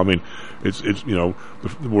trouble, Carl. I mean, it's you know,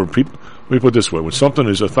 where people. Let me put it this way: when something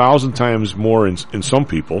is 1,000 times more in some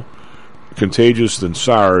people contagious than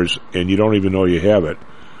SARS, and you don't even know you have it,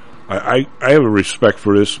 I have a respect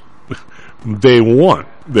for this from day one.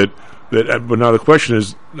 But now the question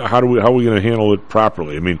is, how are we going to handle it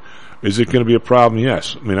properly? I mean, is it going to be a problem?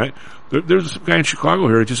 Yes. I mean, there's a guy in Chicago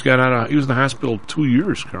here who just got out of. He was in the hospital 2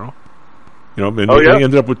 years, Carl. You know, and he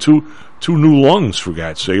ended up with two new lungs, for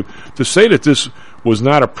God's sake. To say that this was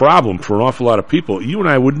not a problem for an awful lot of people, you and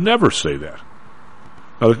I would never say that.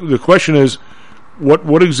 Now, the question is,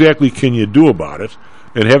 what exactly can you do about it,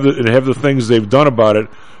 and have the things they've done about it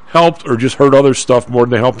helped or just hurt other stuff more than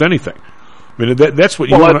they helped anything? I mean, that's what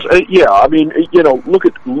you. Well, yeah. I mean, you know, look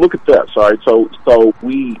at this. All right, so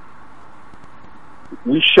we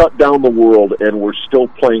shut down the world, and we're still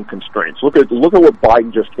playing constraints. Look at what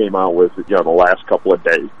Biden just came out with, you know, the last couple of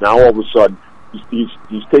days. Now all of a sudden, he's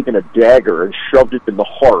taken a dagger and shoved it in the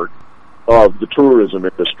heart of the tourism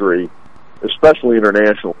industry, especially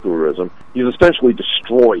international tourism. He's essentially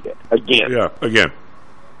destroyed it again. Yeah, again.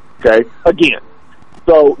 Okay, again.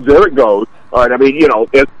 So there it goes. All right. I mean, you know,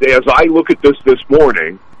 as I look at this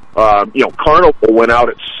morning. You know, Carnival went out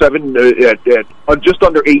at just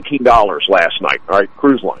under $18 last night. All right,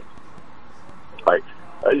 cruise line. All right,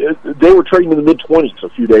 they were trading in the mid-20s a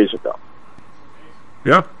few days ago.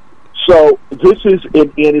 Yeah. So this is,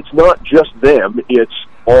 and it's not just them; it's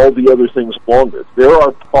all the other things along with. There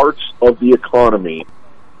are parts of the economy,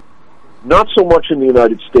 not so much in the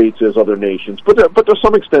United States as other nations, but to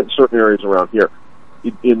some extent in certain areas around here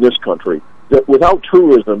in this country, that without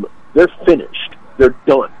tourism, they're finished. They're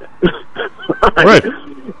done. Right.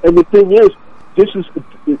 And the thing is,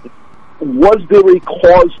 was there a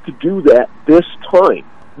cause to do that this time?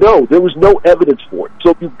 No, there was no evidence for it.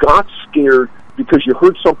 So you got scared because you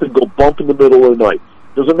heard something go bump in the middle of the night.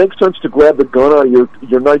 Does it make sense to grab the gun out of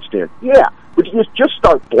your nightstand? Yeah, but you just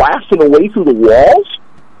start blasting away through the walls?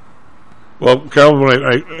 Well, Carl,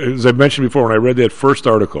 as I mentioned before, when I read that first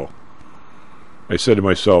article, I said to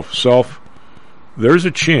myself, there's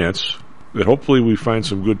a chance that hopefully we find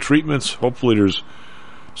some good treatments. Hopefully there's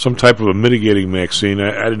some type of a mitigating vaccine.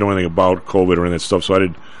 I didn't know anything about COVID or any of that stuff, so I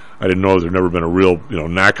didn't know there'd never been a real, you know,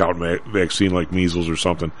 knockout vaccine like measles or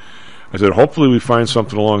something. I said, hopefully we find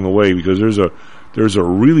something along the way, because there's a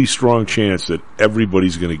really strong chance that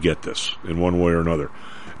everybody's going to get this in one way or another.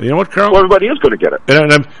 And you know what, Carl? Well, everybody is going to get it.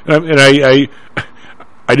 And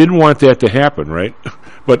I didn't want that to happen, right?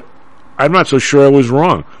 But I'm not so sure I was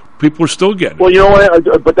wrong. People are still getting it. Well, you know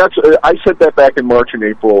what? But I said that back in March and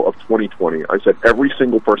April of 2020. I said every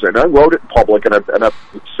single person, and I wrote it in public, and I've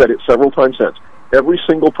said it several times since. Every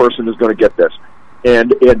single person is going to get this,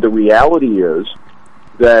 and the reality is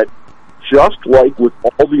that just like with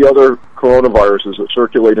all the other coronaviruses that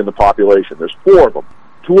circulate in the population, there's 4 of them.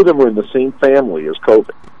 2 of them are in the same family as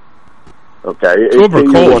COVID. Okay, 2 of them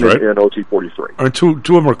are colds, right? And OT43. Or 2 of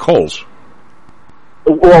them are colds.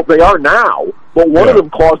 Well, they are now, but one of them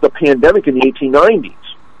caused a pandemic in the 1890s.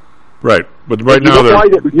 Right, but right now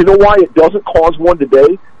you know why it doesn't cause one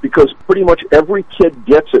today? Because pretty much every kid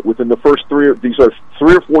gets it within the first 3 or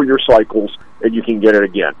 4 year cycles, and you can get it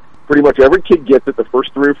again. Pretty much every kid gets it the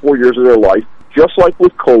first 3 or 4 years of their life. Just like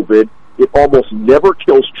with COVID, it almost never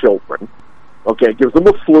kills children. Okay, it gives them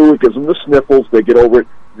the flu, it gives them the sniffles, they get over it,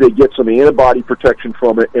 they get some antibody protection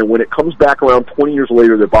from it, and when it comes back around 20 years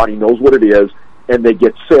later, their body knows what it is, and they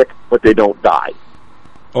get sick, but they don't die.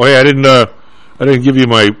 Oh yeah, I didn't give you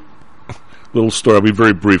my little story. I'll be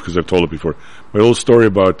very brief because I've told it before. My little story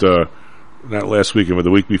about not last weekend, but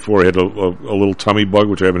the week before, I had a little tummy bug,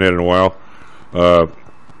 which I haven't had in a while.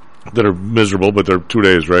 That are miserable, but they're 2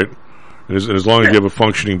 days, right? And as long as you have a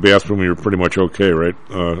functioning bathroom, you're pretty much okay, right?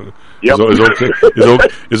 Yep.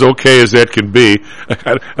 As okay as that can be.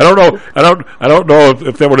 I don't know. I don't know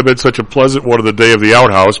if that would have been such a pleasant one of the day of the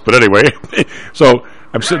outhouse. But anyway, so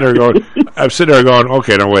I'm sitting there going,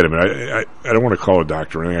 okay, now wait a minute. I don't want to call a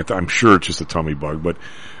doctor or anything. I'm sure it's just a tummy bug, but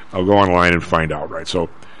I'll go online and find out, right? So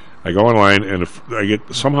I go online, and if I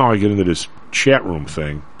get into this chat room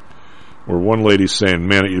thing where one lady's saying,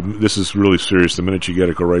 man, this is really serious. The minute you get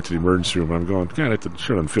it, go right to the emergency room. And I'm going, God, it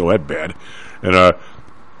shouldn't feel that bad. And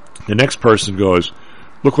the next person goes,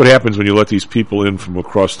 look what happens when you let these people in from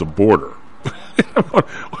across the border.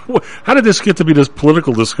 How did this get to be this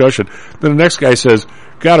political discussion? Then the next guy says,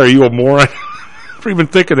 God, are you a moron? For even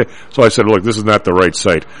thinking it. So I said, look, this is not the right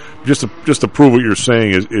site. Just to prove what you're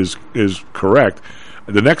saying is correct.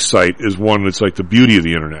 The next site is one that's like the beauty of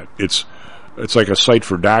the internet. It's like a site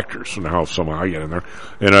for doctors, and how somehow I get in there,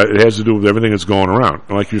 and it has to do with everything that's going around.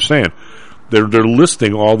 And like you're saying, they're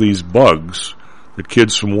listing all these bugs that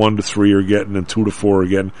kids from 1 to 3 are getting, and 2 to 4 are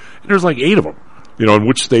getting, and there's like 8 of them. In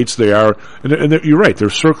which states they are, and you're right,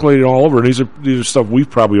 they're circulating all over. And these are stuff we've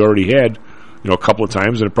probably already had, a couple of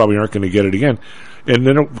times, and probably aren't going to get it again. And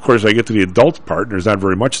then of course I get to the adult part, and there's not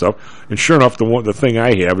very much stuff. And sure enough, the thing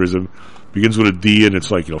I have begins with a D, and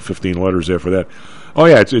it's like 15 letters after that. Oh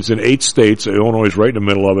yeah, it's in 8 states. Illinois is right in the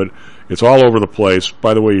middle of it. It's all over the place.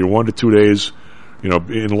 By the way, you're 1 to 2 days,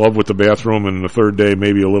 in love with the bathroom, and the 3rd day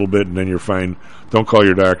maybe a little bit, and then you're fine. Don't call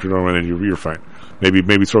your doctor, and then you're fine.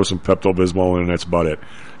 Maybe throw some Pepto-Bismol in, and that's about it.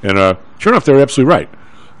 And sure enough, they're absolutely right.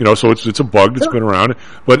 So it's a bug that's been around.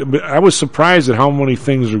 But I was surprised at how many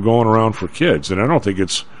things are going around for kids, and I don't think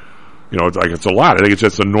it's it's a lot. I think it's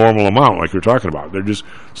just a normal amount, like you're talking about. They're just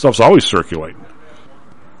stuff's always circulating.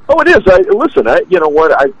 Oh, it is. You know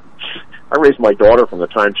what? I raised my daughter from the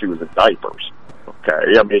time she was in diapers.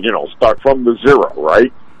 Okay, I mean, start from the zero,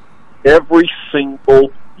 right? Every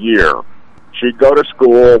single year, she'd go to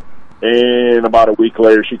school, and about a week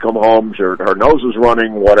later, she'd come home. Her nose was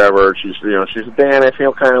running, whatever. She said, "Dan, I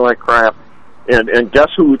feel kind of like crap." And guess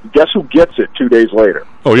who gets it 2 days later?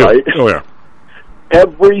 Oh yeah. Right? Oh yeah.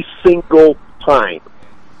 Every single time.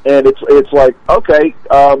 And it's like, okay,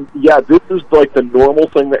 this is like the normal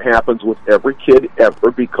thing that happens with every kid ever,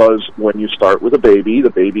 because when you start with the baby,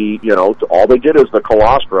 all they get is the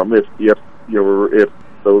colostrum if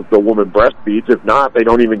the woman breastfeeds. If not, they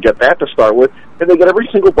don't even get that to start with, and they get every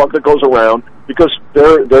single bug that goes around, because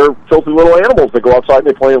they're filthy little animals that go outside and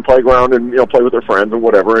they play in the playground and play with their friends and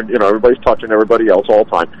whatever, and everybody's touching everybody else all the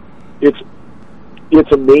time. It's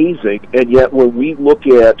amazing, and yet when we look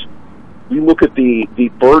at the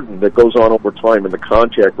burden that goes on over time and the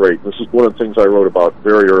contact rate, this is one of the things I wrote about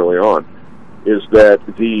very early on, is that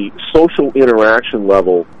the social interaction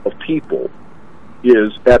level of people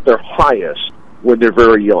is at their highest when they're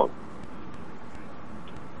very young.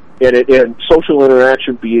 And social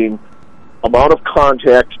interaction being amount of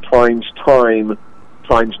contact times time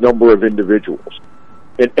times number of individuals.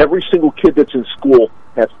 And every single kid that's in school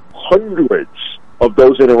has hundreds of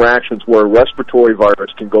those interactions where a respiratory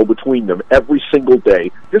virus can go between them every single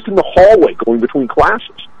day, just in the hallway going between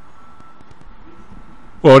classes.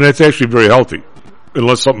 Well, and that's actually very healthy,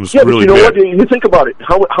 unless something's really bad. What? You think about it.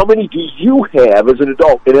 How many do you have as an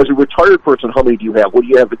adult? And as a retired person, how many do you have? What do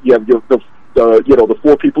you have? You have the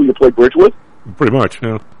 4 people you play bridge with? Pretty much,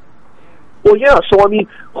 yeah. Well, yeah, so I mean,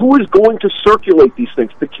 who is going to circulate these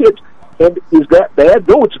things? The kids. And is that bad?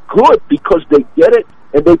 No, it's good, because they get it,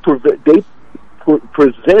 and they present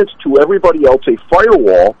to everybody else a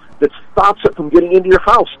firewall that stops it from getting into your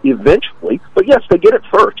house eventually. But yes, they get it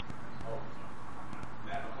first.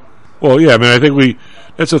 Well, yeah, I mean, I think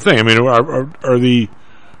that's the thing. I mean, are the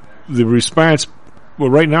response, well,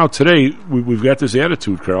 right now, today, we've got this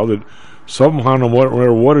attitude, Carl, that somehow, no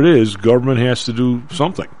matter what it is, government has to do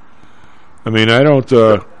something. I mean, what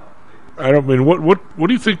do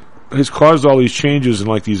you think has caused all these changes in,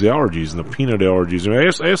 like, these allergies and the peanut allergies? I mean, I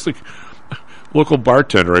asked the local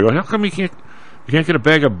bartender, I go, how come you can't get a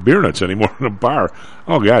bag of beer nuts anymore in a bar?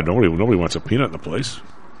 Oh God, nobody wants a peanut in the place.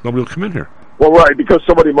 Nobody will come in here. Well, right, because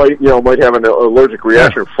somebody might have an allergic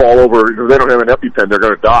reaction, fall over. If they don't have an EpiPen, they're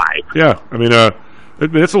going to die. Yeah, I mean,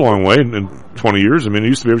 it's a long way in 20 years. I mean, it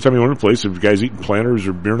used to be every time you went to a place, if guys eating Planters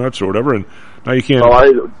or beer nuts or whatever, and now you can't.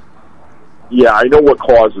 Well, I know what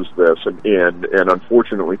causes this, and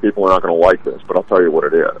unfortunately, people are not going to like this, but I'll tell you what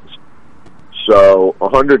it is. So,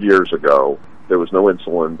 100 years ago, there was no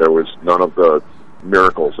insulin. There was none of the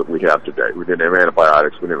miracles that we have today. We didn't have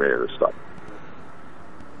antibiotics. We didn't have any of this stuff.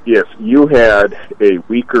 If you had a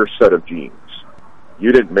weaker set of genes,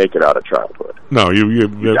 you didn't make it out of childhood. No,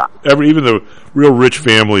 even the real rich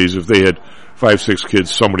families, if they had 5, 6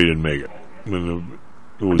 kids, somebody didn't make it.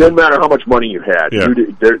 It doesn't matter how much money you had. Yeah.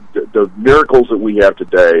 The miracles that we have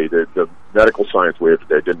today, the medical science we have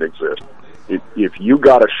today, didn't exist. If you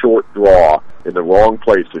got a short draw in the wrong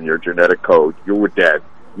place in your genetic code, you were dead.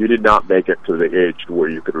 You did not make it to the age to where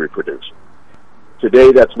you could reproduce.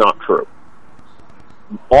 Today, that's not true.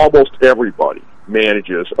 Almost everybody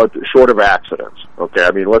manages, short of accidents. Okay,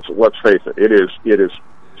 I mean, let's face it. It is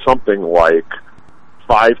something like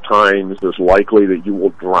 5 times as likely that you will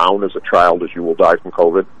drown as a child as you will die from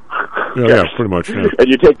COVID. Yeah, pretty much. Yeah. And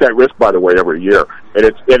you take that risk, by the way, every year, and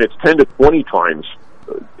it's 10 to 20 times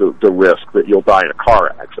the risk that you'll die in a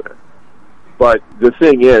car accident. But the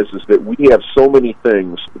thing is that we have so many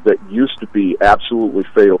things that used to be absolutely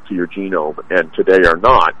fatal to your genome and today are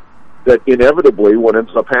not, that inevitably what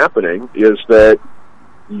ends up happening is that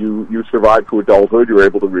you survive to adulthood, you're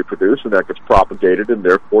able to reproduce, and that gets propagated, and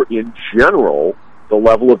therefore, in general, the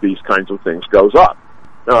level of these kinds of things goes up.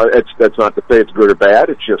 Now, that's not to say it's good or bad,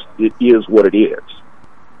 it is what it is.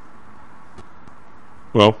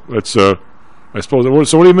 Well, that's, I suppose.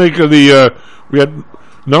 So what do you make of the, we had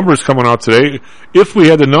numbers coming out today. If we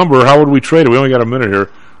had the number, how would we trade it? We only got a minute here.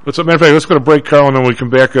 As a matter of fact, let's go to break, Carl, and then when we come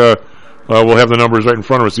back, we'll have the numbers right in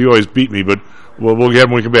front of us. You always beat me, but we'll get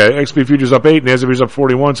them when we come back. XP futures up 8, and NASDAQ futures up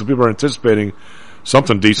 41, so people are anticipating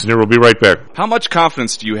something decent here. We'll be right back. How much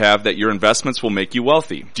confidence do you have that your investments will make you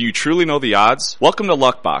wealthy? Do you truly know the odds? Welcome to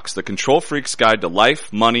Luckbox, the control freak's guide to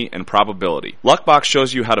life, money, and probability. Luckbox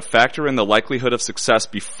shows you how to factor in the likelihood of success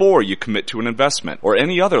before you commit to an investment or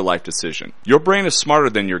any other life decision. Your brain is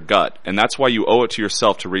smarter than your gut, and that's why you owe it to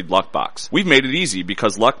yourself to read Luckbox. We've made it easy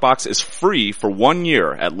because Luckbox is free for 1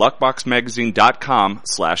 year at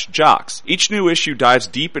luckboxmagazine.com/jocks. Each new issue dives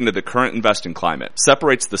deep into the current investing climate,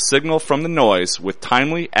 separates the signal from the noise with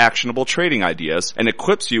timely, actionable trading ideas, and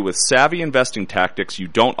equips you with savvy investing tactics you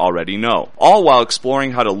don't already know, all while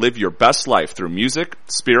exploring how to live your best life through music,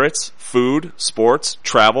 spirits, food, sports,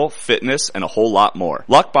 travel, fitness, and a whole lot more.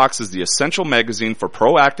 Luckbox is the essential magazine for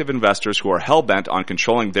proactive investors who are hell-bent on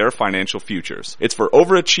controlling their financial futures. It's for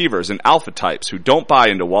overachievers and alpha types who don't buy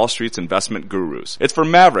into Wall Street's investment gurus. It's for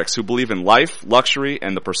mavericks who believe in life, luxury,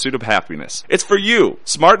 and the pursuit of happiness. It's for you.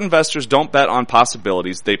 Smart investors don't bet on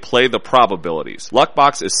possibilities, they play the probabilities.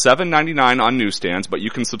 Luckbox is $7.99 on newsstands, but you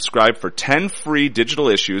can subscribe for 10 free digital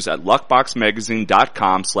issues at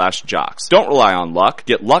luckboxmagazine.com/jocks. Don't rely on luck.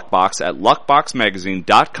 Get Luckbox at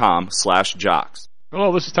luckboxmagazine.com/jocks.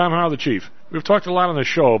 Hello, this is Tom Howell, the Chief. We've talked a lot on the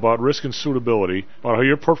show about risk and suitability, about how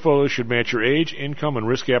your portfolio should match your age, income, and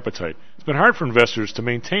risk appetite. It's been hard for investors to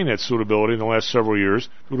maintain that suitability in the last several years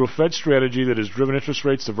due to a Fed strategy that has driven interest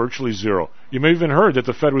rates to virtually zero. You may have even heard that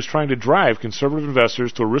the Fed was trying to drive conservative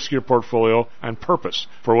investors to a riskier portfolio on purpose,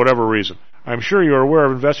 for whatever reason. I'm sure you are aware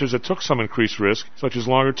of investors that took some increased risk, such as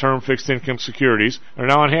longer-term fixed-income securities, and are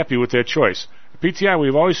now unhappy with that choice. At PTI,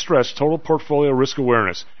 we've always stressed total portfolio risk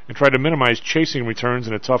awareness and tried to minimize chasing returns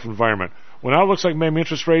in a tough environment. Well, now it looks like maybe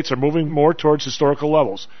interest rates are moving more towards historical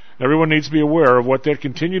levels. Everyone needs to be aware of what that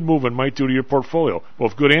continued movement might do to your portfolio,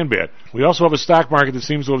 both good and bad. We also have a stock market that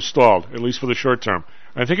seems to have stalled, at least for the short term.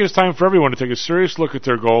 I think it's time for everyone to take a serious look at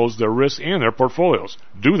their goals, their risks, and their portfolios.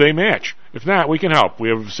 Do they match? If not, we can help. We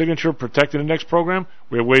have a signature protected index program.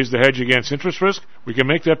 We have ways to hedge against interest risk. We can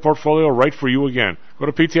make that portfolio right for you again. Go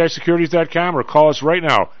to PTIsecurities.com or call us right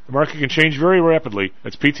now. The market can change very rapidly.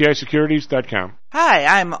 That's PTIsecurities.com.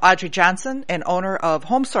 Hi, I'm Audrey Johnson, an owner of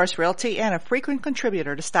HomeSource Realty and a frequent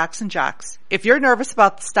contributor to Stocks and Jocks. If you're nervous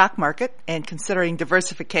about the stock market and considering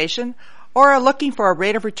diversification, or are looking for a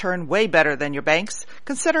rate of return way better than your banks,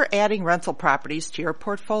 consider adding rental properties to your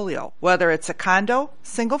portfolio. Whether it's a condo,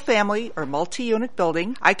 single family, or multi-unit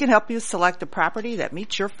building, I can help you select a property that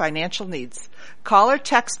meets your financial needs. Call or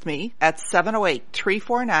text me at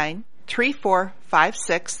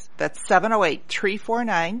 708-349-3456. That's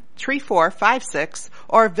 708-349-3456.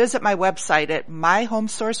 Or visit my website at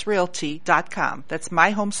myhomesourcerealty.com. That's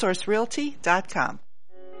myhomesourcerealty.com.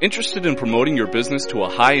 Interested in promoting your business to a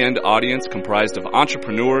high-end audience comprised of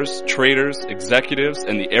entrepreneurs, traders, executives,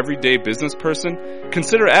 and the everyday business person?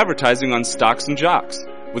 Consider advertising on Stocks and Jocks.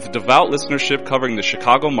 With a devout listenership covering the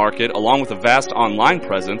Chicago market along with a vast online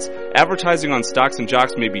presence, advertising on Stocks and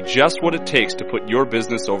Jocks may be just what it takes to put your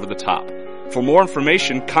business over the top. For more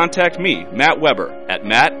information, contact me, Matt Weber, at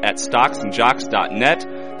matt@stocksandjocks.net.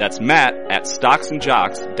 That's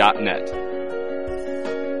matt@stocksandjocks.net.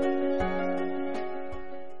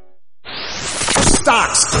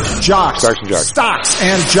 Stocks, jocks, Stocks and Jocks. Stocks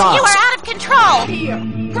and jocks. You are out of control. Here,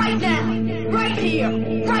 right now, right here,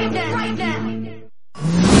 right now, right now.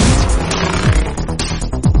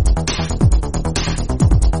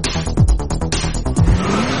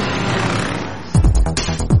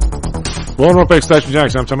 Well, welcome back, Stocks and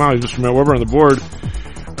Jocks. I'm Tom Alley, Mr. Matt Weber on the board.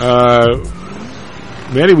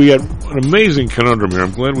 Matty, we got an amazing conundrum here. I'm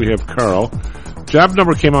glad we have Carl. Job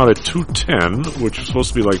number came out at 210, which was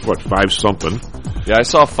supposed to be like, what, 5-something? Yeah, I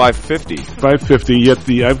saw 550. 550, yet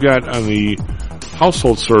I've got on the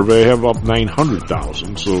household survey, I have up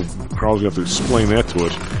 900,000, so Carl's going to have to explain that to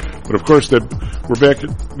us. But of course, we're back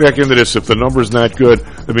into this. If the number's not good,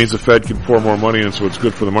 that means the Fed can pour more money in, so it's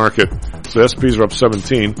good for the market. So the S&Ps are up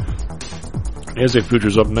 17. NASDAQ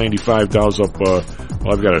futures up 95, Dow's up, well,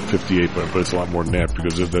 I've got it at 58, but it's a lot more than that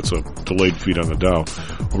because that's a delayed feed on the Dow.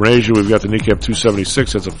 Over in Asia, we've got the Nikkei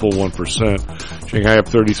 276, that's a full 1%. Shanghai up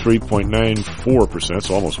 33.94%, that's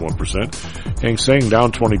almost 1%. Hang Seng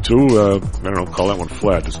down 22, I don't know, call that one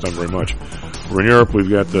flat, it's not very much. Over in Europe, we've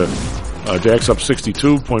got the DAX up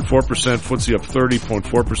 62.4%, FTSE up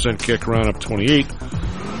 30.4%, CAC up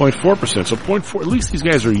 28.4%. So 0.4, at least these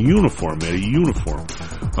guys are uniform, man, uniform.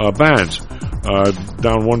 Bonds,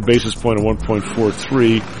 down 1 basis point at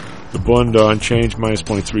 1.43. The Bund unchanged, minus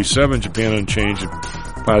 0.37. Japan unchanged at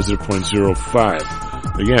positive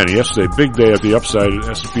 0.05. Again, yesterday, big day at the upside.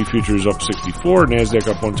 S&P futures up 64, NASDAQ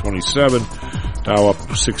up 127, Dow up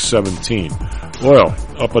 617. Oil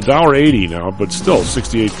up $1.80 now, but still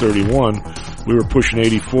 68.31. We were pushing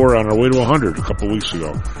 84 on our way to 100 a couple weeks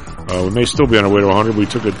ago. We may still be on our way to 100. We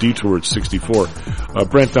took a detour at 64.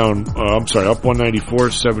 Brent down, up 194,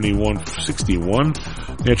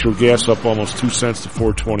 71.61. Natural gas up almost 2 cents to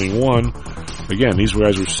 4.21. Again, these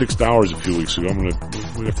guys were $6 a few weeks ago.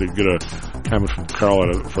 We have to get a comment from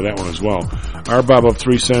Carl for that one as well. RBOB up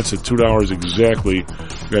 3 cents at $2 exactly.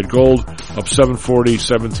 We got gold up 7.40,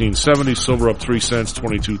 17.70. Silver up 3 cents,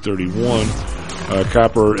 22.31.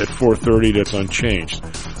 Copper at 4.30, that's unchanged.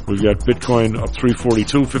 We've got Bitcoin up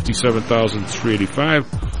 342,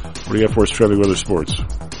 57,385. What do you got for us, Trevor, Weather Sports?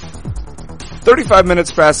 35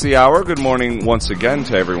 minutes past the hour. Good morning once again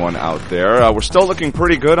to everyone out there. We're still looking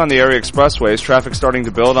pretty good on the area expressways. Traffic starting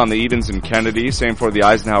to build on the Edens and Kennedy. Same for the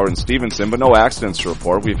Eisenhower and Stevenson, but no accidents to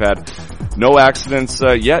report. We've had no accidents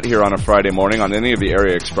yet here on a Friday morning on any of the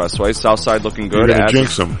area expressways. Southside looking good. You're gonna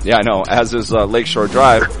jinx them. Yeah, I know. As is Lakeshore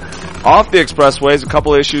Drive. Off the expressways, a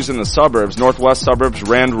couple issues in the suburbs. Northwest suburbs,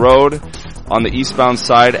 Rand Road on the eastbound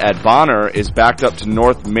side at Bonner is backed up to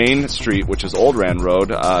North Main Street, which is Old Rand Road,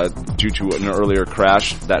 due to an earlier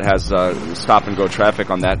crash that has stop-and-go traffic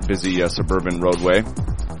on that busy suburban roadway.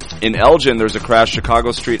 In Elgin, there's a crash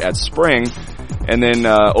Chicago Street at Spring, and then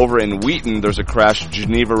over in Wheaton, there's a crash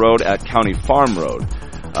Geneva Road at County Farm Road.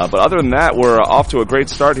 But other than that, we're off to a great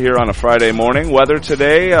start here on a Friday morning. Weather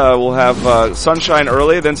today, we'll have sunshine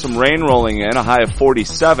early, then some rain rolling in, a high of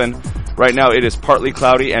 47. Right now it is partly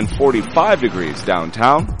cloudy and 45 degrees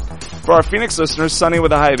downtown. For our Phoenix listeners, sunny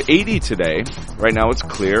with a high of 80 today. Right now it's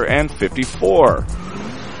clear and 54.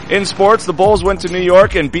 In sports, the Bulls went to New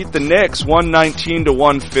York and beat the Knicks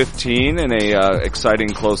 119-115 in a exciting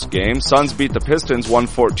close game. Suns beat the Pistons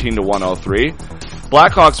 114-103.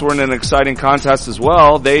 Blackhawks were in an exciting contest as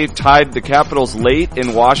well. They tied the Capitals late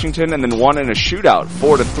in Washington and then won in a shootout.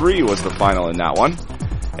 4-3 was the final in that one.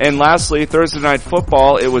 And lastly, Thursday Night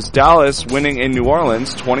Football, it was Dallas winning in New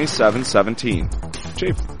Orleans 27-17.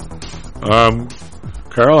 Chief.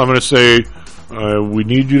 Carl, I'm going to say we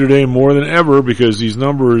need you today more than ever because these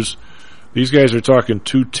numbers, these guys are talking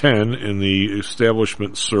 210 in the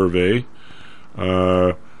establishment survey.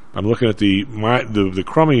 I'm looking at the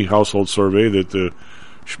crummy household survey that the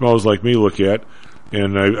schmoes like me look at,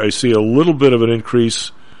 and I see a little bit of an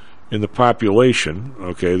increase in the population.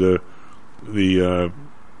 Okay, the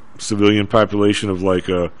civilian population of like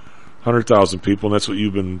 100,000 people, and that's what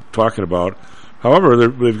you've been talking about. However,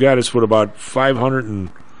 they've got us with about 500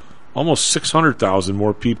 and almost 600,000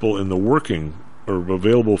 more people in the working or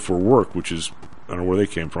available for work, which is, I don't know where they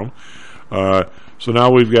came from. So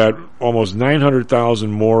now we've got almost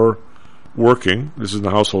 900,000 more working. This is in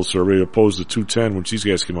the household survey, opposed to 210, which these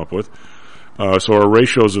guys came up with. So our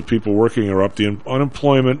ratios of people working are up. The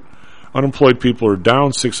unemployed people are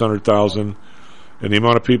down 600,000, and the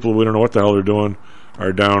amount of people we don't know what the hell they're doing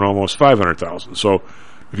are down almost 500,000. So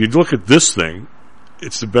if you look at this thing,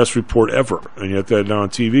 it's the best report ever. And yet that now on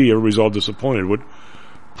TV, everybody's all disappointed.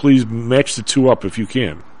 Please match the two up if you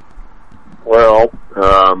can. Well,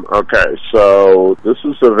 okay, so this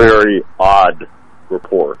is a very odd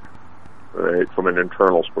report, right, from an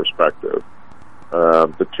internals perspective.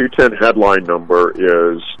 The 210 headline number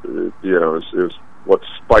is what's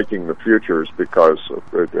spiking the futures because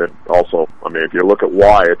it also, I mean, if you look at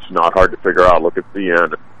why, it's not hard to figure out. Look at the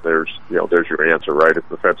end. There's your answer, right? If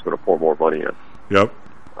the Fed's going to pour more money in. Yep.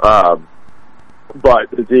 But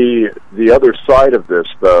the other side of this,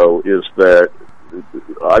 though, is that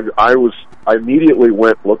I immediately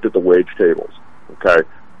looked at the wage tables, okay,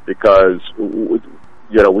 because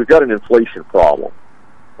we've got an inflation problem.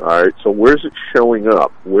 All right, so where's it showing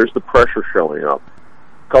up? Where's the pressure showing up?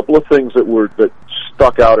 A couple of things that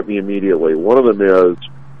stuck out at me immediately. One of them is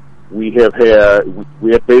we had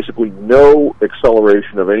basically no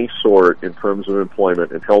acceleration of any sort in terms of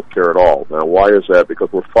employment and healthcare at all. Now, why is that? Because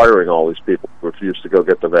we're firing all these people who refuse to go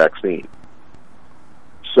get the vaccine.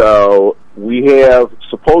 So we have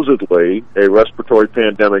supposedly a respiratory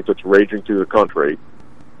pandemic that's raging through the country,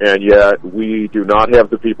 and yet we do not have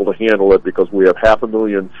the people to handle it because we have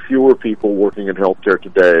 500,000 fewer people working in healthcare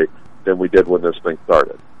today than we did when this thing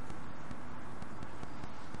started.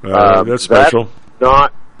 That's special.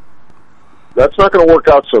 That's not going to work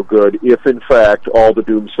out so good if, in fact, all the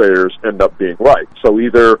doomsayers end up being right. So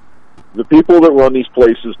either the people that run these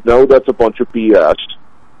places know that's a bunch of BS,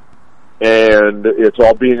 and it's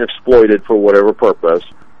all being exploited for whatever purpose,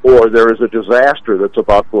 or there is a disaster that's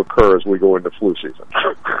about to occur as we go into flu season.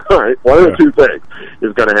 All right, one of the two things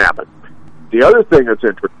is going to happen. The other thing that's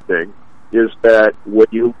interesting is that when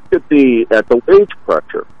you look at the wage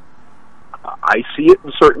pressure, I see it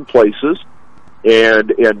in certain places,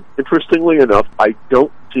 and interestingly enough, I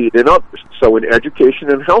don't see it in others. So in education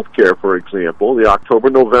and healthcare, for example, the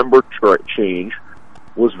October-November change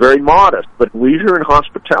was very modest, but leisure and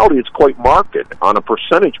hospitality, it's quite marked on a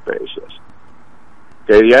percentage basis.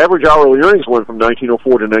 Okay, the average hourly earnings went from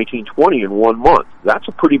 1904 to 1920 in 1 month. That's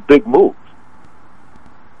a pretty big move.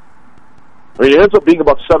 I mean, it ends up being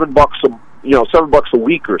about $7 a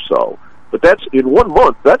week or so. But that's in 1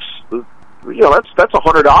 month. That's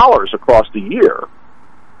 $100 across the year.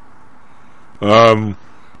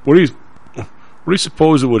 What do you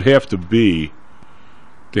suppose it would have to be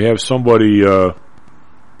to have somebody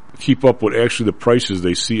keep up with actually the prices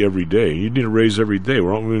they see every day? You need a raise every day.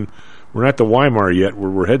 We're not the Weimar yet where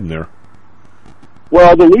we're heading there.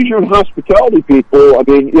 Well, the leisure and hospitality people, I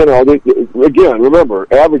mean, again, remember,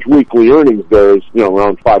 average weekly earnings there is,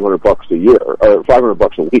 around $500 a year, or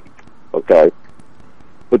 $500 a week, okay?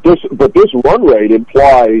 But this run rate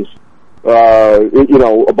implies,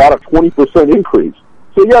 about a 20% increase.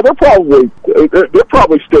 So yeah, they're probably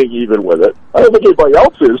staying even with it. I don't think anybody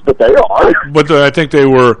else is, but they are. But I think they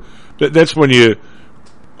were. That's when you.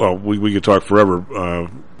 Well, we could talk forever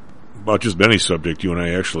about just any subject, you and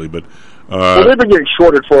I actually, but. Well, they've been getting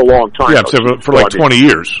shorted for a long time. Yeah, for like 20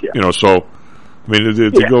 years. Yeah. So I mean,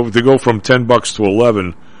 to go from $10 to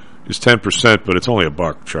 11 is 10%, but it's only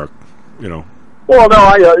 $1, Chuck. Well, no,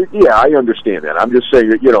 I understand that. I'm just saying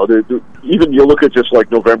that, even you look at just like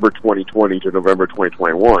November 2020 to November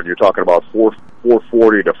 2021, you're talking about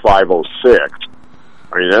 440 to 506.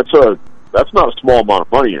 I mean, that's not a small amount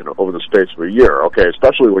of money over the space of a year, okay,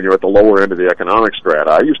 especially when you're at the lower end of the economic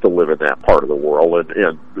strata. I used to live in that part of the world,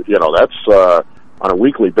 and that's, on a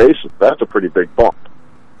weekly basis, that's a pretty big bump.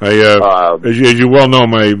 As you well know,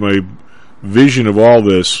 my vision of all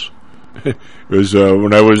this was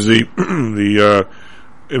when I was the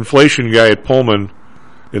inflation guy at Pullman,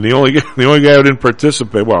 and the only guy who didn't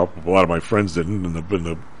participate. Well, a lot of my friends didn't in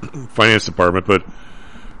the finance department, but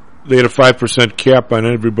they had a 5% cap on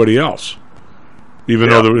everybody else, even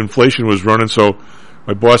though the inflation was running. So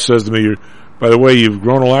my boss says to me, "By the way, you've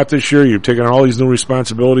grown a lot this year. You've taken on all these new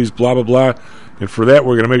responsibilities. Blah blah blah." And for that,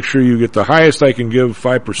 we're going to make sure you get the highest I can give,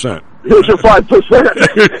 5%. Here's your 5%.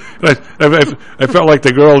 I felt like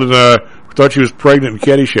the girl that thought she was pregnant in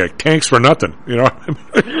Caddyshack. Tanks for nothing, Yeah,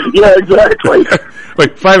 exactly.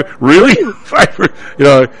 Like 5, really? 5,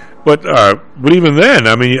 But even then,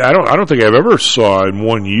 I mean, I don't think I've ever saw in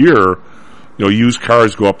 1 year, used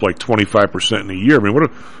cars go up like 25% in a year. I mean,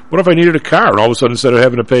 what if I needed a car and all of a sudden instead of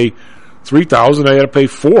having to pay $3,000, I had to pay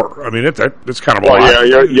 $4,000. I mean, that's kind of a lot.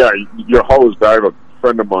 Yeah. You're hosed. I have a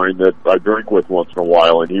friend of mine that I drink with once in a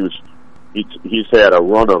while, and he's had a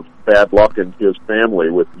run of bad luck in his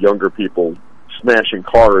family with younger people smashing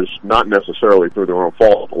cars, not necessarily through their own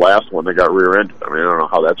fault. The last one, they got rear-ended. I mean, I don't know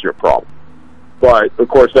how that's your problem. But, of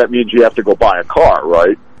course, that means you have to go buy a car,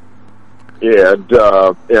 right? And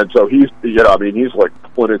so he's like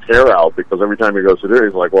pulling his hair out because every time he goes to do it,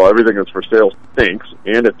 he's like, well, everything that's for sale stinks,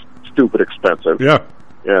 and it's stupid expensive. Yeah.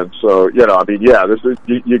 And so, this is,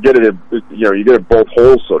 you get it in, you get it both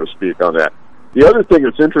holes, so to speak, on that. The other thing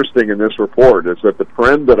that's interesting in this report is that the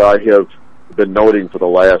trend that I have been noting for the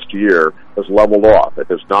last year has leveled off. It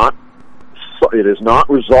has not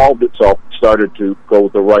resolved itself, started to go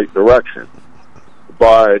the right direction.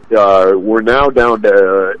 But we're now down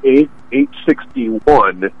to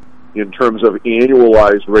 861 in terms of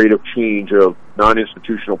annualized rate of change of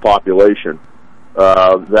non-institutional population.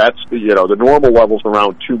 That's the normal level's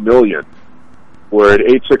around 2 million. we're at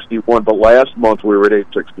 861, but last month we were at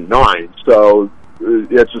 869. So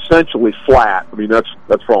it's essentially flat. I mean, that's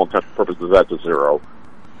for all intents and purposes, that's a zero.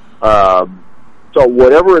 So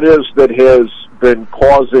whatever it is that has been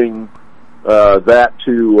causing that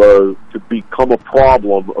to become a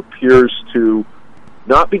problem appears to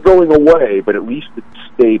not be going away, but at least it's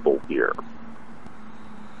stable here.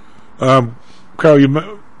 Carl,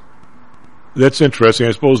 that's interesting.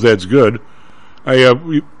 I suppose that's good.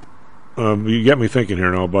 You get me thinking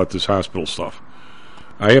here now about this hospital stuff.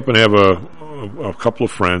 I happen to have a couple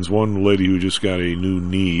of friends, one lady who just got a new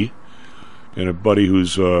knee, and a buddy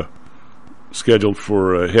who's scheduled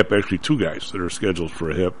for a hip, actually two guys that are scheduled for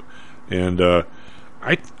a hip. And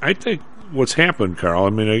I think what's happened, Carl, I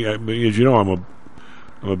mean, as you know, I'm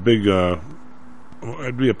a big,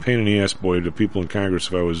 I'd be a pain in the ass, boy, to people in Congress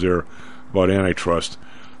if I was there about antitrust.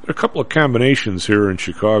 There are a couple of combinations here in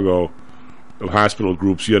Chicago of hospital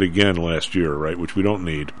groups yet again last year, right, which we don't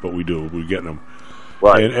need, but we do. We're getting them.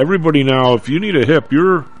 Right. And everybody now, if you need a hip,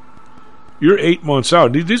 you're 8 months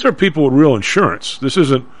out. These are people with real insurance. This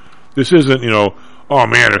isn't, oh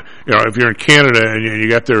man, if you're in Canada and you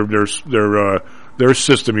got their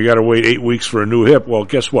system, you got to wait 8 weeks for a new hip. Well,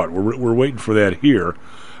 guess what? We're waiting for that here.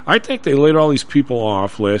 I think they laid all these people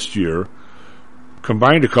off last year,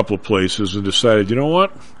 combined a couple of places, and decided, you know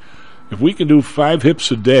what? If we can do 5 hips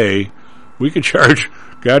a day, we can charge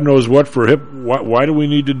God knows what for a hip. Why do we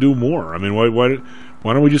need to do more? I mean, why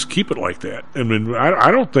don't we just keep it like that? I mean, I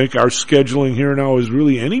don't think our scheduling here now is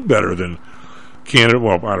really any better than Canada.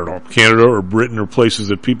 Well, I don't know, Canada or Britain or places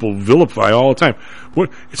that people vilify all the time.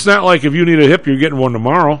 It's not like if you need a hip, you're getting one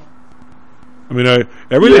tomorrow. I mean,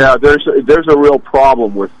 everything. Yeah, there's a real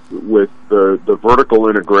problem with the vertical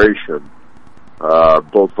integration,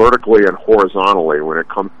 both vertically and horizontally when it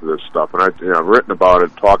comes to this stuff. And I've written about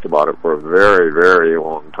it, talked about it for a very, very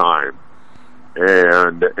long time.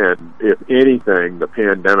 And if anything, the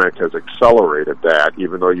pandemic has accelerated that,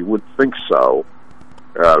 even though you wouldn't think so.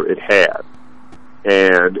 It had.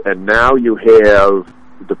 And now you have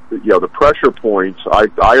the pressure points.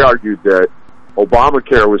 I argued that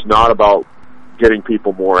Obamacare was not about getting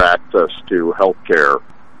people more access to health care.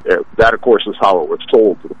 That, of course, is how it was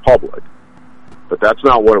sold to the public. But that's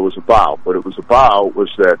not what it was about. What it was about was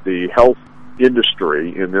that the health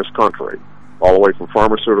industry in this country, all the way from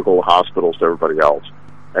pharmaceutical hospitals to everybody else,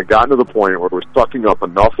 had gotten to the point where it was sucking up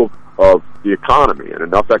enough of the economy and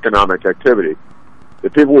enough economic activity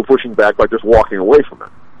that people were pushing back by just walking away from it.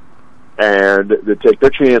 And they take their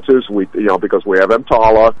chances, because we have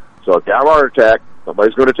EMTALA, so if you have a heart attack,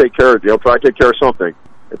 somebody's going to take care of it. Try to take care of something.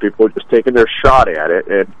 And people are just taking their shot at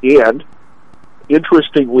it. And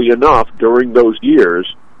interestingly enough, during those years,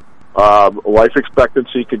 life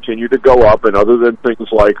expectancy continued to go up, and other than things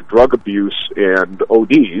like drug abuse and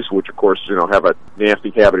ODs, which of course, have a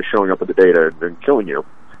nasty habit of showing up in the data and killing you,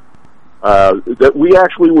 that we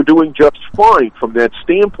actually were doing just fine from that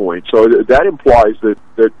standpoint. So that implies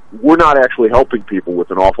that we're not actually helping people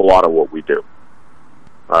with an awful lot of what we do.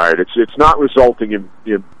 All right, it's not resulting in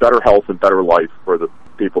better health and better life for the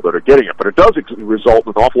people that are getting it, but it does result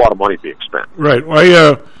in an awful lot of money being spent. Right.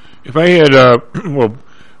 Well, if I had, I don't know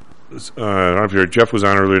if you heard, Jeff was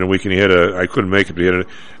on earlier in the week, and I couldn't make it, but he had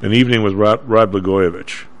an evening with Rod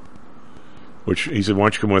Blagojevich, which he said, why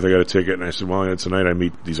don't you come with, I got a ticket. And I said, well, tonight I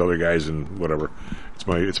meet these other guys and whatever. It's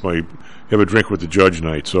my have a drink with the judge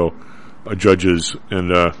night. So, judges,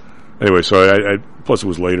 and, anyway, so I plus it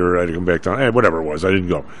was later, I had to come back down, whatever it was, I didn't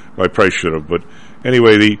go. I probably should have, but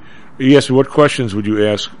anyway, he asked me, what questions would you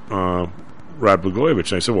ask, Rod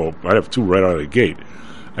Blagojevich? And I said, well, I'd have two right out of the gate.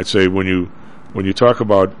 I'd say, when you talk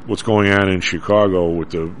about what's going on in Chicago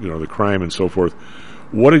with the crime and so forth,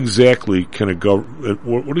 what exactly could a governor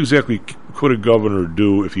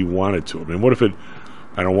do if he wanted to? I mean,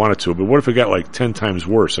 I don't want it to, but what if it got like 10 times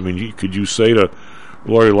worse? I mean, could you say to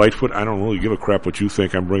Lori Lightfoot, I don't really give a crap what you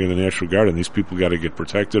think, I'm bringing the National Guard and these people got to get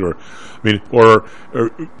protected? Or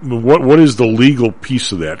what is the legal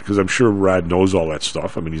piece of that? Because I'm sure Rod knows all that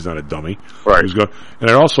stuff. I mean, he's not a dummy. Right. And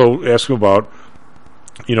I also ask him about,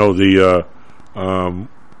 the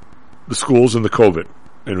schools and the COVID,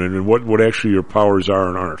 and what actually your powers are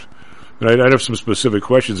and aren't. And I'd have some specific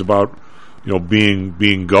questions about,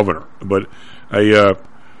 being governor. But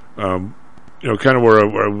kind of where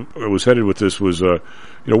I was headed with this was,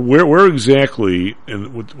 where exactly,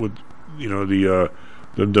 and with the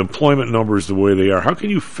employment numbers the way they are, how can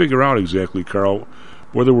you figure out exactly, Carl,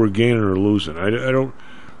 whether we're gaining or losing?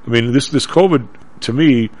 This COVID, to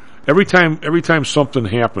me, every time something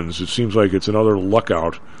happens, it seems like it's another luck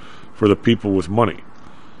out for the people with money.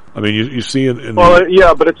 I mean, you see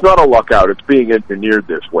but it's not a luck out. It's being engineered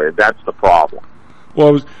this way. That's the problem. Well,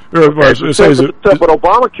 I was gonna say, but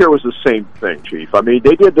Obamacare was the same thing, Chief. I mean,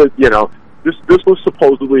 they did this was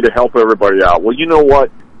supposedly to help everybody out. Well, you know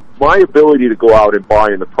what? My ability to go out and buy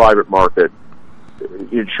in the private market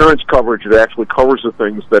insurance coverage that actually covers the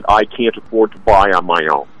things that I can't afford to buy on my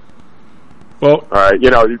own. Well, all right,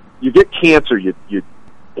 you get cancer, you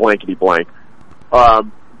blankety blank.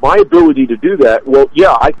 My ability to do that, well,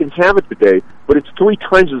 yeah, I can have it today, but it's 3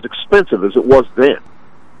 times as expensive as it was then.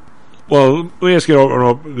 Well, let me ask you,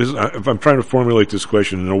 if I'm trying to formulate this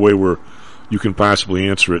question in a way where you can possibly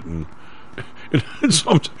answer it, and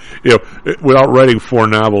without writing 4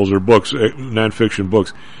 novels or books, nonfiction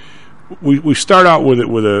books, we start out with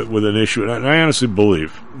an issue, and I honestly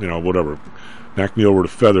believe, whatever, knock me over the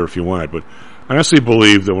feather if you want, but I honestly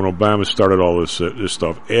believe that when Obama started all this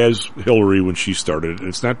stuff, as Hillary when she started, and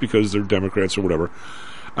it's not because they're Democrats or whatever,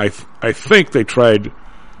 I think they tried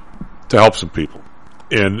to help some people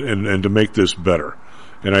and to make this better.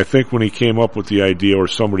 And I think when he came up with the idea, or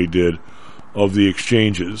somebody did, of the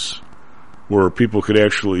exchanges where people could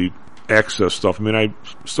actually access stuff. I mean, I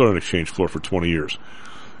stood on an exchange floor for 20 years.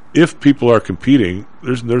 If people are competing,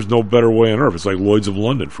 there's no better way on earth. It's like Lloyd's of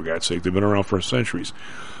London, for God's sake. They've been around for centuries.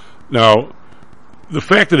 Now, the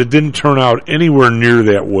fact that it didn't turn out anywhere near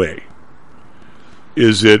that way,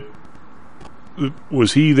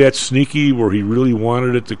 was he that sneaky where he really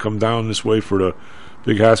wanted it to come down this way for the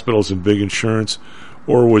big hospitals and big insurance?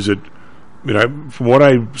 Or was it, from what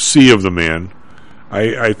I see of the man,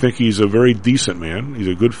 I think he's a very decent man. He's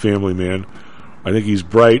a good family man. I think he's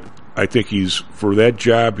bright. I think for that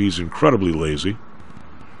job, he's incredibly lazy.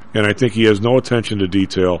 And I think he has no attention to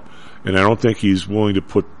detail. And I don't think he's willing to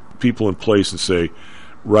put people in place and say,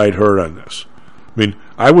 ride herd on this. I mean,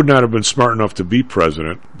 I would not have been smart enough to be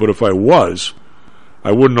president, but if I was,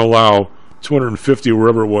 I wouldn't allow 250 or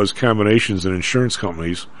wherever it was combinations in insurance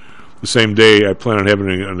companies the same day I plan on having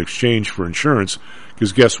an exchange for insurance,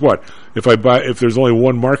 because guess what? If there's only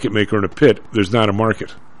one market maker in a pit, there's not a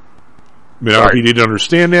market. I mean, either he didn't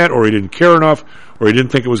understand that, or he didn't care enough, or he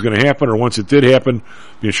didn't think it was going to happen, or once it did happen,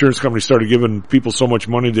 the insurance company started giving people so much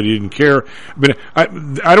money that he didn't care. I mean,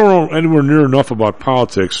 I don't know anywhere near enough about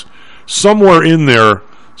politics. Somewhere in there,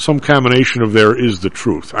 some combination of there is the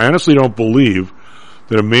truth. I honestly don't believe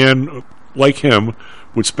that a man like him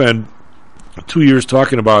would spend 2 years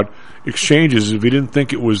talking about exchanges if he didn't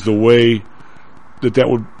think it was the way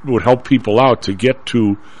that would help people out to get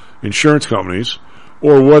to insurance companies,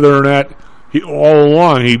 or whether or not all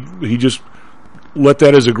along he just let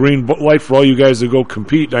that as a green light for all you guys to go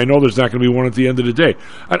compete. I know there's not going to be one at the end of the day.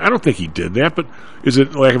 I don't think he did that, but is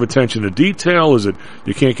it lack of attention to detail? Is it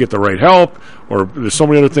you can't get the right help? Or there's so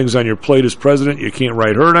many other things on your plate as president, you can't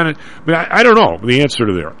ride herd on it? I mean, I don't know the answer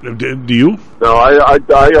to there. Do you? No,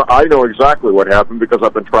 I know exactly what happened because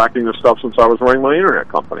I've been tracking this stuff since I was running my internet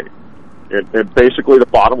company. And basically the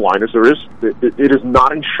bottom line is it is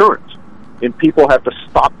not insurance. And people have to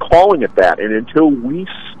stop calling it that. And until we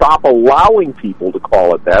stop allowing people to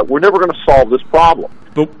call it that, we're never going to solve this problem.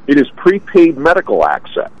 It is prepaid medical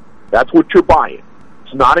access. That's what you're buying.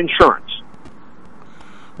 It's not insurance.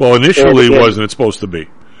 Well, initially, wasn't it supposed to be?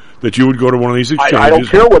 That you would go to one of these exchanges? I don't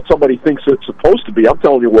care what somebody thinks it's supposed to be. I'm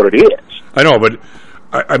telling you what it is. I know, but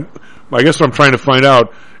I guess what I'm trying to find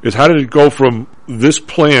out is how did it go from this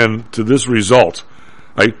plan to this result?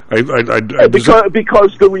 Because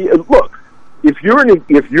look. If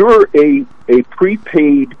you're a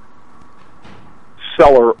prepaid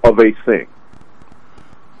seller of a thing,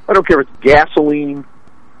 I don't care if it's gasoline,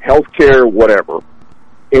 healthcare, whatever,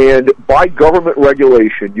 and by government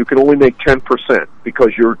regulation you can only make 10% because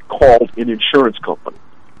you're called an insurance company.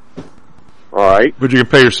 All right, but you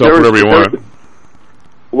can pay yourself whatever you want.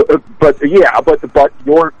 But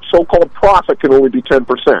your so-called profit can only be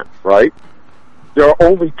 10%. Right? There are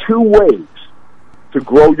only 2 ways to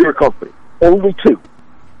grow your company. Only 2.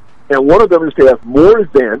 And one of them is to have more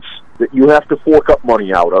events that you have to fork up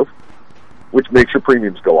money out of, which makes your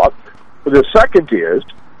premiums go up. But the second is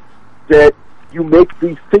that you make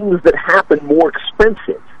these things that happen more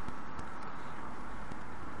expensive.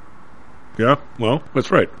 Yeah, well, that's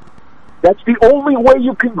right. That's the only way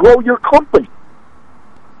you can grow your company.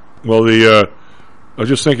 Well, I was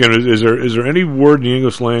just thinking, is there any word in the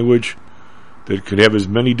English language that could have as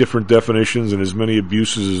many different definitions and as many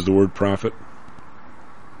abuses as the word profit?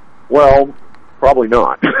 Well, probably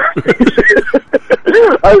not.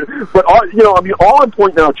 But all I'm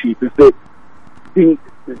pointing out, Chief, is that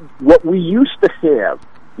what we used to have.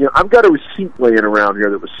 I've got a receipt laying around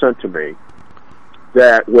here that was sent to me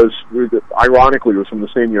that was, ironically, was from the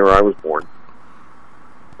same year I was born,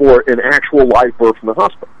 for an actual live birth from the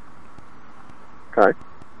hospital. Okay.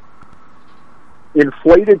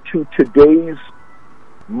 inflated to today's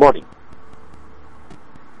money,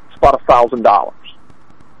 it's about $1,000.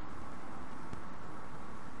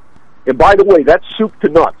 And by the way, that's soup to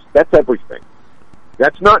nuts. That's everything.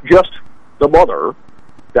 That's not just the mother.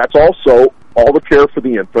 That's also all the care for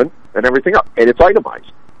the infant and everything else. And it's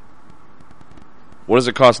itemized. What does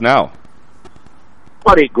it cost now?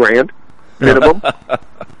 About $8,000 minimum.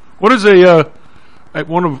 What is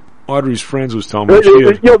one of Audrey's friends was telling me?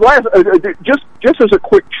 Just as a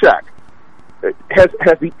quick check, has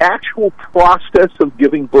the actual process of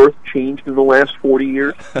giving birth changed in the last 40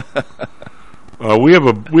 years? We have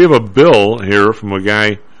a bill here from a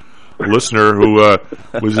guy, a listener, who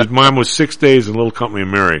his mom was 6 days in Little Company of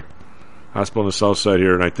Mary, hospital on the south side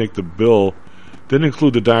here, and I think the bill didn't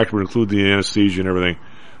include the doctor, but include the anesthesia and everything,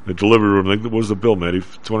 the delivery room. What was the bill, Matty?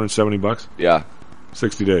 $270? Yeah,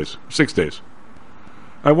 60 days, 6 days.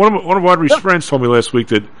 One of Audrey's friends told me last week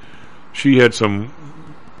that she has some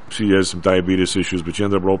diabetes issues, but she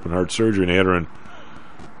ended up with open heart surgery and had her in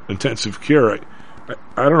intensive care.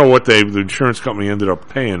 I don't know what the insurance company ended up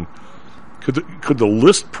paying. Could the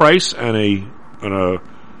list price on an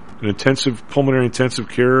intensive pulmonary intensive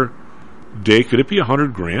care day, could it be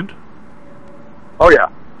 $100,000? Oh yeah.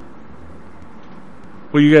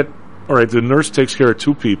 Well, you get the nurse takes care of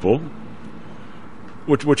two people.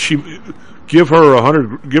 What she give her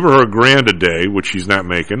 $100,000 a day, which she's not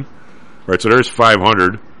making. Right, so there's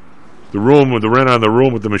 $500. The rent on the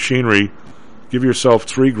room with the machinery, give yourself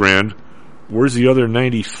 $3,000. Where's the other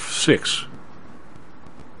 96?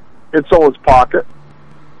 In someone's pocket.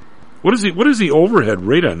 What is the overhead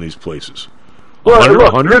rate on these places? Well,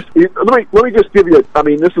 100? Let me just give you. I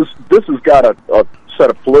mean, this has got a set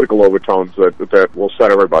of political overtones that will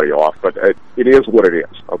set everybody off, but it is what it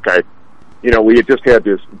is. Okay, we had just had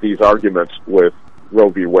these arguments with Roe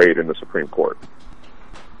v. Wade in the Supreme Court.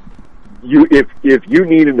 If you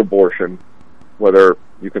need an abortion, whether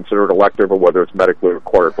you consider it elective or whether it's medically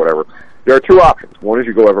required, whatever, there are two options. One is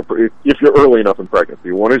you go if you're early enough in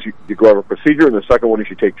pregnancy. One is you go have a procedure, and the second one is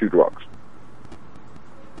you take two drugs.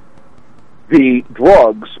 The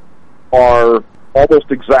drugs are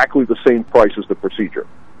almost exactly the same price as the procedure.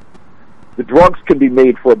 The drugs can be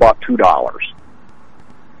made for about $2.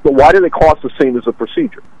 But why do they cost the same as the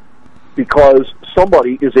procedure? Because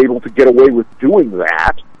somebody is able to get away with doing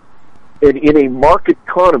that, and in a market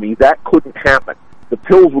economy, that couldn't happen. The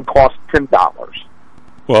pills would cost $10.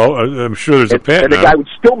 Well, I'm sure there's a patent and the guy would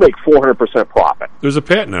still make 400% profit. There's a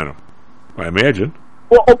patent on them, I imagine.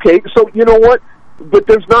 Well, okay, so you know what? But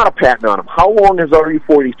there's not a patent on them. How long has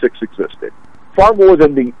RE486 existed? Far more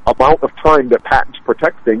than the amount of time that patents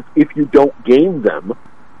protect things if you don't game them.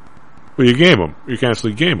 Well, you game them. You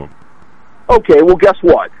constantly game them. Okay, well, guess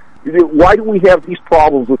what? Why do we have these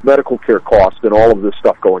problems with medical care costs and all of this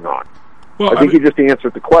stuff going on? Well, I think you just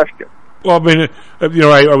answered the question. Well, I mean,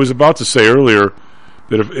 I was about to say earlier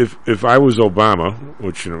that if I was Obama,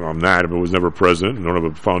 which I'm not, but was never president and don't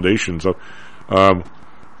have a foundation, so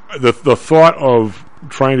the thought of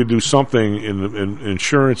trying to do something in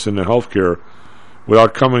insurance and the healthcare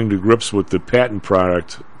without coming to grips with the patent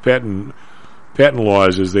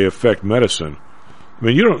laws as they affect medicine. I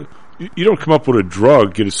mean, you don't come up with a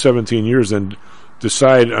drug, get it 17 years, and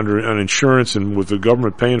decide on insurance and with the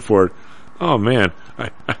government paying for it. Oh man, I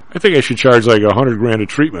think I should charge like $100,000 a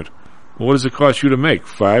treatment. Well, what does it cost you to make?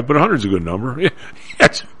 $5, but 100's a good number.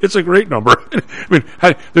 It's a great number.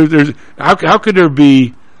 I mean, how could there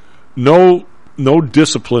be no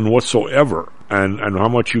discipline whatsoever on how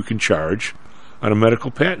much you can charge on a medical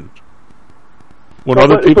patent when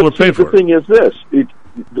other people are paying for it? The thing is this: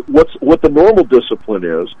 what the normal discipline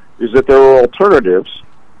is that there are alternatives,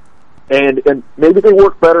 and maybe they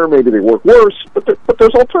work better, maybe they work worse, but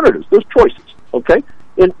there's alternatives, there's choices. Okay,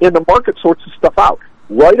 and the market sorts this stuff out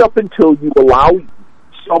right up until you allow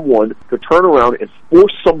someone to turn around and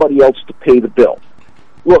force somebody else to pay the bill.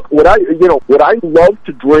 Look, would I love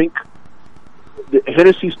to drink the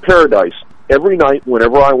Hennessy's Paradise every night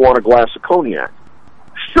whenever I want a glass of cognac?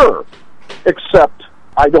 Sure, except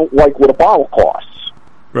I don't like what a bottle costs.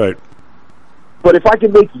 Right. But if I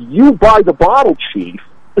can make you buy the bottle, Chief.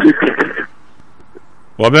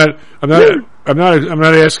 Well, I'm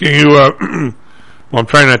not asking you. Well, I'm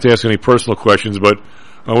trying not to ask any personal questions, but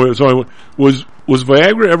so was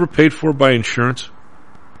Viagra ever paid for by insurance?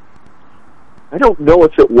 I don't know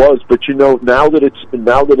if it was, but now that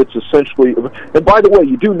it's essentially, and by the way,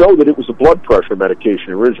 you do know that it was a blood pressure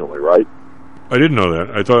medication originally, right? I didn't know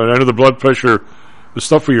that. I know the blood pressure, the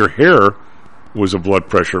stuff for your hair was a blood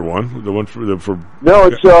pressure one. The one for no,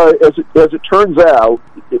 it's as it turns out,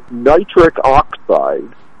 nitric oxide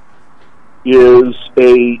is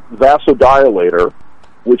a vasodilator,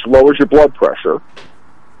 which lowers your blood pressure.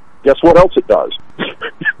 Guess what else it does?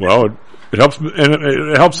 Well, it helps, and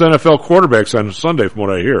it helps NFL quarterbacks on Sunday, from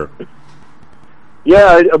what I hear.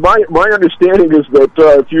 Yeah, my understanding is that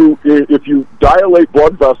if you dilate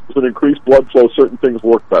blood vessels and increase blood flow, certain things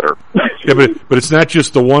work better. Yeah, but it's not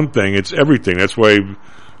just the one thing; it's everything. That's why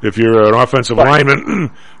if you're an offensive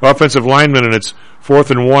lineman, and it's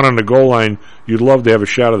 4th and 1 on the goal line, you'd love to have a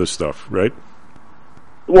shot of this stuff, right?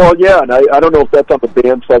 Well, yeah, and I don't know if that's on the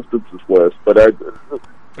banned substances list, but I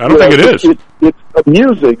don't think it is. It's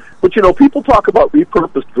amusing, but people talk about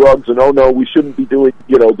repurposed drugs, and oh no, we shouldn't be doing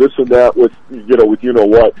this and that with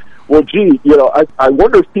what. Well, gee, I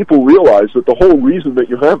wonder if people realize that the whole reason that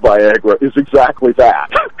you have Viagra is exactly that.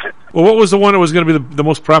 Well, what was the one that was going to be the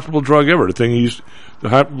most profitable drug ever? The thing you used, the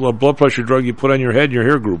high blood pressure drug you put on your head and your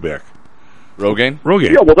hair grew back. Rogaine?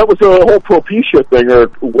 Rogaine. Yeah, well, that was the whole Propecia thing, or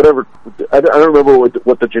whatever. I don't remember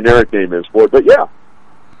what the generic name is for it, but yeah.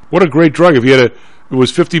 What a great drug! If you had it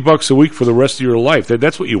was $50 a week for the rest of your life.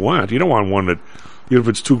 That's what you want. You don't want one that, if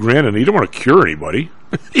it's $2,000, and you don't want to cure anybody.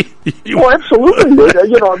 Well, absolutely.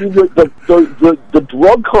 The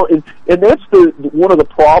drug, and that's one of the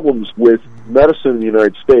problems with medicine in the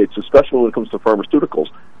United States, especially when it comes to pharmaceuticals.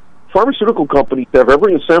 Pharmaceutical companies have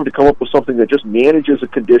every incentive to come up with something that just manages a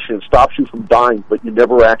condition, stops you from dying, but you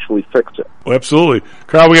never actually fix it. Well, absolutely.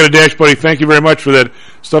 Carl, we got a dash, buddy. Thank you very much for that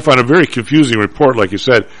stuff on a very confusing report, like you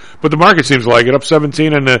said. But the market seems to like it. Up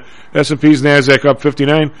 17 and the S&P's, NASDAQ up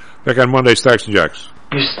 59. Back on Monday, Stocks and Jocks.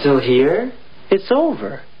 You're still here? It's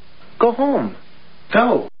over. Go home.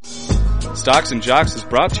 Go. Stocks and Jocks is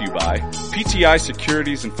brought to you by PTI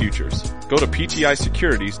Securities and Futures. Go to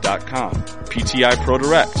PTIsecurities.com. PTI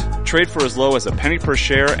ProDirect. Trade for as low as a penny per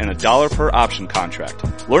share and $1 per option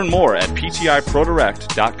contract. Learn more at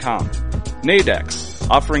PTIProDirect.com. Nadex.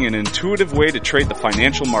 Offering an intuitive way to trade the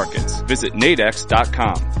financial markets. Visit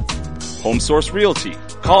Nadex.com. HomeSource Realty.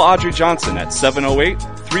 Call Audrey Johnson at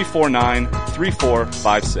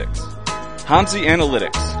 708-349-3456. Hamzy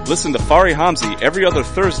Analytics. Listen to Fari Hamzy every other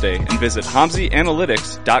Thursday and visit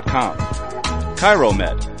HamzyAnalytics.com.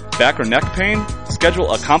 ChiroMed. Back or neck pain?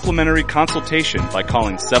 Schedule a complimentary consultation by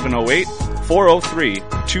calling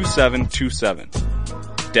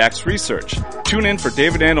 708-403-2727. DAX Research. Tune in for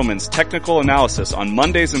David Andelman's technical analysis on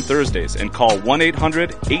Mondays and Thursdays and call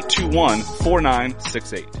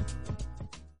 1-800-821-4968.